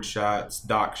board shots,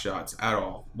 dock shots at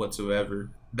all whatsoever.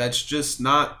 That's just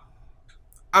not.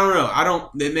 I don't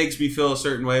know. It makes me feel a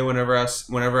certain way whenever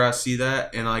I see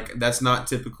that, and like that's not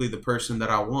typically the person that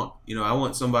I want. I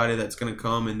want somebody that's going to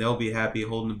come and they'll be happy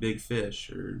holding a big fish,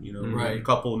 or a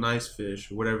couple of nice fish,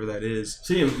 or whatever that is.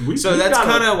 So that's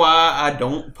kind of why I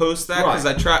don't post that, because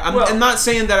I try. I'm not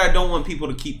saying that I don't want people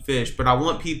to keep fish, but I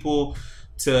want people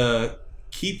to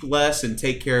keep less and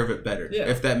take care of it better,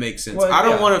 if that makes sense. I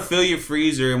don't want to fill your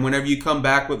freezer and whenever you come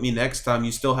back with me next time,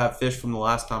 you still have fish from the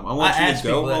last time. I want you to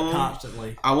go home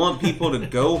constantly. I want people to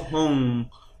go home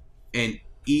and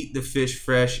eat the fish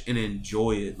fresh and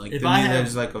enjoy it. Like, if to I me, have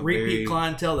there's like a repeat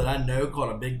clientele that I know caught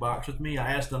a big box with me,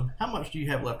 I ask them, how much do you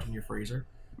have left in your freezer?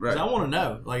 Because I want to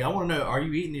know. Like, I want to know, are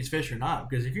you eating these fish or not?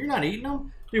 Because if you're not eating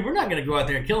them, dude, we're not going to go out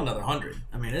there and kill another 100.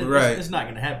 I mean, it's not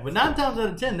going to happen. But 9 times out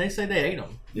of 10, they say they ate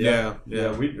them. Yeah.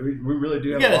 We really do.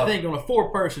 You got to think on a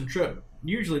 4-person trip.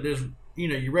 Usually, there's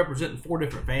you're representing 4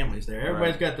 different families there.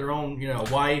 Everybody's got their own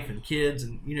wife and kids,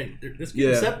 and it's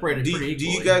getting separated pretty equally. Do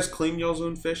you guys clean y'all's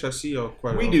own fish? I see y'all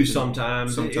quite. We do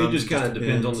sometimes. It just kind of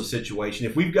depends on the situation.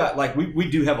 If we've got we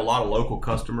do have a lot of local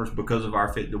customers because of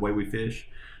the way we fish.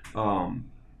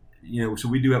 So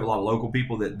we do have a lot of local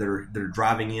people that are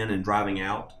driving in and driving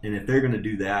out, and if they're going to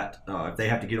do that, if they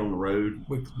have to get on the road,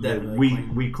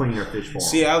 we clean their fish for them.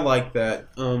 See, I like that.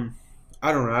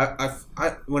 I don't know. I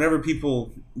whenever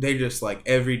people they just like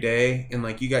every day, and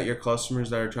like you got your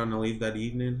customers that are trying to leave that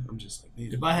evening, I'm just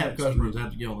like, if I have customers that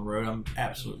have to get on the road, I'm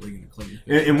absolutely going to clean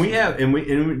it. And we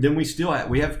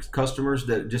have customers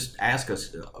that just ask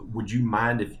us, would you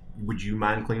mind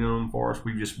cleaning them for us?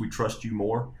 We trust you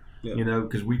more.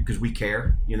 Because we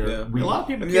care. A lot of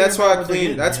people. That's why I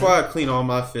clean. That's why I clean all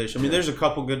my fish. I mean, there's a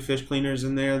couple good fish cleaners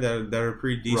in there that are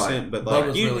pretty decent, but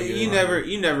like you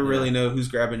never really know who's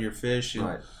grabbing your fish.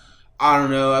 And I don't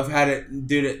know. I've had it,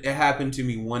 dude. It happened to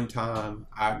me one time.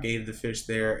 I gave the fish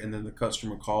there, and then the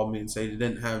customer called me and said, "You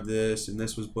didn't have this, and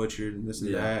this was butchered, and this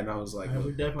and that." And I was like,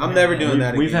 "I'm never doing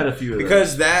that again." We've had a few of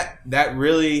because that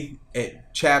really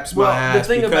chaps my ass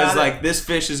because like this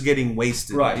fish is getting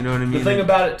wasted. Right. You know what I mean? The thing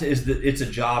about it is that it's a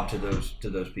job to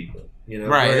those people.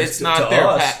 Right. It's not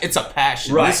their it's a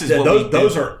passion. Right. This is what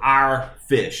those are our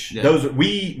fish. Yeah. Those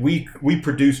we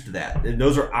produced that. And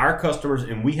those are our customers,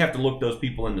 and we have to look those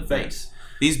people in the face.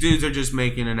 These dudes are just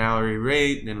making an hourly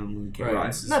rate, and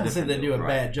not to say they do a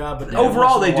bad job, but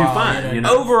overall they do fine.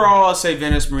 Overall, I'll say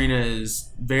Venice Marina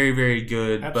is very, very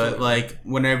good. Absolutely. But like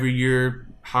whenever you're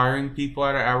hiring people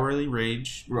at an hourly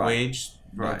wage, they're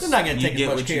not going to take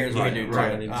as much care as we do.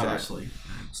 Right, obviously.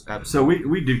 Absolutely. So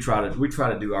we try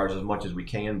to do ours as much as we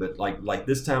can, but like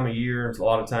this time of year, a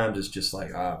lot of times it's just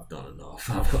like I've done enough.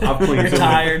 I've cleaned. You're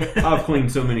tired. I've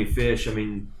cleaned so many fish. I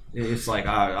mean, it's like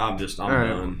I'm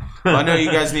done. Well, I know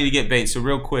you guys need to get bait. So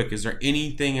real quick, is there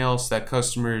anything else that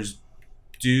customers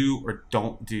do or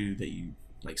don't do that you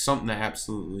like? Something that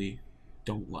absolutely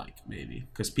don't like, maybe,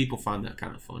 because people find that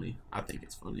kind of funny. I think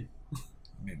it's funny.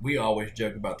 I mean, we always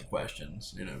joke about the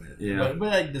questions, Yeah. But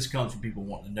I think this comes from people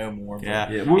wanting to know more.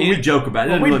 Yeah. We joke about it.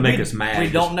 It doesn't really make us mad. We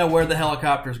don't know where the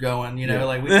helicopter's going,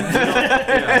 like we.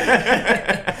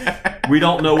 We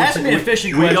don't know what's Ask me a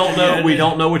fishing question. We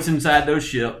don't know what's inside those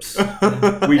ships.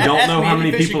 We don't know how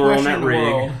many people are on that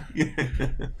rig.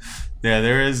 Yeah,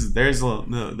 there's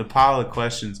the pile of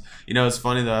questions. It's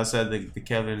funny though. I said the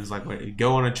Kevin is like, wait,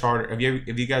 go on a charter. Have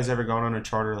you guys ever gone on a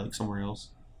charter like somewhere else?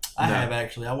 I have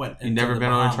actually. I went. You never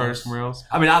been on a charter somewhere else?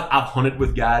 I mean, I've hunted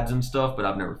with guides and stuff, but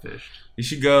I've never fished. You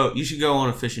should go on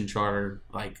a fishing charter.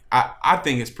 Like I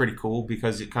think it's pretty cool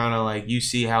because it kind of like you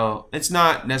see how it's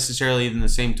not necessarily even the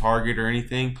same target or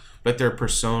anything, but their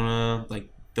persona, like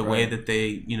the way that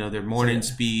they, their morning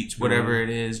speech, whatever it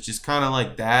is, just kind of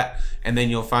like that. And then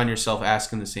you'll find yourself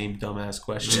asking the same dumbass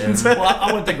questions. Well,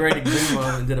 I went to Great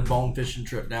Exuma and did a bone fishing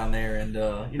trip down there, and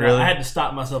really? I had to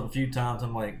stop myself a few times.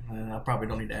 I'm like, I probably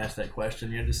don't need to ask that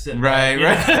question. Just sit right.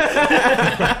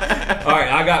 All right,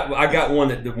 I got one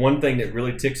that the one thing that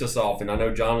really ticks us off, and I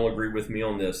know John will agree with me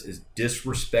on this, is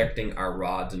disrespecting our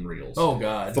rods and reels. Oh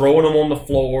God, throwing them on the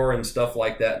floor and stuff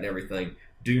like that and everything.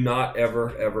 Do not ever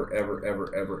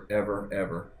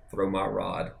throw my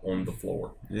rod on the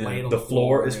floor. Yeah. The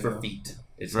floor is for feet.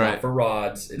 It's not for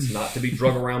rods. It's not to be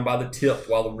drug around by the tip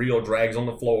while the reel drags on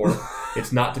the floor.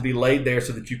 It's not to be laid there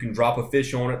so that you can drop a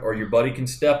fish on it or your buddy can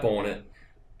step on it.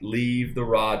 Leave the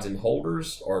rods in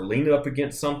holders or lean it up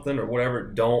against something or whatever.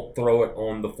 Don't throw it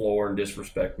on the floor and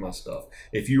disrespect my stuff.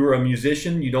 If you are a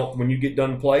musician, when you get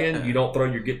done playing, you don't throw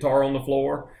your guitar on the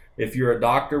floor. If you're a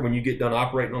doctor, when you get done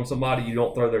operating on somebody, they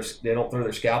don't throw their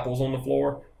scalpels on the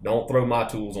floor. Don't throw my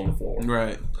tools on the floor.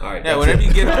 Right. All right. Yeah. Whenever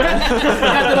you get, I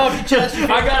got it off your chest.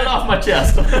 I got it off my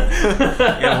chest.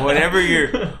 Yeah. Whenever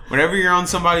you're on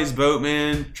somebody's boat,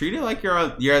 man, treat it like you're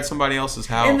at somebody else's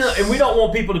house. And we don't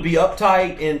want people to be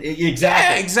uptight and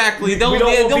exactly. Yeah, exactly. We don't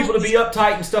want people to be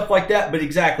uptight and stuff like that. But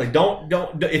exactly, don't.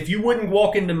 If you wouldn't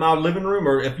walk into my living room,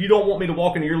 or if you don't want me to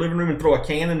walk into your living room and throw a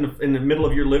can in the middle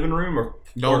of your living room, or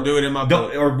don't do it in my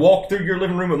boat, or walk through your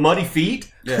living room with muddy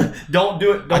feet. Yeah. Don't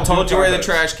do it. I told you where the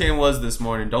trash can was this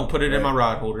morning. Don't put it in my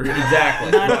rod holder.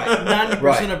 Exactly.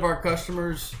 90% of our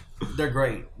customers, they're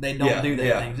great. They don't do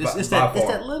that things. It's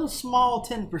that little small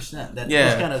 10% that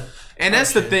just kind of. And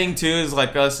that's the thing too, is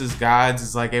like us as guides,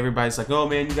 is like everybody's like, oh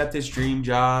man, you got this dream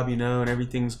job, and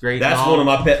everything's great. That's one of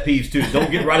my pet peeves too.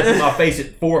 Don't get right up in my face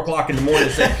at 4:00 in the morning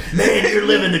and say, man, you're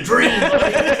living the dream,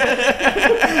 buddy.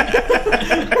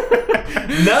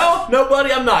 No,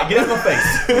 buddy, I'm not. Get out of my face.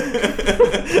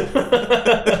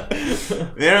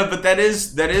 Yeah, but that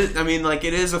is. I mean, like,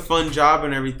 it is a fun job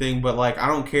and everything. But like, I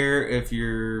don't care if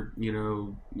you're,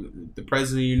 the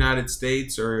president of the United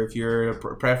States, or if you're a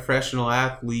professional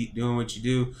athlete doing what you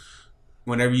do.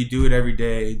 Whenever you do it every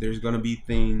day, there's going to be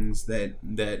things that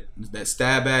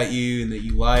stab at you and that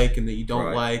you like and that you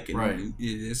don't like. And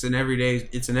it's an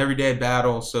everyday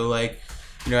battle. So like,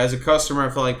 as a customer, I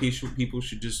feel like people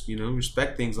should just,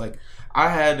 respect things. Like,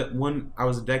 I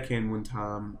was a deckhand one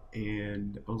time,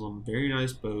 and I was on a very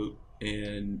nice boat,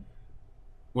 and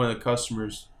one of the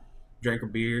customers drank a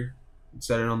beer and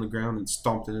set it on the ground and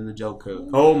stomped it in the gel coat.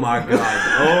 Oh my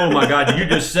God! You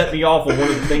just set me off on one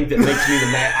of the things that makes me the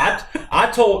mad. I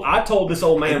told this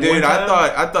old man. And dude, one time,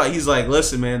 I thought he's like,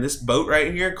 listen, man, this boat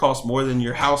right here costs more than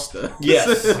your house does.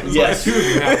 Yes.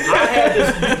 I had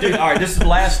this. Dude, all right, this is the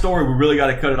last story. We really got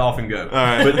to cut it off and go. All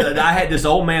right. But I had this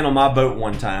old man on my boat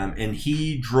one time, and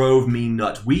he drove me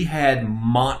nuts. We had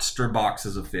monster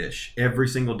boxes of fish every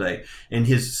single day, and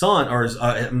his son, or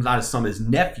not his son, his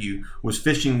nephew, was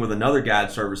fishing with another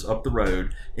guide service up the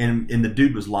road, and the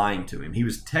dude was lying to him. He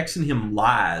was texting him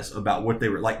lies about what they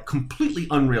were, like, completely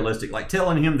unrealistic, like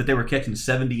telling him that they were catching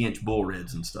 70-inch bull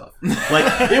reds and stuff. Like,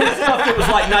 it was stuff that was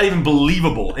like not even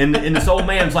believable. And this old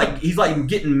man's like, he's like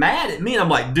getting mad at me, and I'm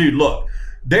like, dude, look,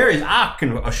 I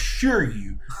can assure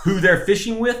you, who they're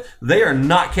fishing with, they are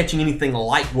not catching anything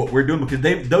like what we're doing,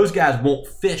 because those guys won't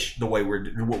fish the way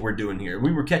what we're doing here.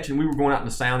 We were going out in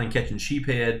the sound and catching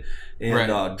sheephead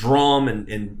and drum and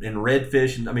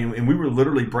redfish, and we were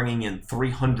literally bringing in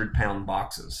 300-pound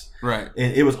boxes. Right.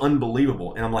 And it was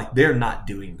unbelievable. And I'm like, they're not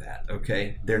doing that.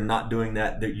 Okay, they're not doing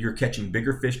that. You're catching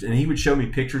bigger fish. And he would show me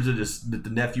pictures of this that the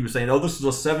nephew was saying, oh, this is a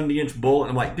 70-inch bull, and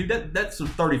I'm like, dude, that's a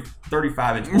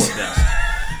 35-inch bull at best.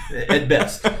 At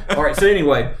best. All right. So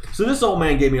anyway, this old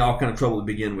man gave me all kind of trouble to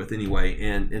begin with. Anyway,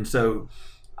 and so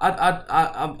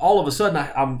I all of a sudden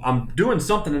I'm doing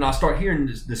something, and I start hearing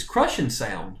this crushing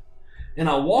sound, and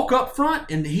I walk up front,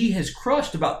 and he has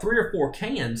crushed about 3 or 4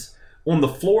 cans on the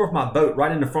floor of my boat,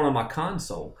 right in the front of my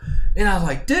console. And I was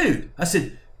like, dude, I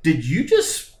said, did you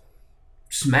just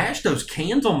smash those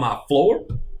cans on my floor?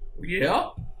 Yeah.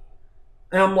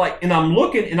 And I'm like, and I'm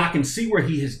looking, and I can see where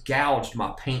he has gouged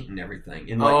my paint and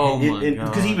everything. And like,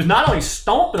 because he was not only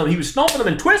stomping them, he was stomping them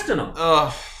and twisting them.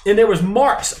 Ugh. And there was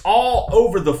marks all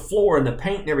over the floor and the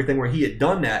paint and everything where he had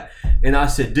done that. And I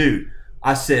said, dude,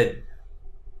 I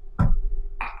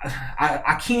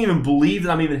can't even believe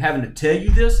that I'm even having to tell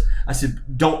you this. I said,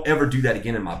 don't ever do that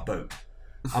again in my boat.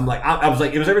 I'm like, I was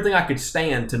like, it was everything I could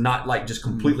stand to not like just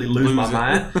completely lose my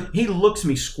mind. He looks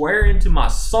me square into my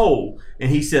soul, and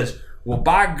he says, well,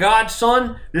 by God,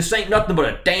 son, this ain't nothing but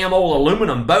a damn old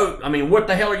aluminum boat. I mean, what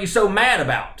the hell are you so mad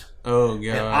about? Oh god!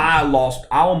 And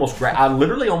I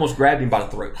literally almost grabbed him by the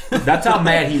throat. That's how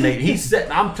mad he made. He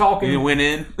said, "I'm talking." You went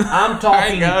in. I'm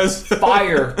talking guys.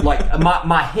 fire. Like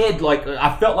my head, like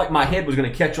I felt like my head was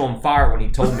going to catch on fire when he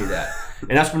told me that.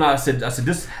 And that's when I said,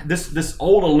 this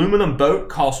old aluminum boat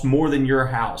costs more than your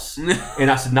house.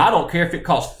 And I said, no, I don't care if it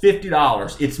costs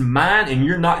 $50. It's mine, and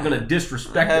you're not going to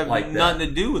disrespect it like that. Nothing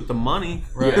to do with the money,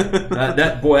 right? Yeah.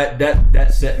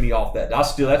 that set me off.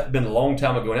 That's been a long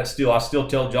time ago, and I still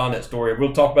tell John that story.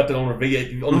 We'll talk about that on the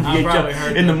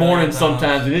VHF in the morning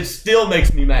sometimes, and it still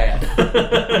makes me mad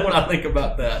when I think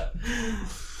about that.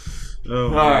 Oh,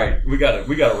 all right, we got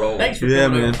to roll. Thanks for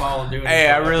coming on, Paul, and doing Hey,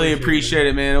 I really appreciate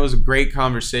it, man. It was a great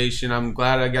conversation. I'm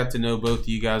glad I got to know both of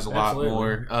you guys a lot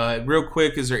more. Real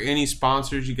quick, is there any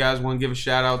sponsors you guys want to give a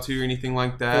shout out to or anything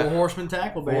like that? 4 Horsemen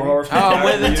Tackle, baby. I'm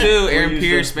with him too. Aaron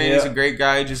Pierce, man, he's a great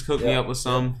guy. He just hooked me up with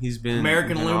some. He's been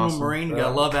American Aluminum awesome. Marine. You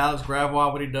gotta love Alex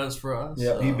Gravois, what he does for us.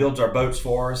 Yeah, he builds our boats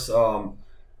for us.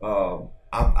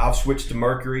 I've switched to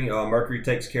Mercury. Mercury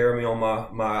takes care of me on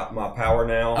my power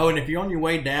now. Oh, and if you're on your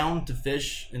way down to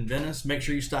fish in Venice, make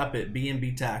sure you stop at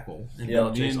B&B Tackle in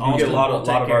Belle Chasse. You get a lot of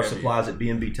our supplies at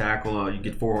B&B Tackle. You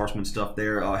get 4 Horsemen stuff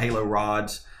there. Halo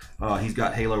rods. He's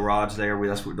got Halo rods there.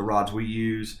 That's what the rods we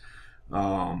use.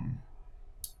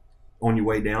 On your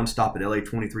way down, stop at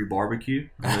LA23 Barbecue.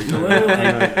 Make a little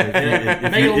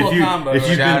combo. If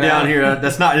you've been down here,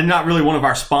 they're not really one of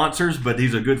our sponsors, but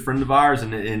he's a good friend of ours,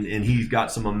 and he's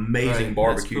got some amazing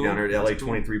barbecue down there at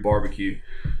LA23 Barbecue.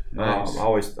 Nice. I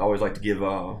always like to give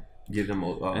them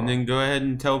a. And then go ahead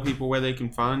and tell people where they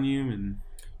can find you and.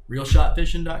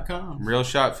 RealShotFishing.com.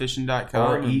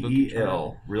 RealShotFishing.com.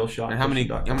 REEL. RealShotFishing.com. And how many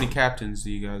captains do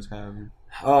you guys have?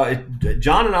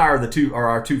 John and I are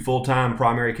our two full-time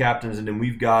primary captains, and then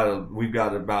we've got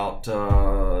about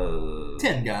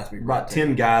 10 guys. About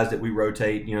 10 guys that we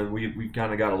rotate. You know, we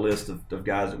kind of got a list of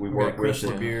guys that we work with. Chris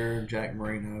LeBeer, Jack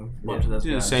Marino, a bunch of those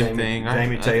guys. The same thing.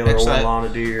 Jamie Taylor,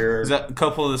 Orlana Deer. Is that a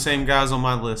couple of the same guys on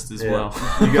my list as well?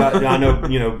 You got, I know,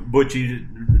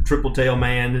 Butchie, Triple Tail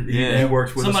Man. He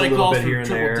works with us a little bit here and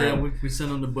there. Tail, we send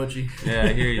him to Butchie. Yeah, I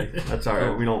hear you. That's all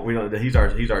right. We don't. He's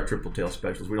our Triple Tail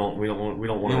specialist. We don't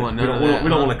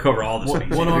want to cover all the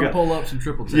species. One arm pull ups and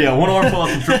triple tails. Yeah, one arm pull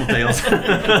ups and triple tails.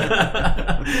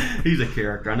 He's a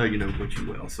character. I know you know Butchie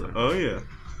well. So. Oh yeah.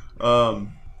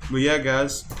 But yeah,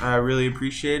 guys, I really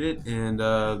appreciate it, and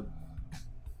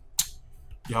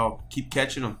y'all keep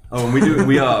catching them. Oh, and we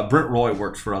Brent Roy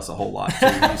works for us a whole lot. So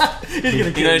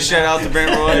he's gonna shout out to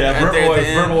Brent Roy. Yeah,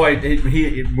 Brent Roy.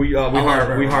 We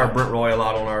hire Brent Roy a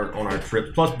lot on our trips.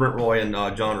 Plus, Brent Roy and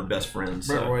John are best friends.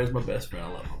 Brent Roy is my best friend. I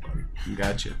love my buddy.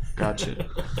 Gotcha.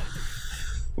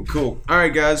 Well, cool. All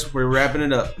right, guys, we're wrapping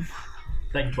it up.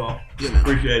 Thank you, Paul. Yeah,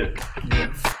 appreciate it.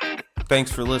 Yeah.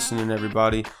 Thanks for listening,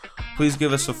 everybody. Please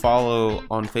give us a follow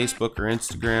on Facebook or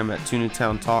Instagram at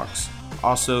Tunatown Talks.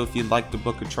 Also, if you'd like to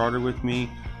book a charter with me,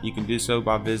 you can do so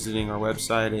by visiting our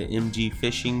website at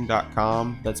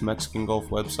mgfishing.com. That's Mexican Gulf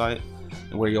website,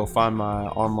 and where you'll find my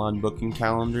online booking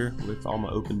calendar with all my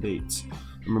open dates.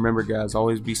 And remember, guys,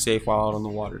 always be safe while out on the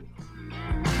water.